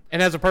out.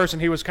 And as a person,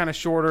 he was kind of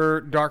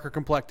shorter, darker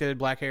complected,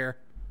 black hair.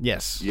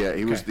 Yes. Yeah,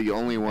 he was the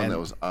only one And- that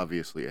was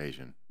obviously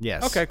Asian.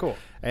 Yes. Okay, cool.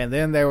 And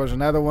then there was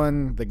another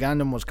one. The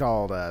Gundam was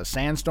called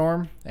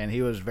Sandstorm, and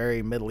he was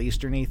very Middle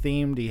Eastern-y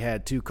themed. He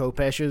had 2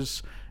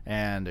 Kopeshes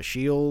and a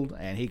shield,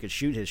 and he could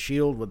shoot his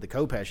shield with the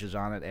Kopeshes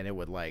on it, and it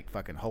would like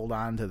fucking hold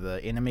on to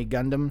the enemy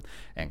Gundam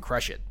and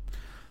crush it.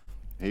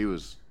 He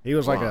was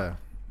like Wow. a,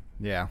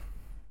 yeah.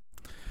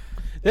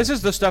 This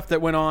is the stuff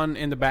that went on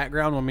in the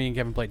background when me and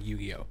Kevin played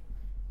Yu-Gi-Oh.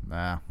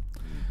 Nah.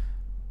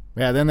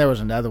 Yeah, then there was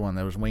another one.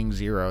 There was Wing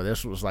Zero.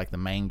 This was like the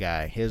main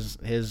guy.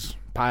 His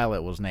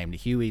pilot was named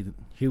Huey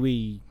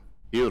Hero.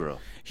 Huey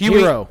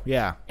Hero.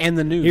 Yeah, and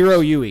the news.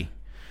 Hero Huey.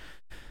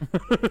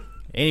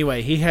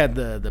 Anyway, he had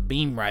the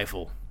beam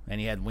rifle, and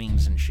he had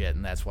wings and shit,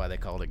 and that's why they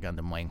called it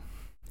Gundam Wing.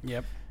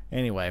 Yep.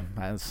 Anyway,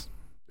 that's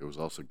There was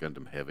also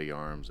Gundam Heavy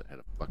Arms that had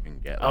a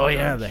fucking Gatling oh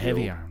yeah, gun the shield.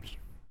 heavy arms.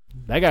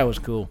 That guy was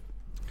cool.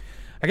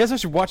 I guess I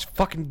should watch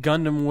fucking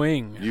Gundam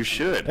Wing. You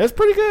should. It's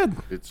pretty good.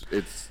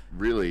 It's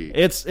really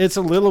It's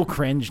a little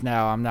cringe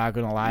now. I'm not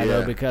gonna lie though,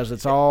 Yeah. because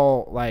it's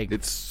all like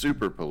it's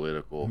super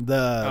political.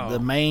 the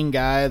main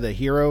guy, the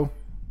hero,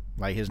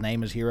 like his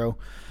name is Hero.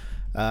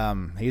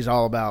 He's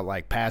all about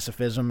like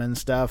pacifism and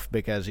stuff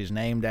because he's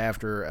named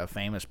after a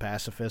famous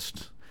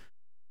pacifist,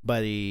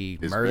 but he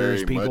It's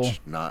murders very people.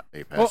 much not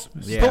a Well,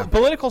 pacifist. Yeah.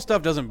 political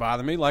stuff doesn't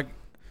bother me. Like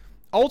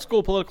old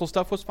school political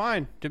stuff was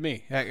fine to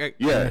me.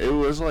 Yeah, it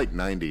was like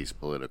 90s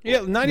political. Yeah,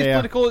 90s Yeah.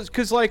 political is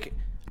because, like,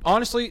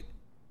 honestly,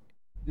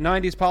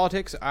 90s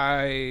politics,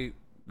 I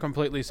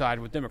completely side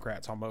with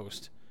Democrats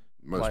almost.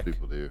 Most like-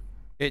 people do.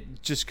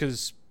 It just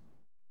because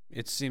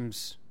it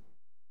seems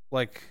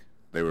like,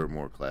 They were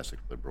more classic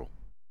liberal.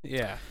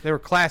 yeah, they were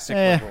classic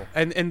Eh. liberal,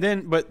 and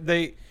then but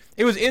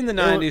it was in the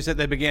 90s that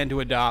they began to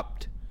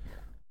adopt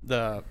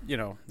the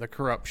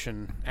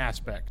corruption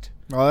aspect.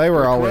 Well, they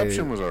were The always.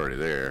 corruption was already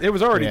there. It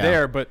was already It Yeah.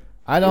 there, but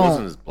I wasn't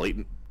don't. as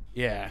blatant.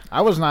 yeah,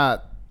 I was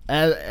not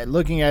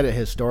looking at it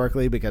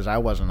historically, because I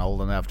wasn't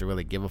old enough to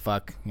really give a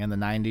fuck in the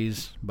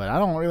 90s, but I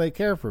don't really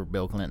care for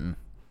Bill Clinton.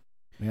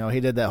 You know, he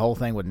did that whole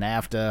thing with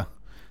NAFTA.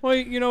 Well,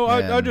 you know,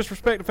 I just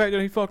respect the fact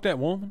that he fucked that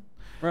woman,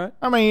 right?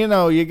 I mean, you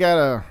know, you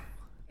gotta...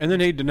 And then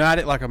he denied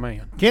it like a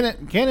man.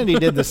 Kennedy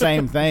did the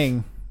same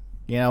thing,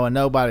 you know, and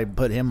nobody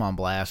put him on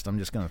blast. I'm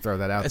just going to throw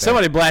that out there.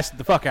 Somebody blasted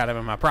the fuck out of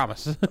him, I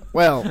promise.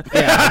 Well,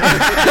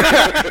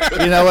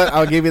 yeah. You know what?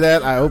 I'll give you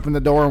that. I opened the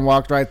door and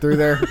walked right through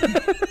there.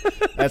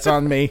 That's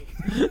on me.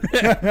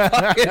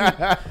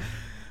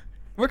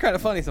 We're kind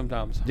of funny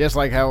sometimes. Just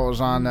like how it was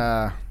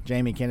on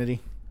Jamie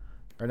Kennedy.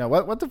 Or no,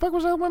 what the fuck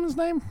was that woman's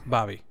name?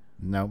 Bobby.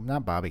 No,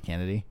 not Bobby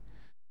Kennedy.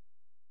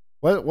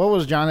 What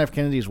was John F.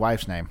 Kennedy's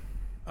wife's name?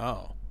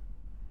 Oh.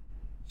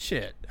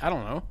 Shit. I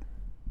don't know.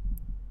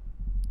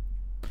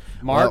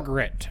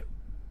 Margaret.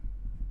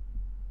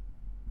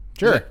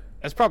 Sure.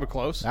 That's probably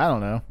close, I don't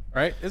know.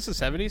 right? It's the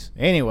 70s.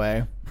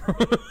 Anyway,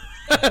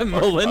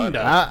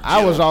 Melinda.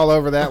 I was all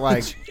over that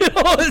like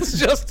It's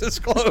just as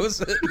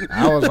close.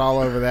 I was all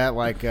over that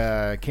like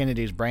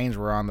Kennedy's brains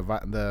were on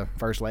the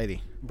first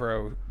lady.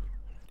 Bro,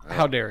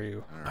 how dare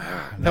you?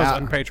 That was Now-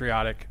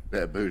 unpatriotic.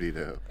 That booty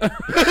though.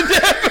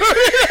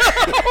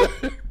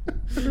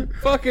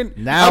 Fucking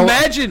Now-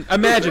 imagine.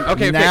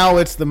 Okay, Now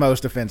it's the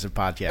most offensive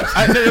podcast.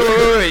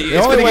 wait. The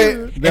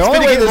only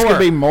way this more. could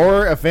be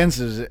more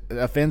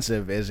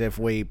offensive is if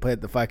we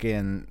put the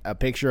fucking a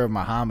picture of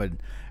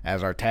Muhammad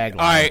as our tagline.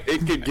 All right.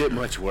 It could get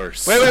much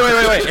worse. Wait.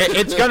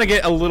 It's gonna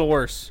get a little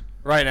worse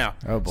right now.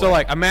 Oh, boy. So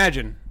like,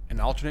 imagine an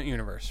alternate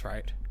universe,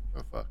 right?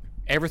 Oh fuck.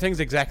 Everything's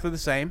exactly the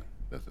same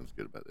Nothing's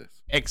good about this.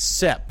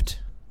 except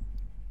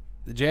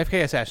the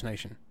JFK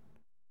assassination.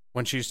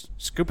 When she's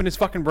scooping his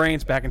fucking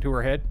brains back into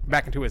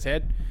his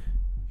head,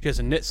 she has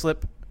a knit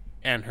slip,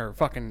 and her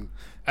fucking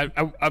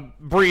a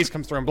breeze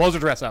comes through and blows her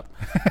dress up.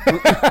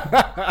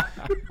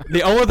 That's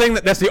the only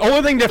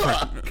thing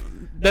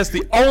different. That's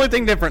the only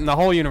thing different in the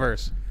whole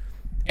universe.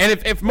 And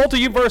if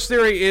multi-universe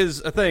theory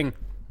is a thing,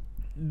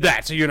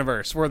 that's a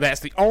universe where that's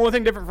the only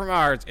thing different from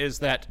ours is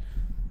that.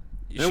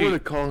 That would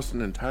have caused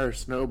an entire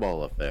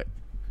snowball effect.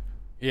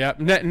 Yeah.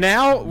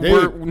 Now Dude,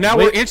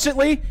 we're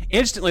instantly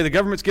the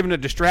government's given a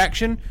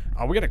distraction.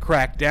 Oh, we got to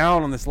crack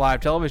down on this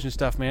live television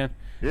stuff, man.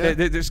 Yeah.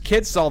 There's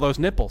kids saw those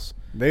nipples.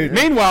 Dude.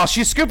 Meanwhile,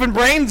 she's scooping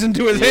brains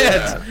into his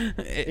head.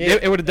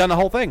 It would have done the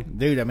whole thing.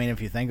 Dude, I mean,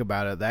 if you think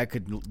about it, that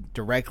could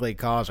directly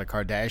cause a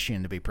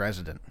Kardashian to be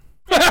president.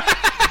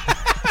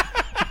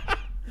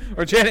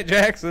 Or Janet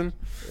Jackson.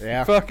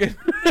 Yeah. Fucking.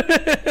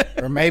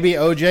 Or maybe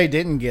OJ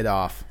didn't get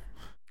off.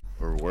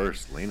 Or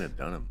worse, Lena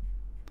Dunham.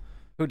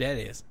 Who that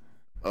is?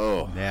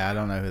 Oh, Yeah, I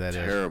don't know who that is.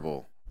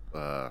 terrible.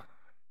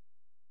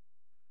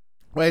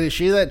 Wait, is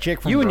she that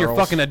chick from You and your Girls?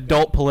 fucking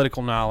adult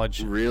political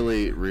knowledge.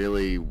 Really,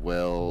 really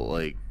well,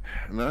 like,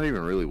 not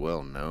even really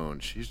well known.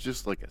 She's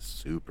just like a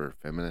super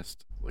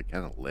feminist. Like,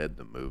 kind of led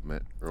the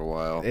movement for a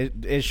while.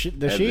 Does she? Had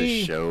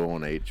this show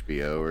on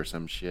HBO or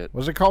some shit.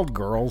 Was it called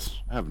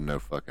Girls? I have no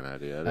fucking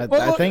idea.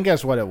 I think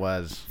that's what it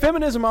was.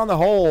 Feminism on the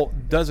whole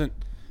doesn't,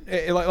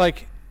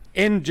 like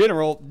in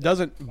general,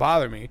 doesn't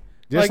bother me.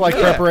 Just like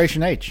yeah.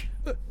 Preparation H.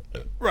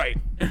 Right.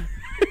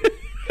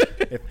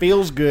 It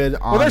feels good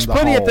on Well, there's the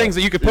plenty of whole. things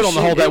that you could put on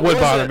the whole that would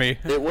bother me.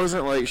 It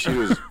wasn't like she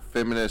was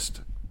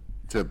feminist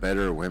to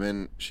better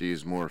women.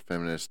 She's more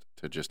feminist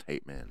to just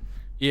hate men.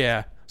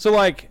 Yeah. So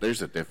like,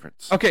 There's a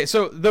difference. okay,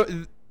 so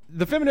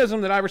the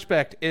feminism that I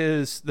respect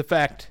is the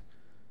fact,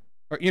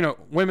 or, you know,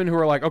 women who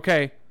are like,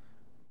 okay,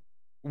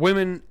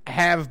 women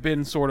have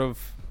been sort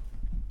of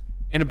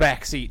in a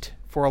backseat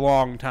for a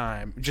long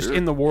time, just Sure.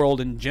 in the world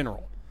in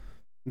general.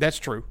 That's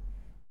true,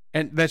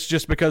 and that's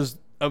just because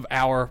of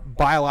our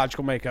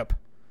biological makeup.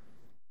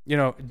 You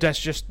know, that's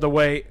just the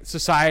way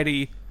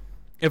society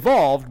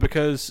evolved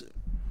because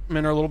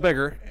men are a little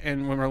bigger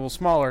and women are a little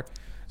smaller.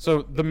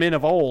 So the men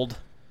of old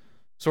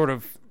sort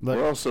of. Look,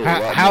 We're also how,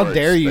 a lot how more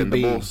dare you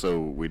expendable, be? so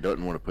we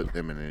don't want to put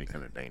them in any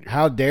kind of danger.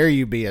 How dare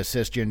you be a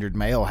cisgendered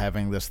male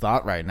having this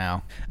thought right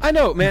now? I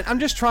know, man. I'm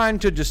just trying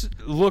to just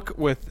look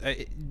with,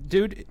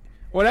 dude.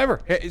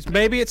 Whatever.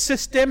 Maybe it's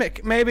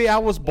systemic. Maybe I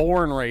was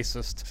born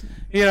racist.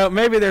 You know,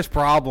 maybe there's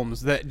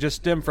problems that just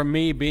stem from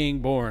me being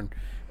born.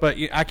 But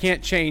I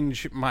can't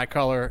change my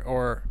color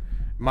or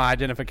my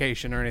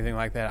identification or anything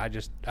like that. I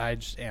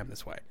just am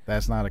this way.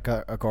 That's not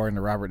according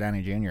to Robert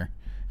Downey Jr.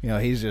 You know,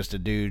 he's just a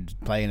dude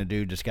playing a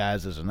dude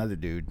disguised as another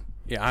dude.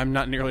 Yeah, I'm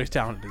not nearly as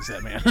talented as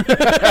that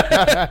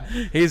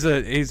man.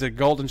 he's a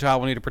golden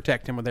child. We need to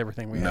protect him with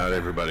everything we have. Not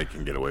everybody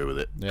can get away with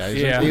it. Yeah,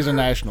 Yeah. he's a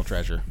national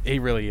treasure. He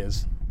really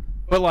is.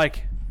 But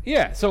like,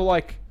 yeah, so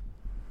like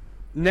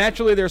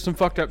naturally there's some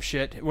fucked up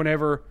shit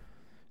whenever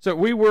so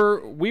we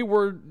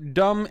were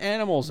dumb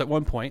animals at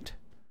one point,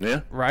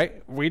 Yeah,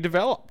 right? We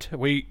developed.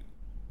 We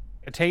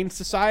attained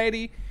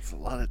society. it's a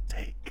lot of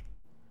take.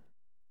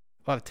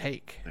 A lot of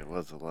take. It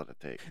was a lot of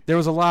take. There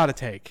was a lot of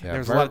take. Yeah, there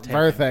was a lot of take.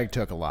 Vertheg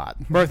took a lot.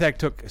 Berthak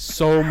took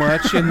so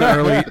much in the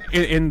early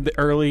in the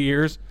early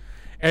years,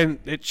 and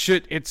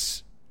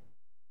it's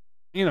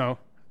you know,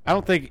 I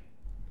don't think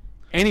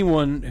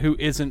anyone who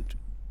isn't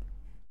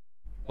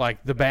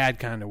like the bad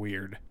kind of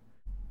weird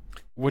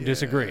would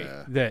disagree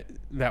Yeah.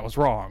 that was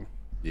wrong.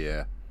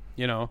 Yeah.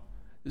 You know,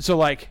 so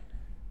like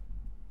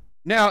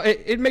now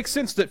it makes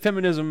sense that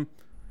feminism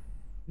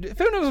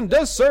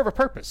does serve a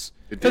purpose,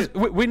 It because did.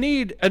 we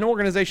need an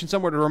organization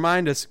somewhere to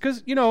remind us,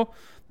 because you know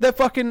that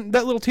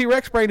little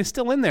T-Rex brain is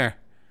still in there.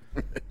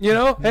 You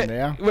know,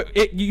 Yeah.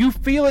 You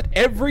feel it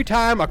every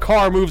time a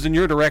car moves in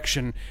your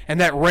direction, and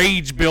that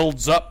rage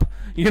builds up.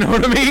 You know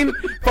what I mean?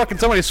 Fucking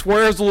somebody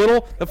swears a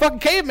little, the fucking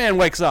caveman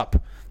wakes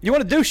up. You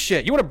want to do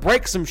shit. You want to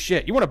break some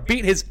shit. You want to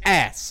beat his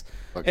ass.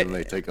 Fucking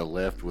they take a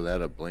left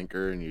without a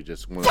blinker, and you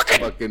just want to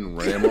fucking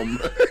ram them.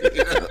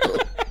 You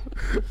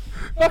know?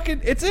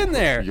 Fucking, it's in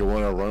there. You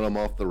want to run them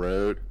off the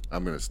road?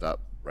 I'm gonna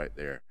stop right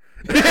there.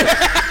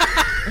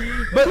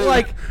 But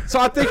like, so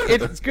I think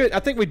it's good. I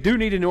think we do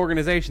need an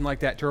organization like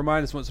that to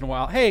remind us once in a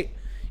while. Hey,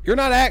 you're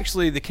not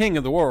actually the king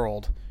of the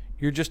world.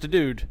 You're just a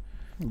dude.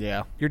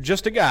 Yeah. You're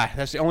just a guy.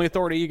 That's the only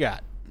authority you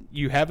got.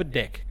 You have a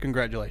dick.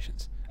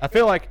 Congratulations. I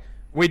feel like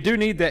we do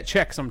need that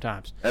check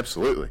sometimes,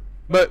 Absolutely.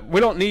 but we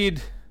don't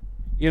need,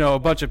 you know, a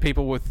bunch of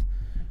people with,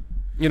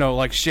 you know,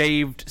 like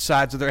shaved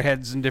sides of their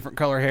heads and different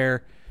color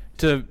hair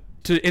to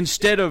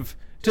instead of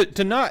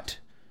to not.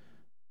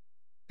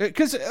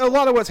 Because a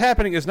lot of what's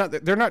happening is not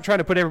that they're not trying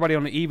to put everybody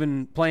on an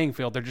even playing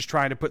field. They're just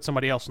trying to put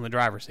somebody else in the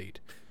driver's seat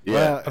Yeah.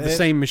 Well, of the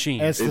same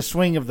machine. It's the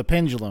swing of the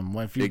pendulum.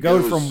 If you It go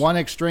goes- from one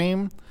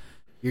extreme,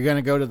 you're going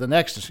to go to the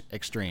next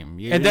extreme.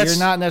 And that's-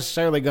 You're not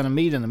necessarily going to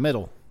meet in the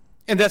middle.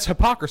 And that's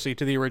hypocrisy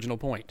to the original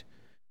point.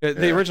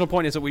 The original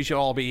point is that we should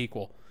all be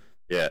equal.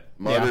 Yeah.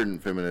 Modern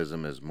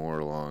feminism is more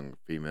along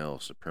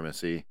female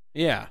supremacy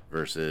Yeah.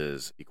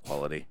 versus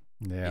equality.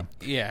 Yeah.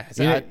 Yeah.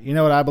 So You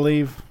know what I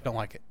believe? I don't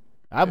like it.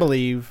 I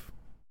believe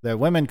that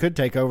women could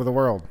take over the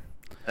world.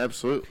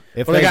 Absolutely.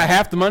 If Well, they got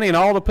half the money and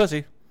all the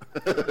pussy.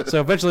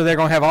 So eventually they're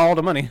going to have all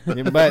the money.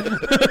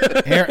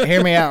 But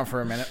hear me out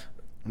for a minute.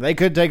 They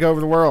could take over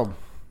the world.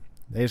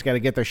 They just got to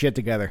get their shit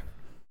together.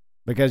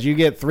 Because you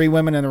get 3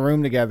 women in a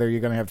room together,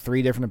 you're going to have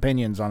 3 different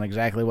opinions on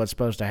exactly what's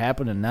supposed to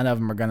happen, and none of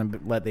them are going to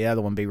let the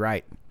other one be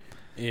right.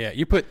 Yeah.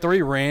 You put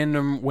 3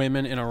 random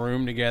women in a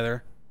room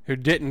together who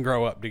didn't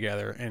grow up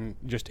together and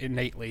just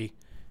innately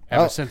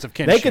have Oh, a sense of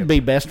kinship. They could be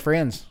best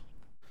friends.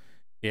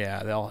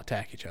 Yeah, they'll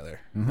attack each other.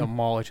 Mm-hmm. They'll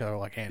maul each other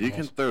like You animals.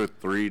 can throw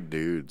 3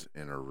 dudes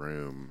in a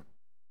room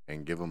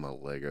and give them a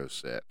Lego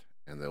set,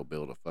 and they'll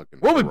build a fucking.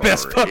 We'll be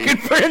best Ferrari.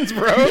 fucking friends,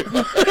 bro.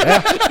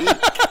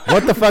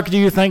 What the fuck do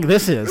you think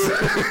this is?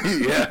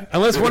 Yeah.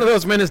 Unless one of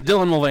those men is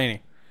Dylan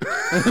Mulvaney.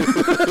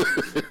 I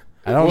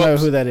don't know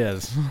Whoops. who that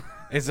is.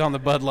 It's on the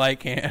Bud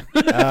Light can.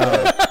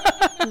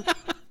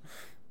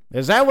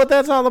 Is that what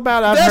that's all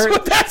about? I've That's heard.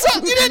 what that's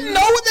all. You didn't know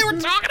what they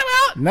were talking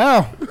about?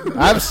 No,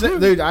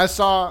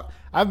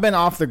 I've been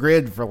off the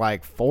grid for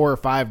like 4 or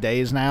 5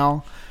 days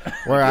now,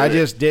 where I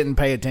just didn't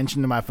pay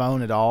attention to my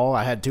phone at all.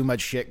 I had too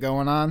much shit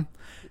going on.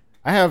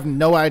 I have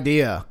no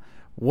idea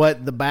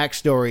what the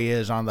backstory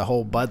is on the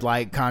whole Bud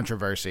Light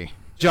controversy.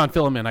 John,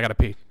 fill him in. I got to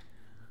pee.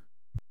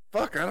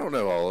 Fuck, I don't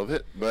know all of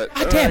it, but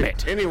God damn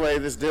alright. it. Anyway,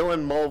 this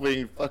Dylan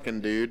Mulvey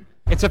fucking dude,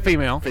 It's a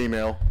female,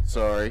 female.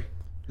 Sorry,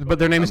 but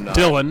their name is I'm not.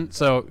 Dylan,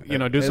 so, you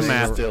know, do some This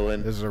math. is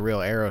Dylan. This is a real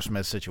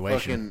Aerosmith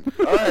situation.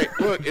 Fucking. All right,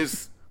 look,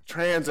 it's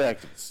trans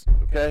activists.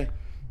 Okay,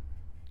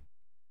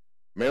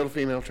 male to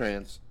female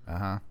trans. Uh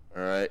huh.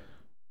 All right,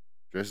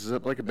 dresses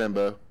up like a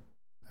bimbo.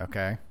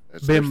 Okay.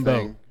 That's their Bimbo.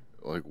 thing.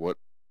 Like what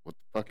the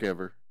fuck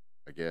ever,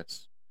 I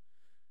guess.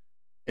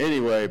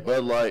 Anyway,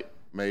 Bud Light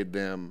made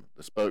them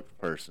the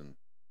spokesperson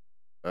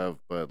of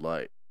Bud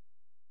Light,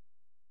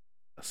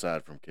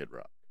 aside from Kid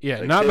Rock.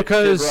 Yeah, They not kicked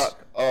because... Kid Rock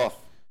off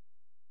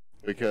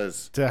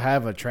because To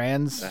have a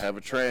trans. I have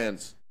a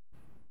trans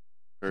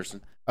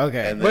person.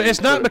 Okay. And But then it's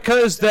not put-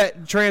 because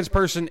that trans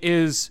person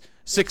is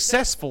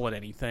successful at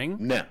anything.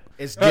 No,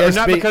 It's Or just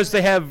not because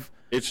they have...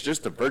 it's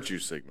just a virtue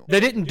signal. They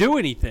didn't do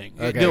anything,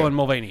 Okay. Dylan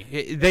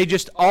Mulvaney. They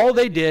just... All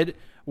they did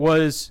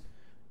was...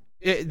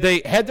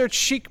 They had their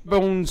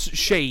cheekbones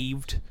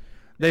shaved.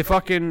 They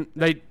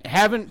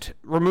haven't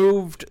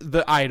removed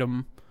the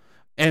item,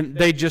 and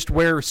they just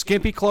wear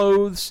skimpy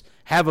clothes,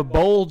 have a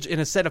bulge in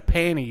a set of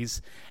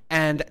panties,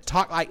 and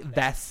talk like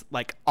this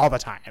like all the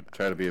time.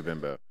 Try to be a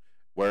bimbo.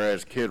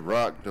 Whereas Kid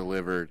Rock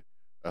delivered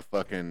a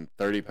fucking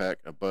 30-pack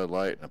of Bud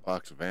Light and a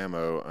box of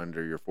ammo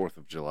under your 4th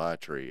of July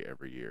tree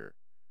every year.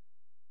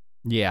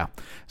 Yeah.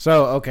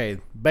 So, okay,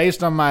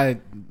 based on my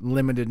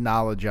limited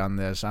knowledge on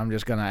this, I'm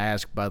just going to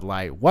ask Bud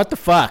Light, what the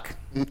fuck?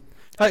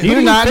 Like, Do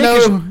you not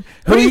know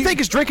who do you think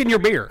is drinking your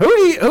beer? Who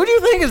do you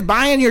think is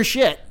buying your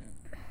shit?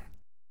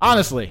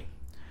 Honestly.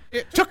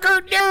 It took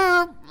her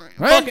down.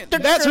 Fucking-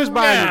 That's who's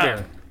buying your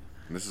beer.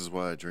 This is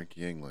why I drink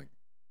Yingling.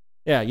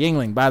 Yeah,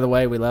 Yingling, by the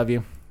way, we love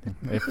you.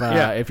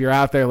 If you're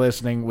out there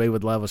listening, we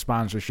would love a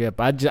sponsorship.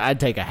 I'd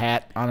take a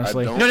hat,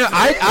 honestly. don't- No,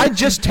 I'd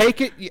just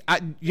take it.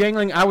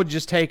 Yangling, I would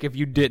just take if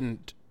you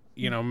didn't,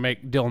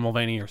 make Dylan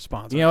Mulvaney your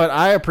sponsor. You know what?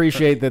 I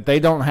appreciate that they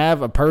don't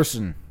have a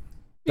person.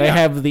 They Yeah.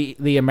 have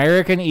the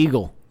American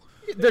Eagle.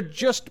 They're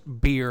just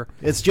beer.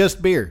 It's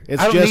just beer.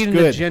 It's I don't just need an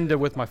good. agenda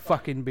with my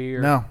fucking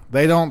beer. No,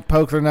 they don't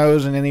poke their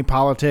nose in any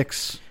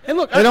politics. And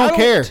look, They don't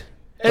care.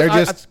 They're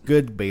I- just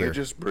good They beer.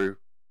 just brew.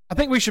 I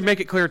think we should make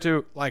it clear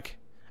too. Like,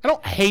 I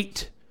don't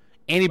hate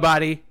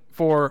anybody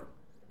for,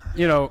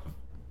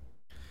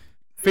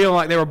 feeling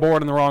like they were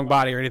born in the wrong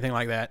body or anything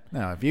like that.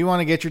 No, if you want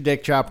to get your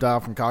dick chopped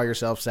off and call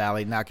yourself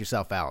Sally, knock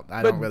yourself out.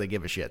 I don't really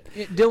give a shit.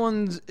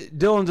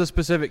 Dylan's a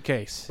specific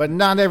case. But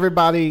not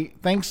everybody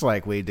thinks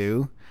like we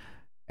do.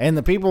 And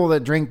the people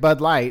that drink Bud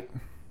Light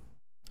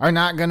are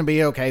not going to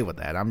be okay with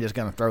that. I'm just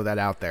going to throw that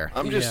out there.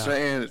 I'm just Yeah.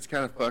 saying it's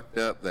kind of fucked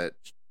up that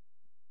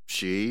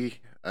she,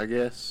 I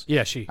guess,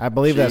 Yeah, she. I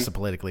believe that's She- the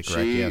politically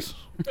correct, she- yes.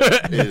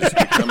 is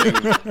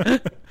becoming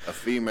a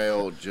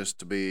female just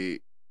to be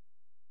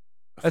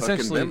a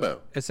fucking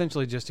bimbo.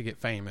 Essentially just to get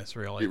famous,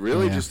 really.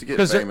 Really Yeah. just to get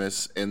 'Cause they're-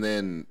 famous, and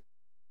then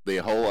the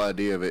whole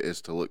idea of it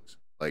is to look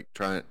like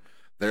trying.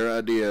 Their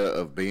idea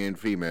of being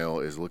female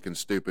is looking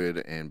stupid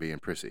and being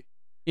prissy.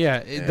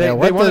 Yeah, Yeah, they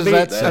what want to does be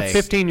that a say?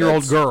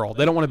 15-year-old That's- girl.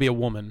 They don't want to be a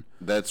woman.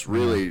 That's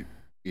really,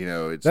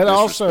 it's That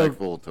also-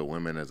 disrespectful to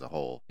women as a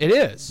whole. It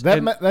is. That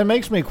And- that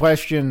makes me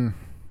question,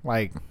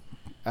 like,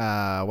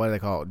 what do they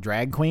call it?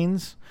 Drag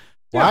queens?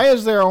 Why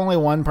is there only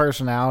one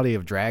personality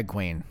of drag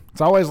queen?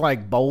 It's always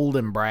like bold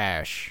and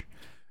brash,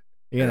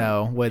 with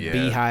Yeah.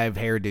 beehive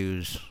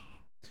hairdos.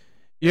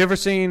 You ever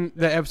seen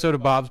the episode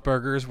of Bob's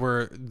Burgers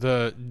where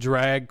the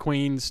drag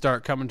queens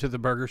start coming to the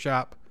burger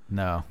shop?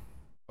 No.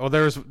 Well,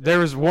 there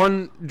was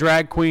one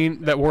drag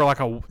queen that wore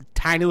like a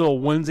tiny little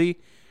onesie.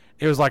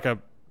 It was like a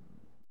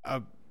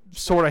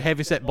sort of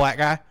heavyset black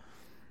guy,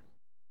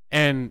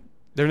 and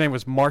their name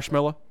was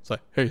Marshmallow. It's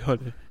like, hey,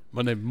 honey,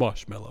 my name's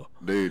Marshmallow.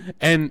 Dude,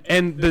 And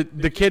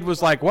the kid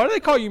was like, why do they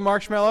call you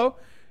Marshmallow?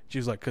 She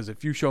was like, because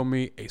if you show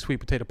me a sweet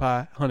potato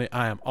pie, honey,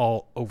 I am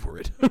all over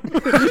it.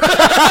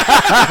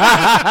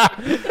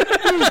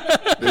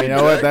 You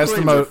know what? drag That's the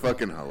queens are most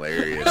fucking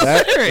hilarious.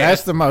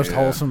 that's the most Yeah.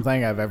 wholesome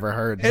thing I've ever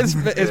heard. It's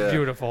Yeah.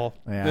 beautiful.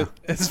 Yeah.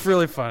 It's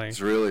really funny. It's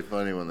really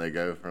funny when they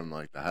go from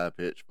like the high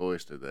pitched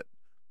voice to the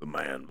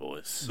man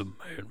voice. The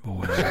man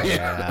boy.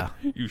 Yeah.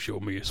 You show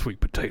me a sweet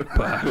potato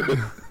pie.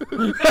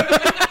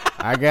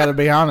 I gotta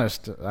be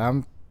honest.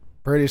 I'm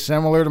pretty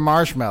similar to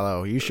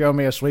Marshmallow. You show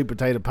me a sweet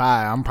potato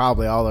pie, I'm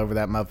probably all over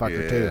that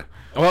motherfucker Yeah. too.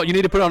 Well, you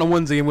need to put on a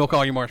onesie and we'll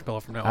call you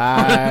Marshmallow from now on.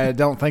 I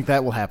don't think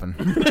that will happen.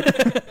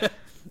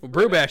 Well,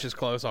 Brew Bash is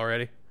close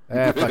already.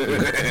 Fuck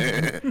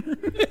you.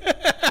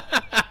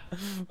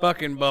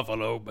 Fucking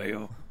Buffalo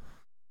Bill.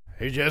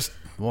 He just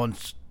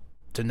wants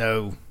to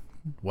know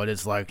what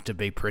it's like to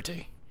be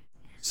pretty.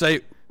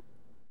 Say,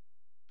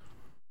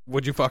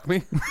 would you fuck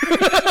me?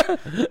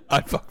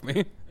 I'd fuck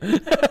me.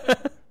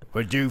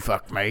 Would you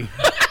fuck me?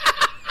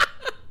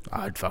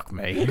 I'd fuck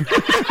me.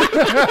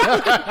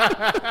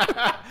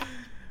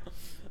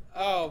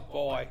 Oh,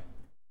 boy.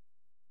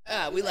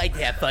 We like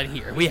to have fun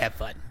here. We have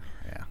fun.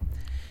 Yeah.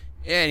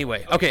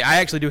 Anyway, okay, I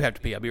actually do have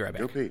to pee. I'll be right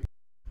Go back. pee.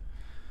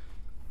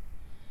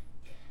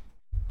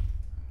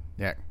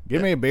 Yeah.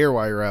 Give me a beer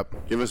while you're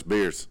up. Give us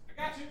beers.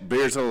 Got you.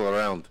 Beers all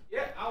around.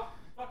 Yeah, I'll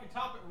fucking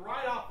top it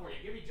right off for you.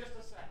 Give me just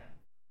a second.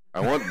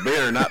 I want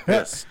beer, not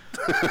piss.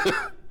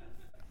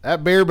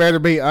 That beer better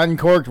be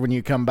uncorked when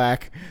you come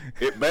back.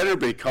 It better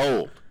be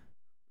cold.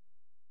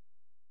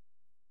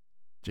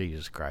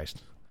 Jesus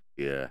Christ.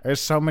 Yeah. There's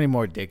so many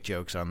more dick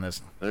jokes on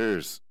this.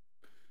 There's.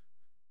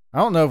 I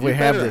don't know if we You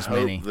have better this hope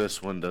many.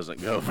 This one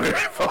doesn't go very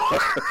far.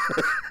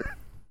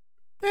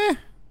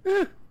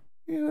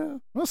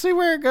 We'll see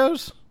where it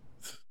goes.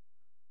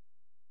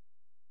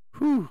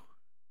 Whew.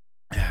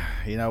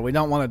 We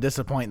don't want to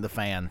disappoint the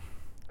fan.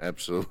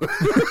 Absolutely.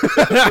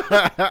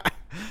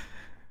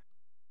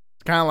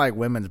 It's kind of like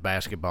women's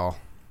basketball.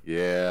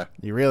 Yeah.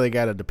 You really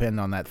got to depend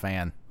on that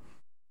fan.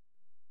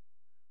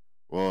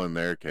 Well, in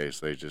their case,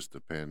 they just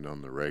depend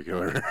on the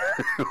regular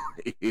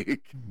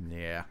league.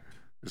 Yeah.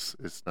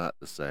 It's not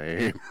the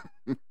same.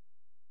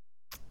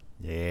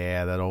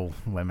 Yeah, that old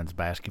women's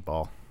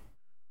basketball.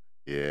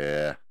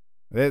 Yeah.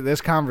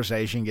 This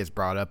conversation gets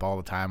brought up all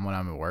the time when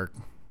I'm at work.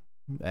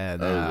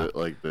 And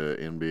Like the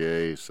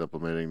NBA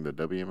supplementing the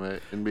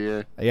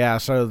WNBA? yeah,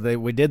 so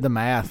we did the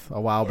math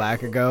a while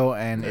back ago,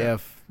 and Yeah.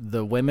 if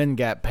the women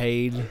got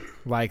paid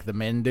like the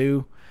men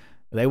do,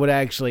 they would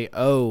actually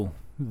owe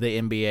the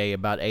NBA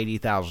about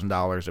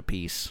 $80,000 a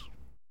piece.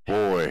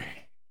 Boy.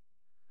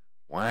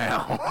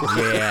 Wow.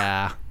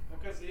 Yeah.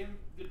 Because the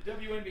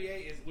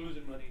WNBA is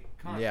losing money.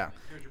 Yeah.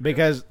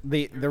 Because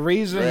the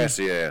reason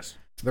Grassy ass.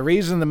 the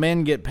reason the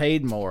men get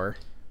paid more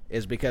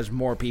is because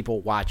more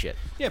people watch it.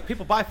 Yeah,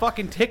 people buy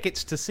fucking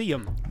tickets to see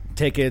them.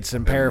 Tickets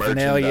and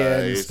paraphernalia and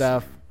merchandise.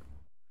 stuff.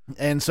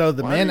 And so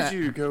the Why men did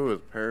you go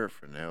with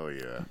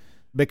paraphernalia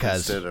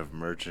because instead of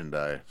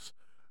merchandise?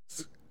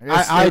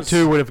 I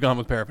too would have gone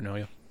with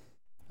paraphernalia.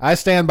 I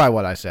stand by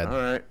what I said. All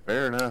right,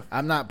 fair enough.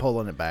 I'm not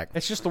pulling it back.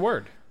 It's just the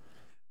word.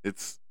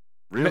 It's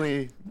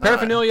really not.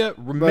 Paraphernalia,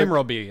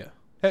 memorabilia.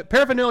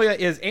 Paraphernalia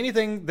is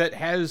anything that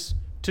has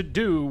to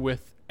do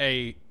with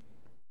a.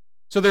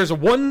 So there's a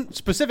one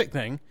specific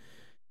thing.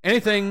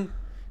 Anything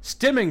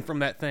stemming from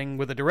that thing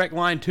with a direct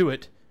line to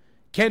it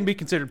can be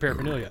considered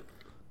paraphernalia.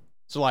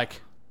 So,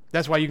 like,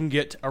 that's why you can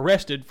get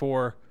arrested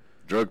for.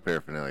 drug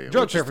paraphernalia.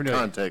 Drug which is the paraphernalia.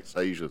 context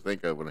I usually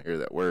think of when I hear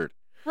that word.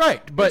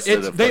 Right, but Instead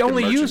it's of they fucking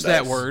only use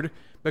that merchandise. word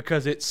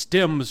because it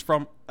stems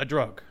from a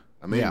drug.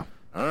 I mean, Yeah.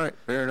 all right,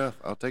 fair enough.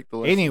 I'll take the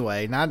lesson.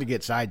 Anyway, not to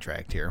get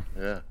sidetracked here.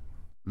 Yeah.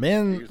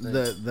 Men, Do your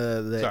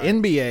the Sorry.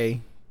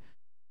 NBA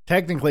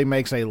technically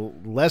makes a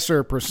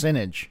lesser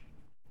percentage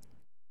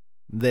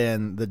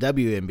than the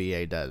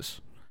WNBA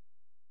does,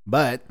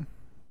 but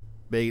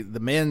the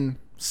men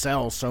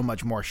sell so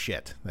much more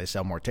shit. They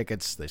sell more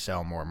tickets. They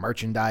sell more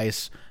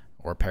merchandise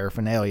or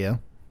paraphernalia.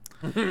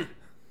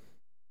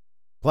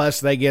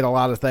 Plus, they get a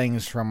lot of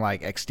things from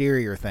like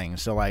exterior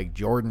things, so like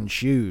Jordan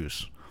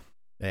shoes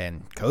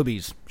and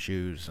Kobe's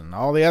shoes and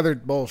all the other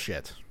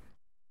bullshit.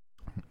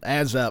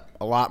 Adds up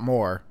a lot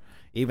more,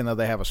 even though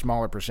they have a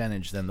smaller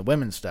percentage than the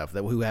women's stuff,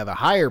 who have a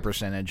higher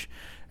percentage,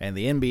 and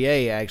the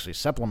NBA actually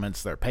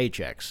supplements their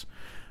paychecks.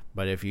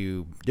 But if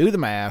you do the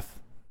math,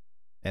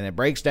 and it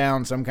breaks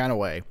down some kind of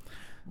way,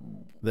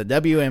 the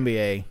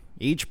WNBA,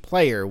 each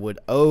player would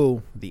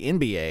owe the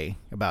NBA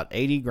about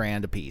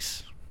 $80,000 a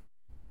piece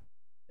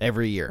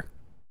every year.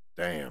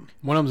 Damn.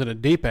 One of them's in a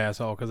deep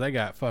asshole because they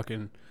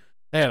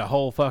had a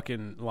whole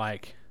fucking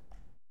like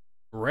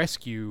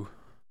rescue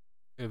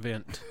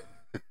event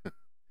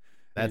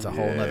That's a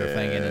whole nother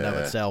thing in and of Yeah.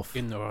 itself.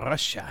 in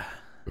Russia.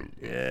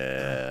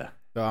 Yeah.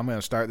 So I'm going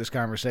to start this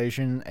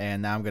conversation,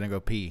 and now I'm going to go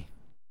pee.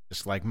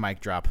 Just like mic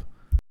drop.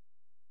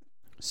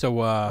 So,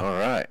 All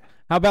right.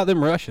 how about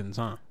them Russians,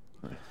 huh?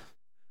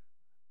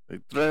 I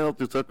try not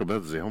to talk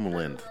about the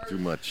homeland too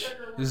much.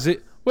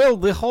 Well,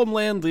 the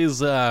homeland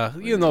is,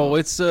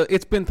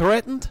 it's been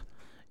threatened,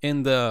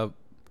 and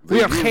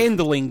we are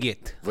handling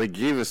it They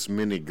give us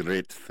many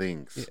great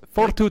things.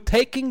 to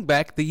taking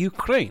back the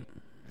Ukraine.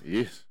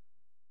 Yes.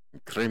 In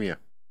Crimea.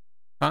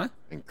 Huh?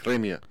 In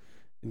Crimea.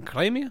 In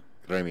Crimea?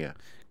 Crimea.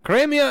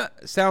 Crimea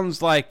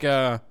sounds like,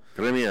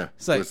 Crimea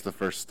like- was the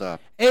first stop.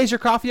 hey, is your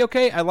coffee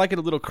okay? I like it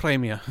a little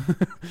Crimea.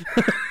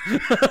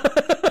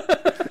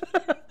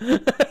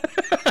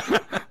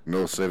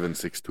 No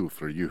 762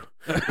 for you.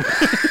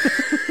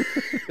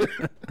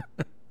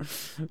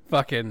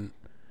 Fucking,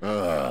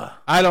 Ugh.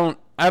 I don't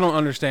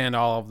understand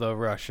all of the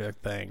Russia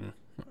thing.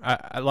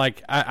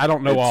 I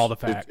don't know all the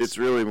facts. It's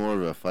really more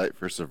of a fight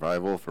for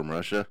survival from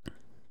Russia.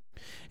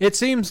 It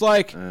seems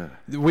like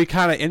we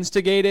kind of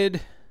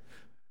instigated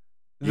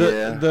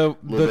Yeah, the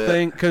little bit.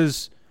 thing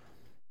because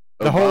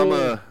the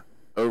Obama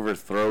whole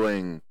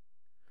overthrowing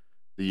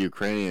the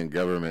Ukrainian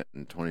government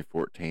in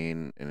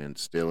 2014 and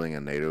instilling a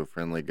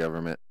NATO-friendly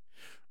government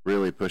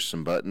really pushed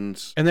some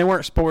buttons. and they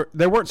weren't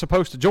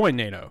supposed to join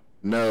NATO.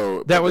 No,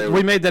 That but was they we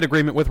were- made that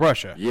agreement with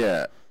Russia,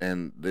 Yeah,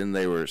 and then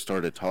they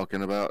started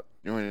talking about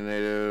joining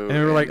NATO. and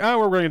we were like, oh,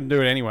 we're going to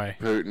do it anyway.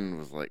 Putin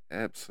was like,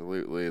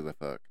 absolutely the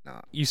fuck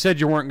not. You said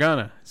you weren't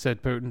gonna,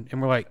 said Putin,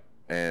 and we're like,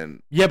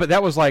 And yeah, but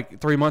that was like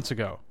 3 months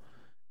ago.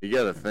 you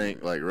got to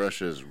think like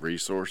Russia's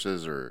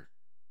resources are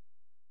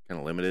kind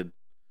of limited.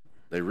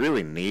 They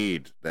really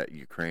need that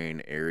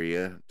Ukraine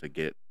area to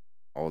get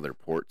all their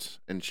ports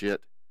and shit.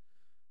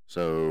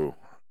 So,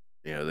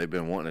 they've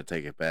been wanting to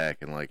take it back,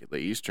 and like the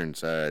eastern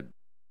side,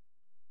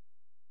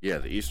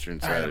 the eastern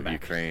side of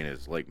Ukraine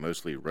is like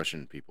mostly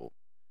Russian people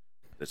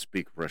that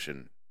speak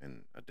Russian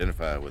and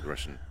identify with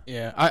Russian.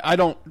 Yeah, I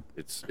don't.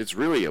 It's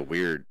really a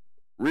weird,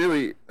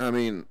 really. I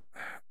mean,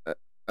 I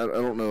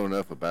don't know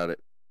enough about it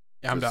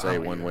I'm to not say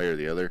one way or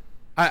the other.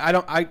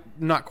 I'm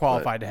not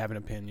qualified to have an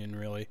opinion,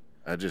 really.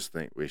 I just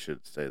think we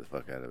should stay the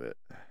fuck out of it.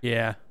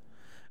 Yeah.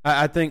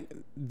 I think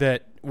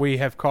that we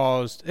have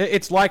caused.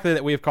 It's likely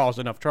that we have caused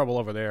enough trouble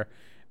over there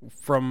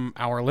from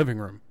our living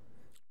room.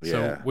 So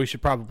Yeah. we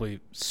should probably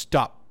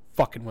stop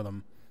fucking with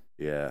them.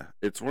 Yeah,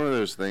 it's one of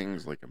those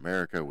things like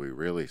America, we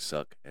really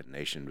suck at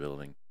nation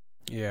building.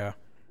 Yeah.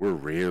 We're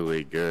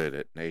really good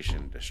at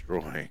nation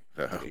destroying,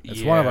 though.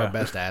 It's one of our Yeah.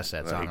 best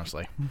assets, Like-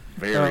 honestly.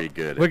 Very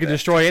good We at could that.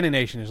 destroy any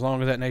nation as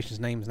long as that nation's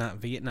name is not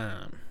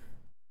Vietnam.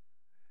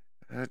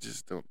 I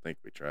just don't think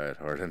we tried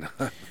hard enough.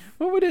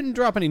 Well, we didn't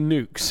drop any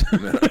nukes.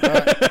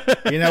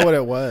 You know what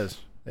it was?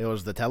 It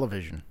was the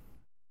television.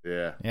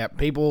 Yeah. Yeah,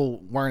 people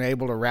weren't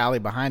able to rally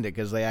behind it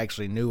because they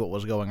actually knew what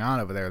was going on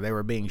over there. They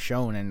were being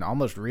shown in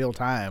almost real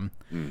time,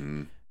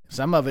 Mm-hmm.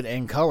 some of it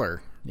in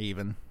color,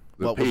 even,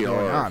 The what PR was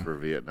going on. for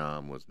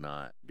Vietnam was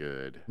not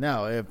good.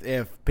 No,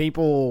 if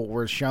people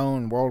were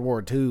shown World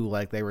War II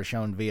like they were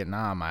shown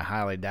Vietnam, I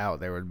highly doubt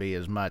there would be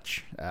as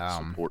much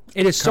Support.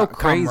 It is so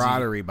crazy.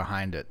 camaraderie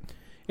behind it.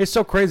 It's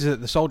so crazy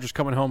that the soldiers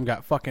coming home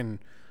got fucking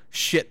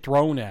shit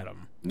thrown at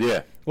them.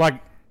 Yeah.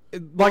 Like the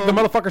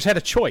motherfuckers had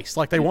a choice.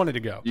 Like they wanted to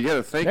go. You got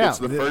to think Yeah, it's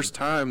the first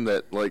time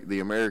that like the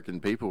American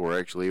people were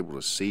actually able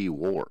to see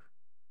war.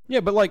 Yeah,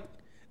 but like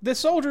the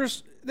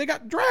soldiers, they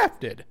got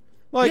drafted.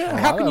 Like, Yeah, a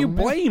how lot can of you them,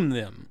 yeah. blame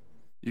them?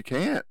 You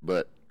can't,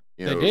 but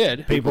you They know,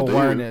 did. People do.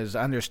 weren't as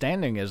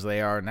understanding as they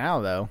are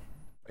now, though.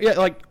 Yeah,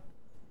 like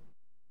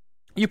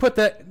you put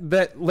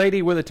that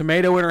lady with a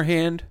tomato in her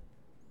hand,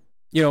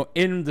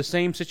 in the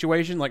same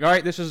situation. Like, all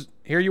right,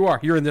 here you are.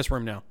 You're in this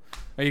room now.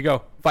 There you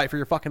go. Fight for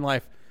your fucking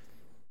life.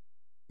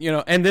 You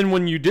know, and then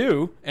when you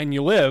do and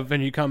you live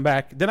and you come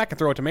back, then I can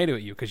throw a tomato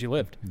at you because you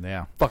lived.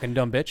 Yeah. Fucking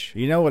dumb bitch.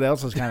 You know what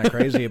else is kind of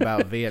crazy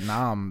about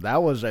Vietnam?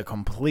 That was a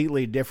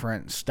completely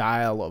different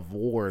style of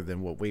war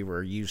than what we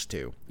were used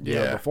to. You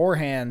know, Yeah.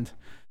 beforehand,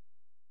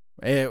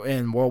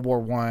 in World War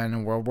One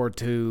and World War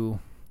Two,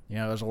 you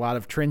know, there was a lot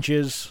of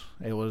trenches.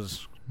 It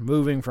was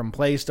moving from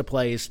place to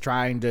place,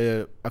 trying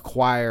to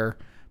acquire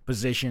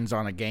positions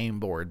on a game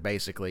board,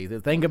 basically.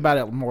 Think about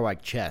it more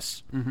like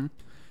chess. Mm-hmm.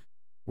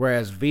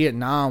 Whereas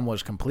Vietnam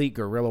was complete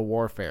guerrilla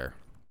warfare.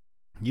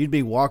 You'd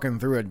be walking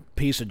through a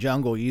piece of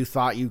jungle you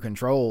thought you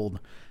controlled,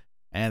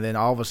 and then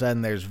all of a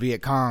sudden there's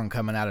Viet Cong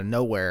coming out of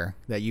nowhere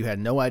that you had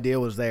no idea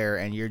was there,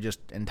 and your just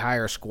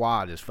entire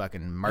squad is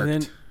fucking murked.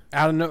 And then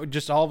out of no,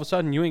 just all of a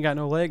sudden, you ain't got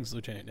no legs,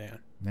 Lieutenant Dan.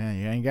 Yeah,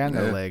 you ain't got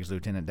no Yeah. legs,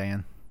 Lieutenant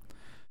Dan.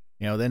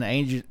 You know, then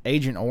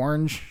Agent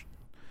Orange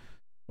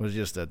was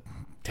just a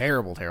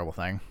terrible, terrible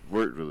thing.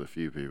 Worked with a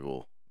few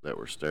people that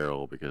were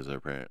sterile because their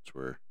parents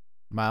were.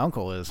 My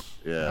uncle is.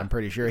 Yeah, I'm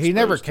pretty sure. He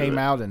never exposed to came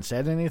it. out and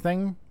said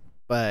anything,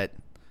 but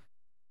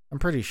I'm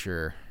pretty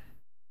sure.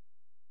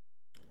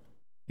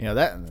 You know,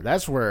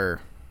 that's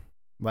where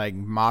like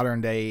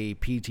modern day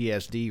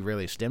PTSD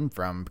really stemmed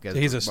from,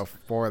 because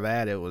before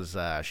that it was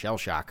shell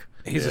shock.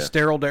 He's a Yeah.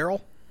 sterile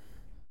Daryl.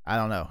 I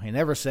don't know. He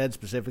never said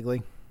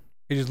specifically.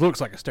 He just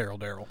looks like a sterile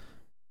Daryl.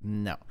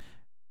 No.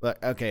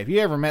 But okay, if you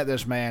ever met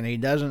this man,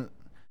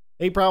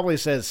 he probably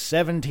says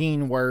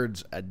 17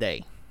 words a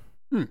day.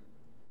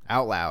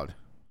 Out loud.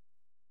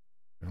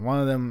 And one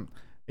of them,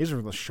 he's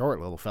a short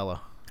little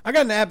fella. I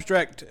got an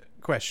abstract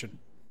question.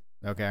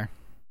 Okay.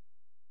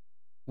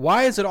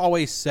 Why is it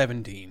always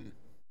 17?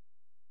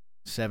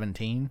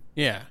 17?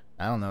 Yeah.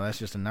 I don't know. That's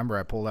just a number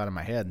I pulled out of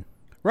my head.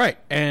 Right.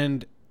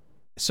 And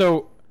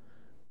so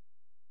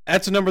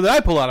that's a number that I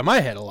pull out of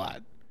my head a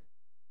lot.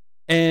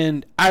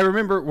 And I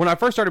remember when I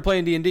first started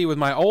playing D&D with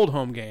my old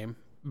home game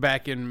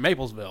back in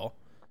Maplesville,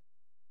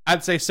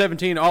 I'd say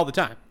 17 all the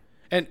time.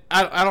 And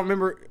I don't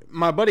remember,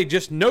 my buddy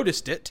just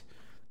noticed it.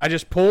 I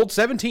just pulled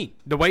 17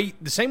 the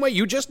same way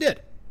you just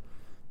did.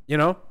 You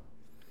know?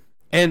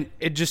 And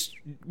it just,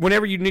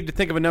 whenever you need to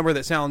think of a number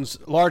that sounds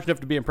large enough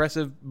to be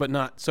impressive, but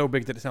not so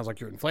big that it sounds like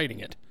you're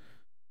inflating it,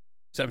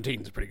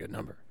 17 is a pretty good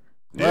number.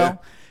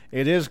 Well,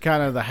 it is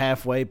kind of the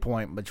halfway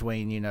point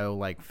between, you know,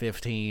 like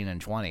 15 and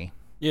 20.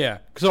 Yeah,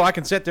 so I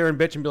can sit there and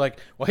bitch and be like,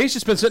 well, he's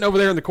just been sitting over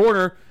there in the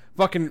corner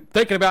fucking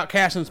thinking about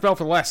casting a spell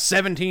for the last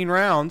 17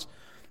 rounds.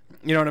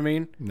 You know what I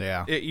mean?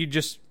 Yeah.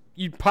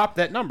 You pop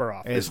that number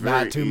off. It's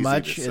very not too easy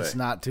much. to It's say.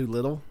 not too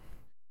little.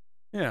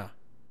 Yeah.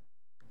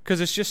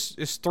 Because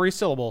it's 3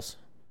 syllables.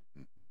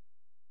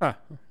 Huh.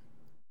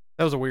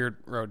 That was a weird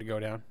road to go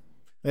down.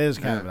 It is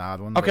kind of an odd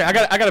one. Okay,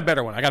 but- I got a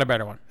better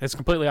one. It's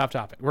completely off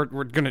topic. We're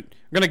gonna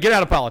get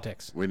out of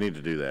politics. We need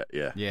to do that.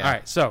 Yeah. Yeah. All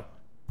right, so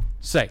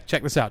check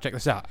this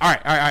out. All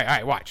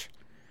right, watch.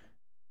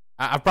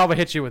 I've probably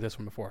hit you with this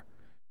one before.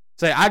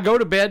 Say I go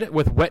to bed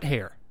with wet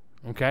hair,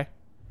 okay?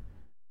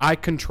 I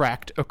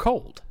contract a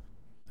cold.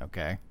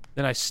 Okay.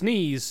 Then I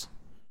sneeze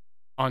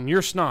on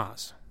your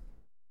schnoz,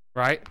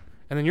 right?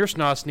 And then your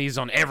schnoz sneezes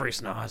on every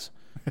schnoz.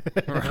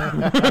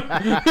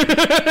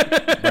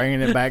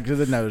 Bringing it back to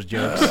the nose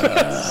jokes.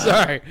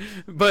 Sorry.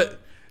 But,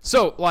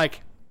 so,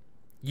 like,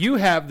 you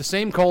have the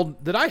same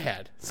cold that I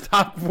had.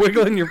 Stop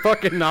wiggling your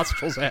fucking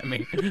nostrils at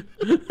me.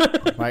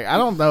 Like, I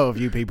don't know if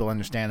you people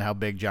understand how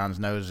big John's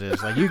nose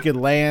is. Like, you could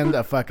land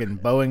a fucking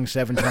Boeing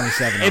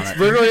 727 on It's it.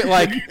 literally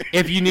like,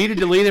 if you needed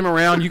to lead him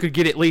around, you could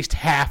get at least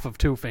half of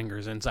 2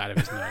 fingers inside of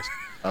his nose.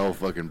 I will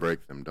fucking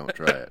break them. Don't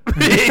try it.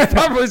 He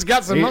probably's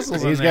got some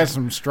muscles in He's there. got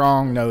some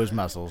strong nose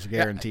muscles,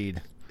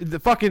 guaranteed. The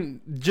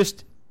fucking,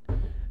 just,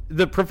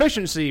 the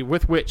proficiency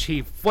with which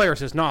he flares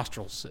his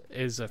nostrils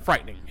is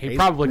frightening. He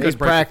probably could He's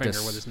break a practiced.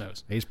 finger with his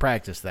nose. He's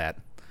practiced that.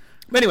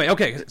 But anyway,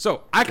 okay,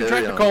 so I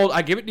contract the on. cold,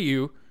 I give it to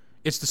you.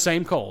 It's the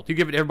same cold. You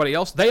give it to everybody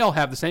else, they all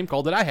have the same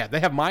cold that I have. They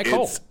have my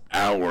cold. It's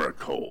our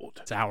cold.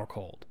 It's our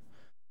cold.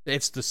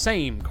 It's the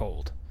same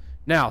cold.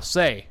 Now,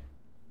 say,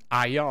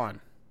 I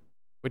yawn,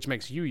 which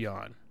makes you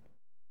yawn,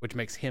 which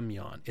makes him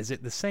yawn. Is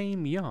it the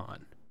same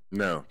yawn?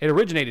 No, It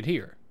originated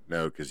here,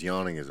 no, because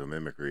yawning is a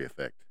mimicry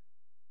effect.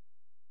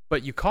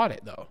 but you caught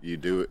it, though. You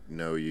do it.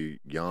 No, you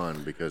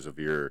yawn because of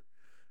your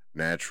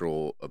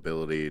natural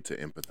ability to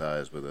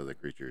empathize with other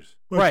creatures.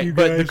 Right,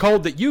 but the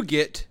cold that you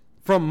get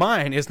from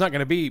mine is not going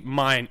to be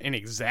mine in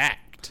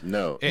exact.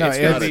 No, No, it's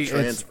not a it's-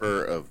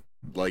 transfer of,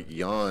 like,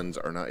 yawns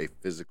are not a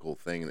physical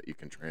thing that you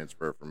can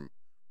transfer from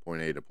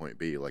point A to point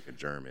B like a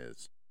germ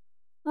is.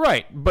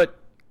 Right, but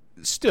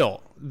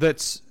still,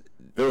 that's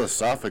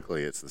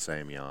Philosophically, it's the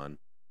same yawn.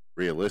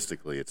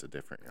 Realistically, it's a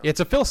different yawn. it's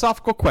a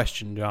philosophical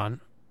question,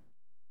 John.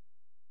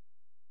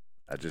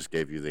 I just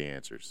gave you the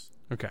answers.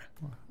 Okay,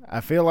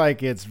 I feel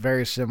like it's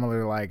very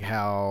similar, like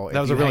how that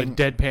was a really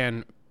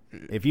deadpan.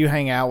 if you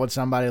hang out with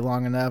somebody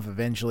long enough,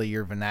 eventually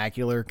your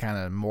vernacular kind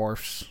of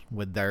morphs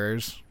with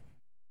theirs,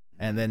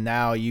 and then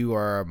now you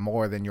are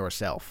more than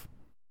yourself,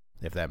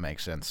 if that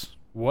makes sense.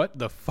 What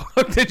the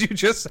fuck did you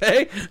just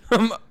say?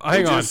 Hang I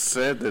on. just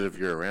said that if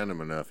you're around him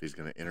enough, he's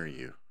going to enter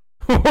you.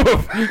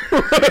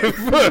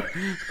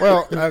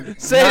 Well,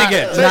 Say it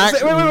again. Not, Say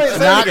it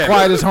not again.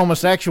 quite as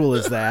homosexual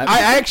as that.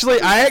 I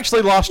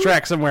actually lost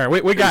track somewhere.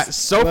 We got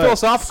so Look,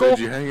 philosophical, so did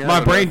you hang out my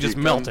enough brain you just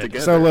come melted.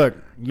 together? So look,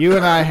 you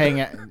and I hang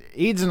out.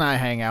 Eads and I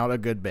hang out a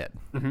good bit.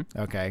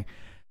 Okay,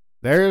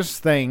 there's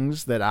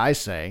things that I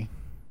say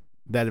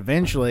that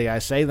eventually I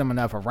say them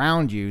enough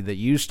around you that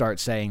you start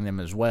saying them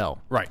as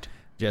well. Right.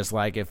 Just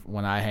like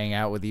when I hang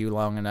out with you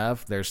long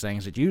enough, there's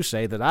things that you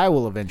say that I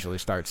will eventually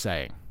start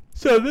saying.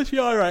 So this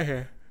yawn right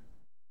here.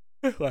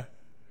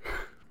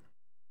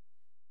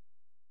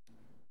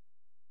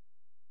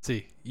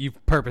 See, you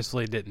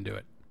purposely didn't do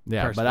it.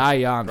 Yeah, Personally. but I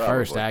yawned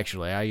first. Probably.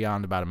 Actually, I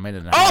yawned about a minute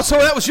and a Oh, half. so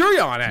that was your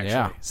yawn, actually.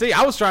 Yeah. See,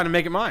 I was trying to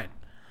make it mine.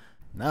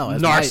 No,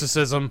 that's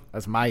Narcissism.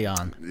 that's my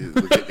yawn.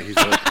 He's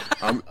like,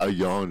 I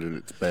yawned and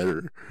it's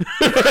better.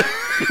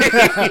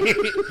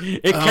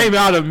 It came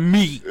out of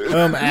me.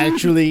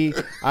 Actually,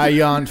 I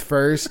yawned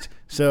first.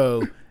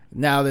 So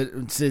now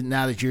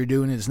that you're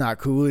doing it, it's not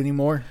cool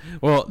anymore.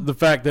 Well, the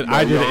fact that My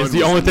I did it yawn is the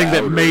was only thing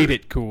that louder. made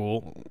it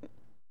cool.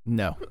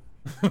 No,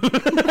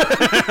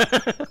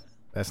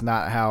 that's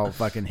not how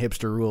fucking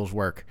hipster rules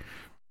work.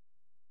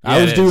 Yeah,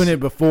 I was it doing is. it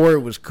before it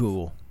was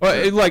cool.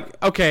 Well,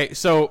 okay,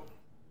 so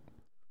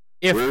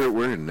if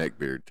We're in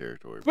neckbeard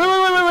territory. wait,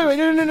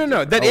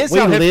 no. That is We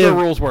how hipster live-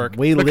 rules work.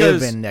 We live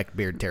because in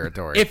neckbeard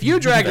territory. If you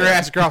drag your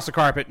ass across the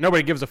carpet,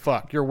 nobody gives a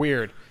fuck. You're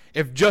weird.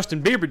 If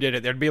Justin Bieber did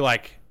it, they'd be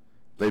like,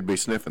 They'd be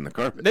sniffing the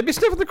carpet. they'd be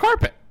sniffing the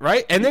carpet,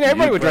 right? And then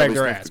everybody would drag probably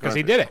their sniff ass the because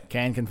he carpet. did it.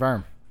 Can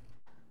confirm.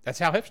 That's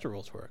how hipster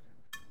rules work.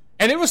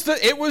 And it was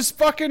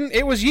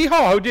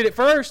Yeehaw who did it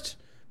first,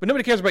 but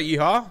nobody cares about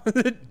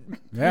Yeehaw.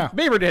 Yeah.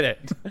 Bieber did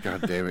it.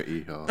 God damn it,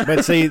 Yeehaw.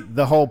 But see,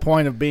 the whole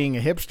point of being a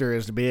hipster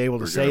is to be able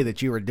to say gonna-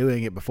 that you were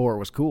doing it before it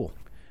was cool.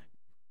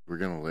 We're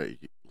gonna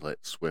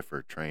let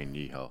Swiffer train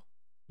Yeehaw.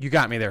 You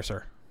got me there,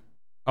 sir.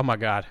 Oh my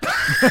God.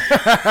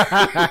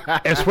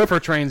 If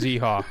Swiffer trains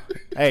Yeehaw,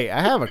 Hey,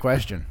 I have a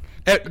question.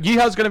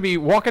 Yeehaw's going to be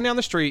walking down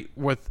the street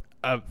with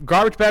a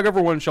garbage bag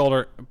over one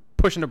shoulder,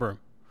 pushing a broom.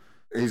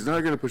 He's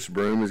not gonna push a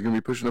broom. He's gonna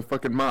be pushing a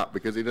fucking mop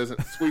because he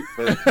doesn't sweep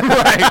first.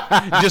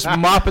 Right. Just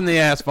mopping the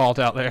asphalt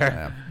out there.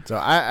 Yeah. So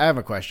I have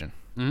a question.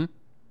 Hmm?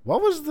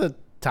 What was the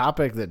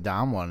topic that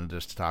Dom wanted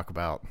us to talk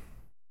about?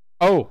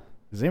 Oh,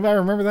 Does anybody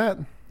remember that?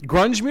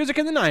 grunge music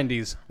in the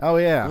 90s. Oh,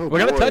 yeah. Oh, We're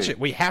going to boy. touch it.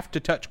 We have to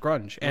touch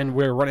grunge, and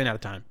we're running out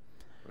of time.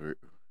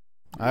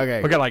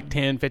 Okay. We got like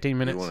 10, 15 You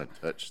minutes. want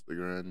to touch the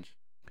grunge?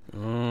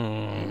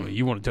 Oh,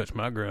 you want to touch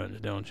my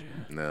grunge, don't you?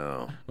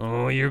 No.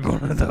 Oh, you're going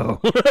to, though.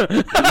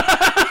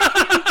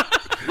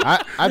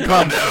 I'd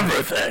probably,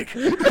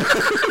 Everything.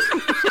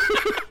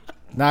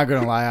 not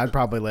going to lie, I'd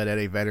probably let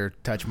Eddie Vedder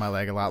touch my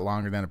leg a lot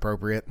longer than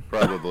appropriate.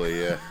 Probably,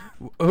 yeah.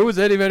 Who was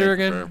Eddie Vedder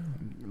again?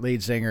 Confirm.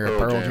 Lead singer of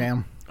Pearl Pearl Jam.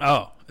 Jam.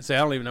 Oh, see, I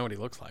don't even know what he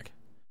looks like.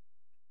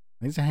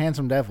 He's a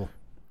handsome devil.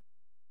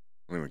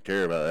 I don't even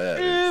care about that.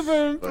 It's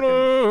Even fucking-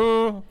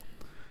 flow.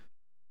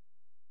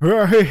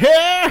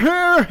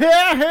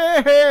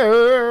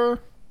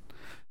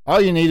 All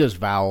you need is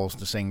vowels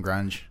to sing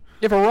grunge.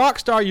 If a rock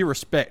star you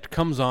respect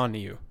comes on to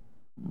you,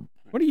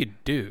 what do you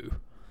do?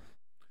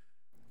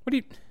 What do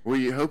you... Well,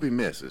 you hope he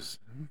misses.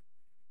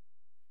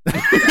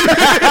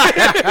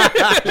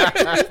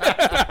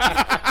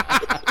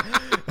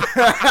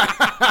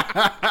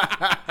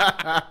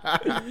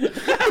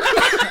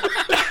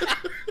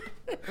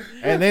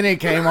 And then he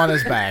came on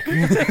his back.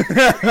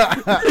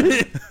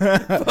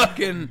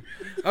 Fucking...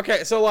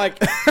 Okay, so like...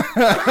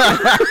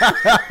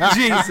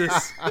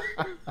 Jesus.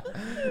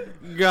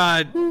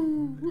 God.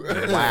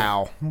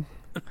 Wow.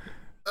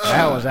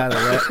 That was out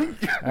of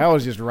left. That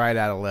was just right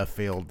out of left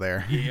field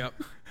there. Yep.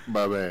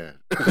 My bad.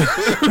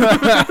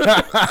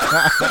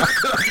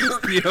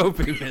 You hope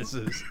he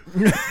misses.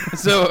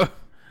 So...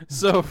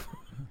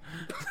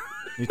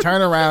 You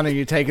turn around and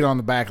you take it on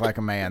the back like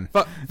a man.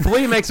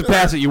 Flea makes a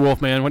pass at you,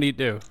 Wolfman. What do you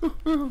do?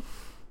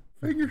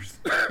 Fingers.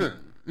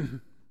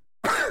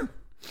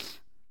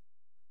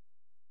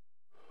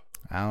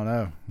 I don't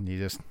know. You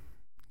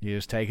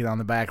just take it on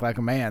the back like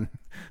a man.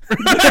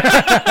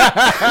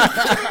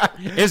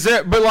 Is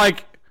there... But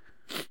like...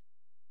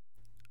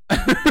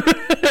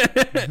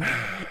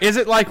 Is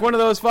it like one of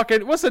those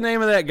fucking... What's the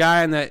name of that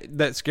guy in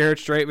that Scared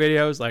Straight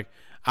videos? Like,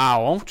 I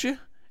want you,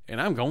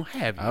 and I'm going to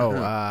have you. Oh,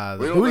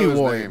 We the don't booty know his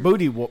warrior, name.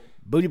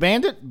 booty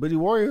bandit, booty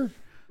warrior,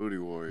 Booty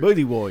warrior.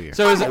 booty warrior.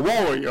 So is it...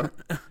 warrior.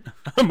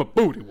 I'm a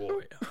booty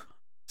warrior.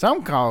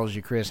 Some calls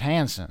you Chris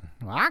Hansen.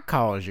 Well, I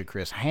calls you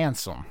Chris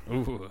Handsome.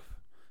 Ooh.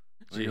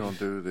 Are you gonna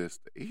do this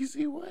the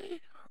easy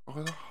way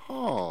or the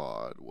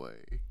hard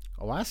way?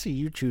 Oh, I see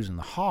you choosing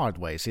the hard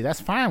way. See,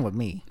 that's fine with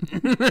me.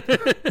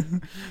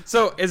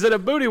 So, is it a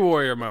booty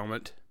warrior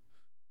moment?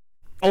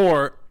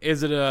 Or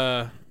is it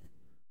a...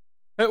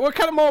 What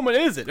kind of moment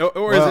is it? Or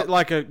Well, is it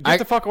like a, get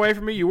the fuck away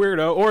from me, you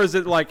weirdo? Or is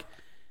it like,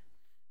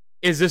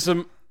 is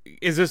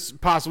this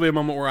possibly a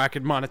moment where I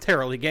could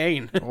monetarily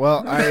gain?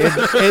 Well,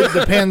 it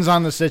depends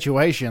on the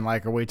situation.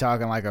 Like, are we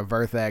talking like a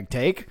Verthag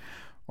take?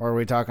 Or are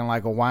we talking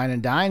like a wine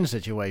and dine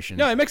situation?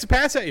 No, it makes a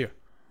pass at you.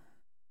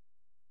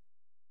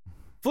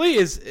 Flea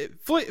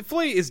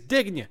is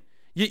digging you.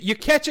 You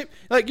catch him,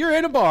 like you're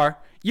in a bar,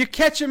 you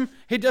catch him,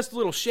 he does the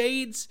little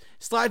shades,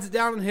 slides it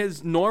down in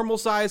his normal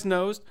sized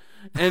nose,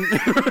 and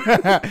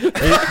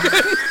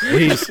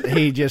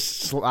he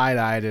just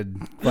slide-eyed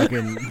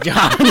fucking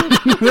John.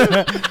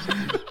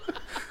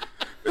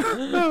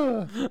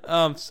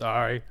 I'm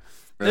sorry.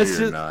 No, It's you're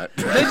just- not.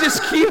 They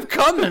just keep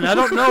coming. I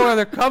don't know where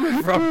they're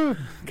coming from.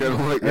 Kind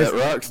of like that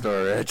rock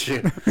star at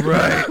you.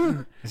 Right.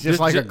 It's just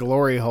like a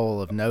glory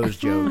hole of nose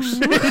jokes.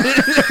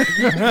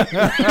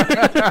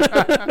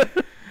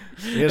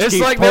 You just It's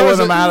keep like there pulling was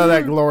them a- out of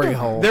that glory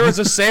hole. There was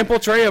a sample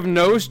tray of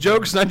nose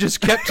jokes, and I just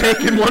kept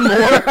taking one more.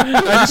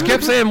 I just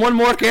kept saying one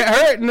more can't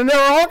hurt, and then they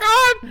were all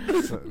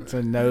gone. It's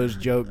a nose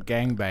joke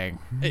gangbang.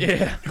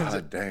 Yeah.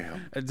 God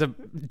damn. It's a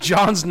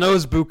John's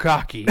nose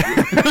bukkake.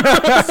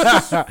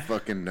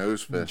 Fucking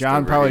nose fest. John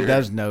over probably here.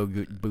 does know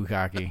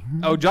bukkake.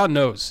 Oh, John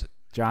knows.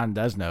 John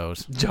does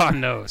knows.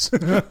 John knows.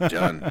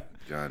 John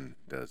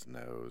does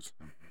knows.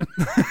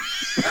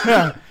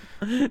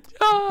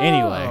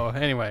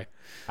 Anyway.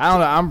 I don't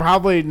know. I'm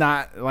probably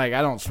not like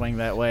I don't swing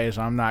that way,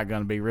 so I'm not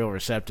going to be real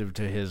receptive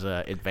to his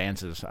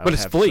advances. I But would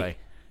it's have to Flea. say.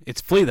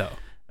 It's Flea, though.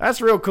 That's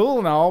real cool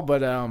and all,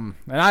 but and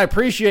I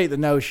appreciate the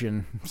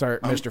notion, sir,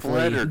 I'm Mr. Flea.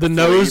 flattered, The Flea,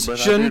 nose but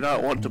I shin? do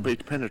not want to be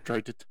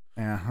penetrated.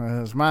 Yeah,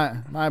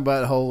 my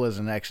butthole is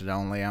an exit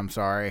only. I'm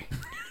sorry.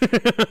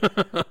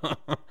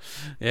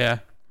 Yeah.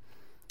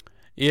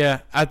 Yeah,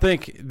 I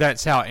think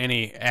that's how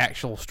any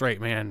actual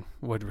straight man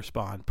would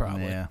respond,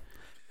 probably. Yeah,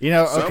 you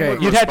know. Some Okay,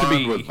 would You'd have to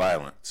respond be- with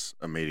violence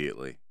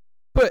immediately.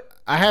 But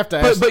I have to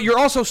ask. but you're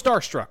also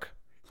starstruck.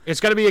 It's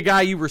got to be a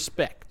guy you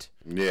respect.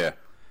 Yeah,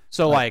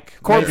 So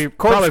like Corpse maybe-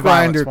 probably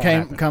Grinder violence won't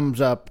happen.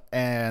 comes up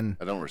and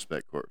I don't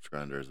respect Corpse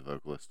Grinder as a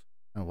vocalist.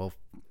 oh, well,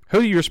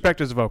 Who do you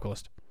respect as a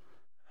vocalist?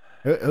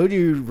 who do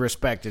you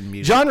respect in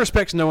music? John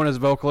respects no one as a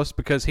vocalist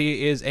because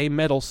he is a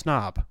metal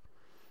snob.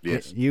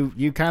 Yes.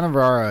 You kind of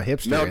are a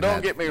hipster. No, in don't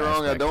that get me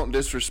wrong. I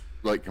aspect.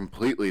 don't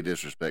completely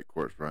disrespect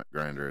Corpse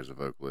Grinder as a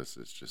vocalist.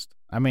 It's just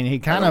I mean, he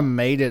kind of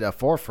made it a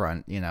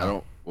forefront. You I know.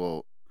 don't.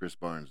 Well, Chris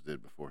Barnes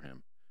did before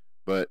him,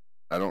 but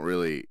I don't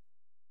really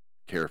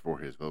care for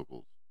his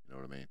vocals. You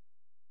know what I mean?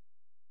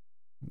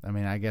 I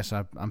mean, I guess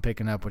I'm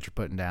picking up what you're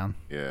putting down.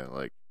 Yeah,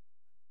 like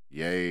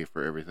yay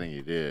for everything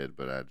he did,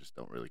 but I just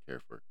don't really care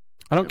for.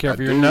 I don't If care I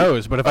for your do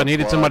nose, but if I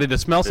needed applaud somebody to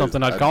smell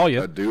something, I'd call I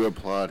you. do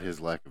applaud his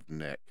lack of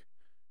neck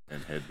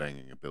and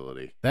headbanging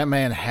ability. That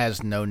man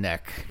has no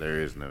neck.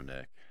 There is no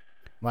neck.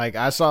 Like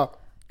I saw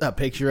a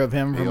picture of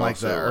him He from like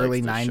the also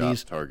early likes to shop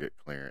 '90s. Target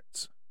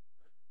clearance.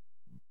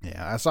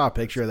 Yeah, I saw a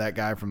picture of that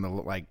guy from the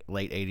like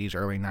late '80s,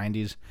 early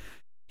 '90s.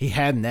 He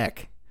had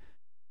neck.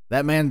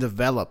 That man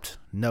developed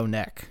no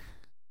neck.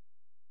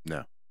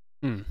 No.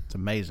 Hmm. It's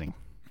amazing.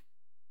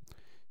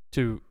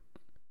 To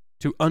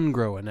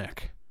ungrow a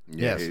neck.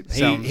 Yeah, Yes,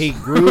 sounds- he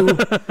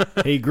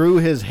grew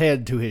his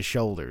head to his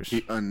shoulders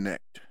he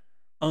unnecked.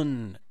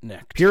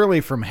 Unnecked. purely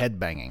from head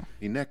banging.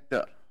 He necked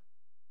up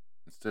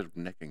instead of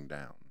necking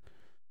down.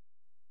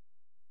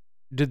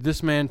 Did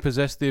this man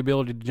possess the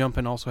ability to jump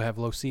and also have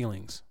low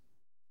ceilings?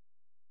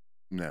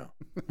 No.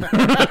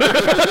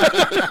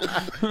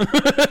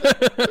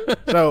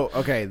 So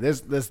okay,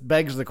 this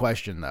begs the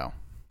question though.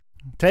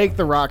 Take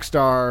the rock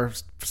star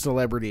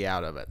celebrity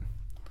out of it.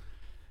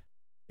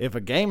 If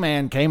a gay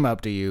man came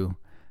up to you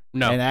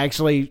No. and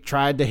actually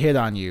tried to hit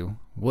on you,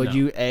 would No.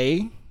 you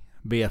A,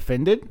 be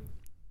offended,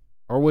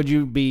 or would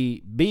you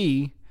be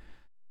B,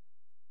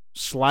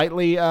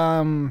 slightly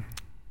Flattered.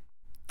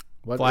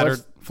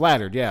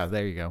 flattered? Yeah,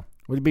 there you go.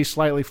 Would you be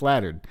slightly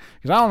flattered?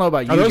 Because I don't know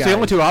about you Are those guys. the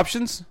only two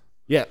options?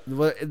 Yeah,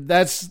 well,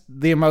 that's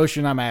the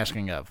emotion I'm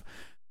asking of.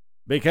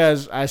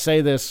 Because I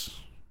say this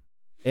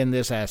in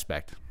this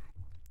aspect.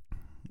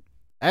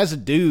 As a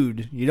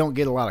dude, you don't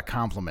get a lot of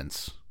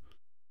compliments.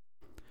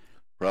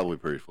 Probably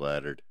pretty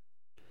flattered.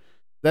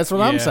 That's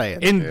what I'm Yeah.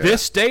 saying. In Yeah.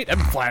 this state, I'm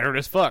flattered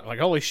as fuck. Like,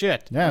 holy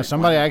shit. Yeah,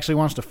 somebody actually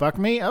wants to fuck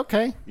me.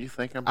 Okay, You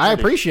think I'm I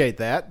pretty? appreciate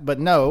that, but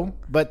no.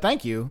 But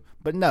thank you,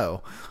 but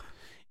no.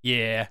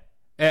 Yeah.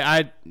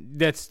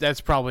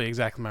 That's probably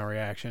exactly my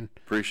reaction.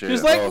 Appreciate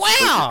Just it. like, Oh, put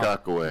your wow.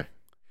 cock away.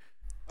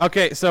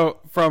 Okay, so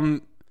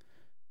from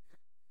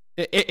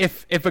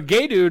if a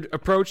gay dude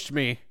approached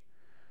me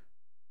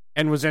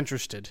and was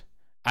interested,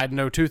 I'd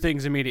know two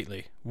things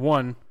immediately.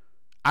 One,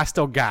 I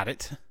still got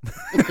it.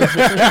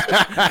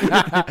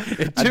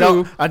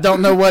 I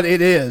don't know what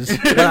it is,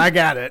 but I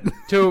got it.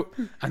 Two,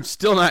 I'm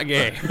still not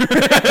gay.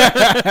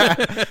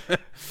 I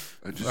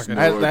just know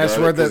That- I that's got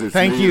it where 'cause the it's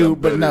thank me, you,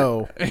 I'm but better.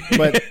 no.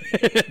 But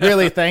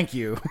really, thank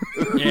you,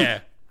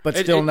 Yeah. but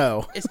still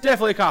no. It's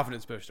definitely a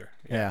confidence booster.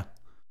 Yeah.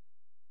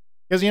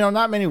 Because,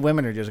 not many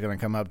women are just going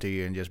to come up to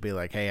you and just be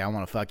like, hey, I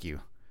want to fuck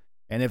you.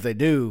 And if they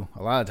do,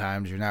 a lot of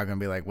times you're not going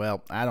to be like,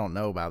 well, I don't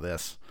know about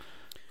this.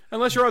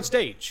 Unless you're on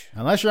stage.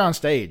 Unless you're on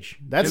stage.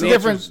 That's And a the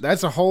different. answer's-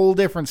 That's a whole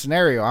different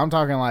scenario. I'm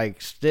talking like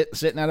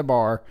sitting at a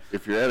bar.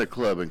 If you're at a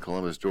club in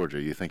Columbus,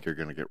 Georgia, you think you're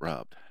going to get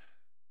robbed.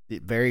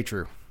 Very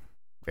true.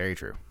 Very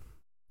true.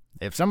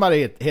 If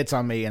somebody hits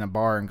on me in a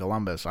bar in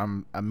Columbus,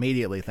 I'm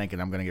immediately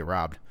thinking I'm going to get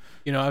robbed.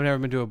 I've never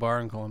been to a bar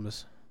in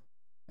Columbus.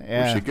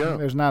 Yeah, she go?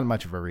 there's not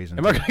much of a reason.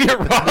 Am I gonna get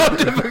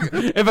robbed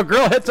if a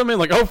girl hits something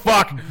like, oh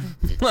fuck,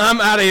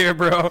 I'm out of here,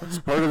 bro?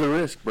 Part of the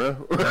risk, bro.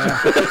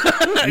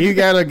 You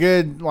got a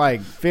good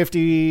like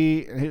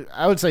 50,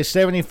 I would say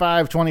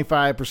 75,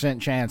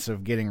 25% chance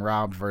of getting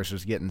robbed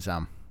versus getting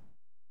some.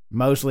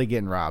 Mostly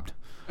getting robbed.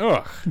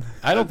 Ugh,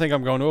 I don't think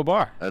I'm going to a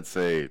bar. I'd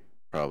say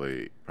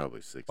probably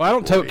 60. Well, I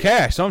don't tote 40.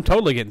 cash, so I'm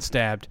totally getting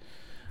stabbed.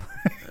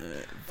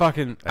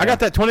 Fucking, I got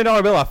that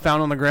 $20 bill I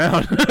found on the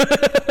ground.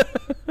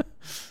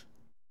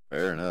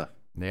 Fair enough.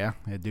 Yeah,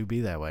 it do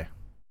be that way.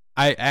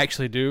 I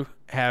actually do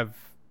have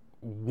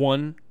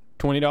one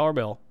 $20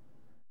 bill,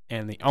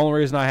 and the only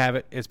reason I have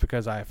it is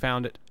because I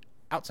found it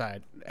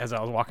outside as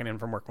I was walking in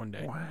from work one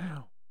day.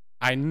 Wow.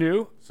 I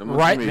knew Someone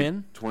right can be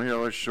then.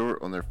 $20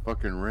 short on their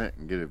fucking rent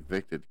and get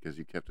evicted because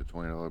you kept a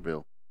 $20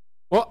 bill.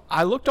 Well,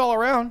 I looked all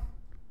around.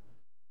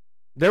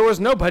 There was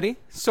nobody,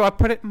 so I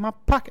put it in my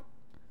pocket.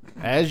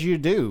 As you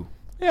do.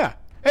 Yeah.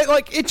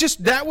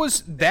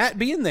 That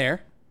being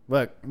there,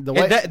 Look, the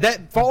way and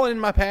that falling in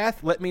my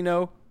path let me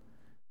know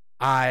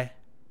I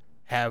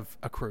have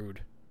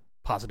accrued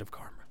positive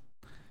karma.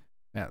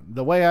 yeah,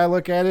 the way I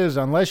look at it is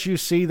unless you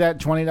see that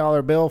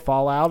 $20 bill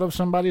fall out of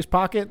somebody's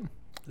pocket, you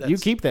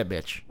That's- keep that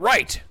bitch.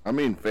 Right. I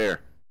mean,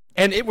 fair.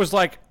 And it was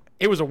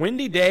a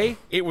windy day.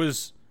 It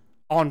was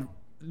on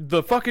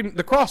the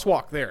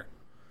crosswalk there.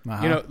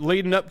 Uh-huh. You know,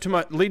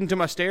 leading to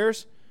my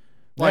stairs.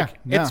 Like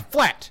Yeah, it's no.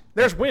 flat.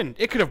 There's wind.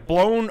 It could have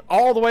blown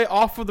all the way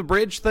off of the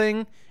bridge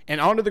thing and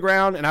onto the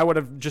ground, and I would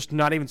have just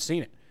not even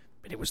seen it.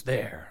 But it was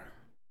there,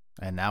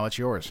 And now it's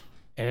yours.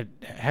 and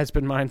it has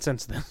been mine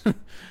since then.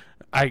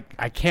 I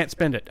can't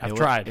spend it. I've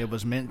tried. It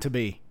was meant to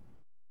be.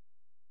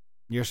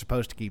 You're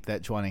supposed to keep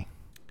that 20.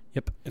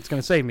 Yep, it's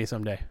gonna save me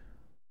someday.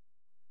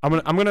 I'm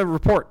gonna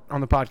report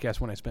on the podcast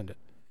when I spend it.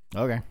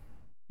 Okay.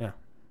 Yeah.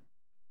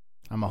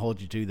 I'm going to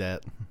hold you to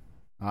that.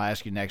 I'll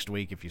ask you next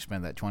week if you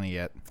spend that 20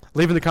 yet.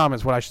 Leave in the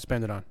comments what I should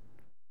spend it on.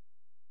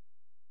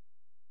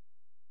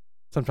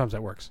 Sometimes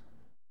that works.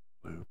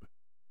 Lube.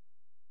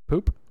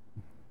 Poop?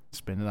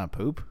 Spend it on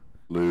poop?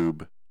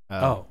 Lube.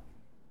 Oh.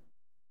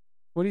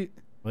 What do you?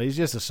 Well, he's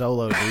just a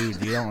solo dude.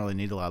 You don't really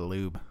need a lot of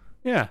lube.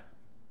 Yeah.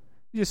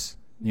 Just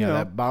you Yeah, know.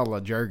 that bottle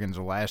of Jergens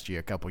will last you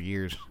a couple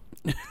years.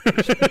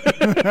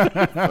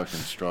 Fucking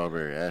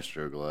strawberry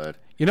Astroglide.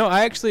 You know,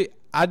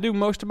 I do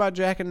most of my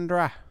jacking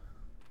dry.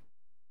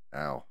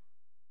 Ow.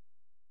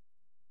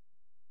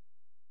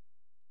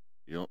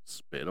 You don't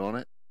spit on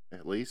it,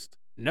 at least?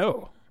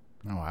 No.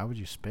 No, why would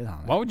you spit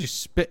on it? Why would you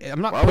spit?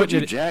 I'm not Why would putting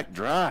you it. jack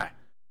dry?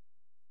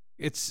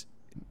 It's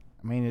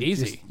I mean, it's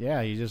Easy. just-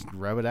 yeah, you just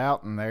rub it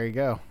out and there you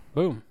go.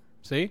 boom.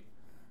 See,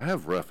 I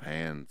have rough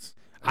hands.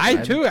 I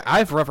too. I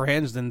have rougher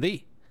hands than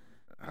thee.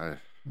 I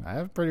I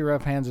have pretty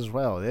rough hands as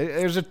well.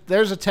 There's a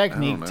don't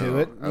technique know. to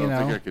it, I you don't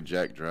think know. I could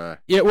jack dry.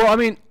 Yeah. Well, I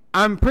mean,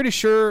 I'm pretty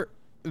sure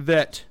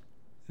that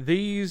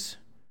these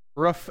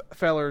rough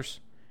fellers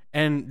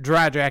and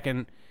dry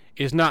jacking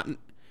is not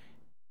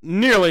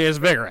nearly as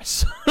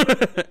vigorous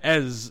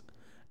as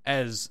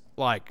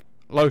like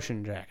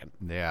lotion jacking.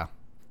 Yeah.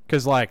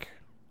 Because, like,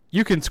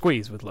 you can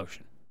squeeze with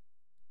lotion.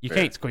 You Fair.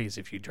 can't squeeze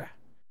if you dry.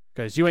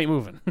 Because you ain't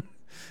moving.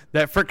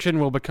 That friction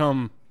will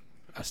become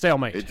a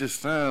stalemate. It just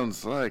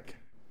sounds like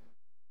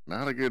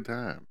not a good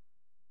time.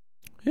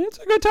 It's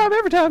a good time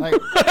every time.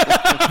 Like-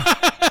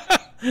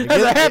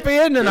 Has a happy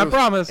ending, I feels-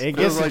 promise. It Feels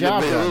gets the like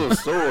job it'd be a done. little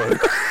sore.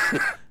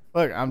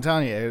 Look, I'm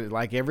telling you,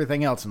 like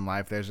everything else in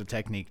life, there's a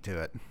technique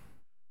to it.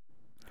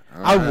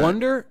 I Alright.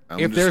 wonder I'm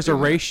if just there's a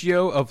gonna-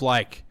 ratio of,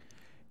 like,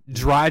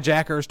 dry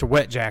jackers to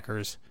wet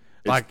jackers.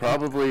 It's Like,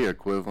 probably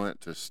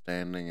equivalent to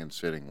standing and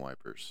sitting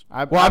wipers.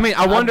 well, I mean,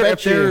 I wonder bet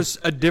if you- there's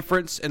a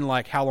difference in,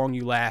 like, how long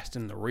you last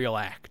in the real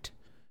act.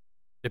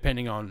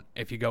 Depending on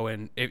if you go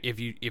in, if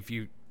you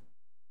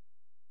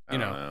I You don't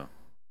know. know.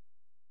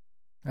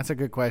 That's a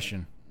good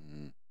question.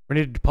 we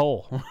need to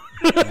poll.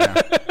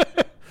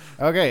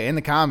 Okay, in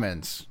the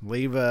comments,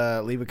 leave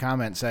a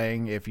comment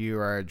saying if you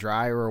are a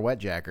dry or a wet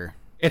jacker.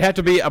 It had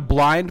to be a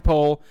blind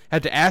poll.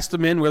 Had to ask the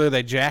men whether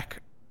they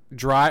jack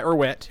dry or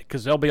wet,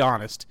 because they'll be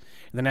honest.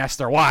 And then ask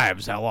their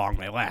wives how long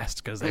they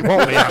last, because they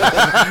won't be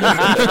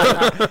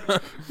honest.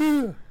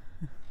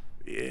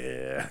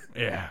 Yeah.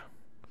 Yeah.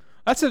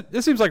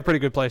 This seems like a pretty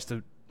good place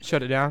to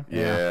shut it down.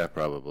 Yeah,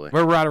 probably.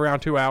 We're right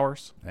around 2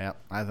 hours. Yeah,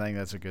 I think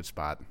that's a good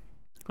spot.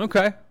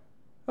 Okay.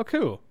 Oh,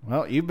 cool.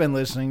 Well, you've been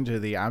listening to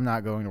the I'm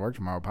Not Going to Work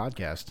Tomorrow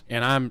podcast.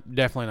 And I'm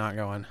definitely not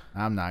going.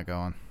 I'm not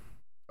going.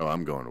 Oh,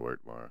 I'm going to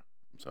work tomorrow.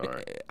 I'm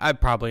sorry. I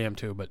probably am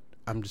too, but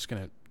I'm just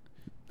going to,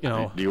 you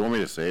know. Do you want me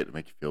to say it to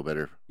make you feel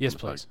better? Yes, I'm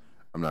just like, please.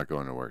 I'm not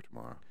going to work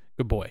tomorrow.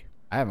 Good boy.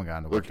 I haven't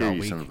gone to Look work here, all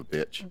you week. son of a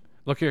bitch.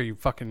 Look here, you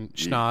fucking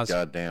You schnoz.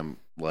 goddamn,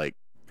 like,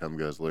 cum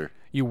guzzler.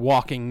 You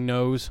walking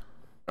nose.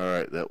 All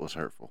right, that was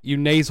hurtful. You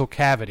nasal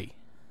cavity.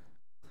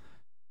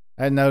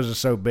 That nose is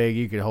so big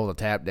you could hold a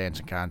tap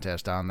dancing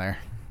contest on there.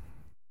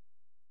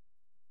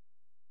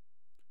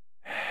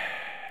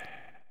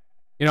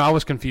 You know, I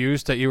was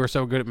confused that you were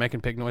so good at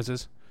making pig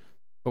noises.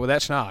 But with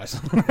that schnoz.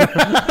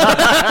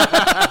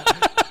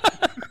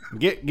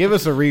 Give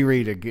us a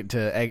reread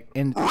to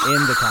end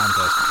the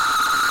contest.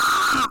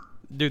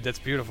 Dude, that's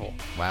beautiful.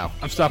 Wow.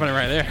 I'm stopping it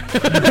right there.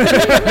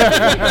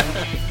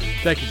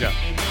 Thank you, Joe.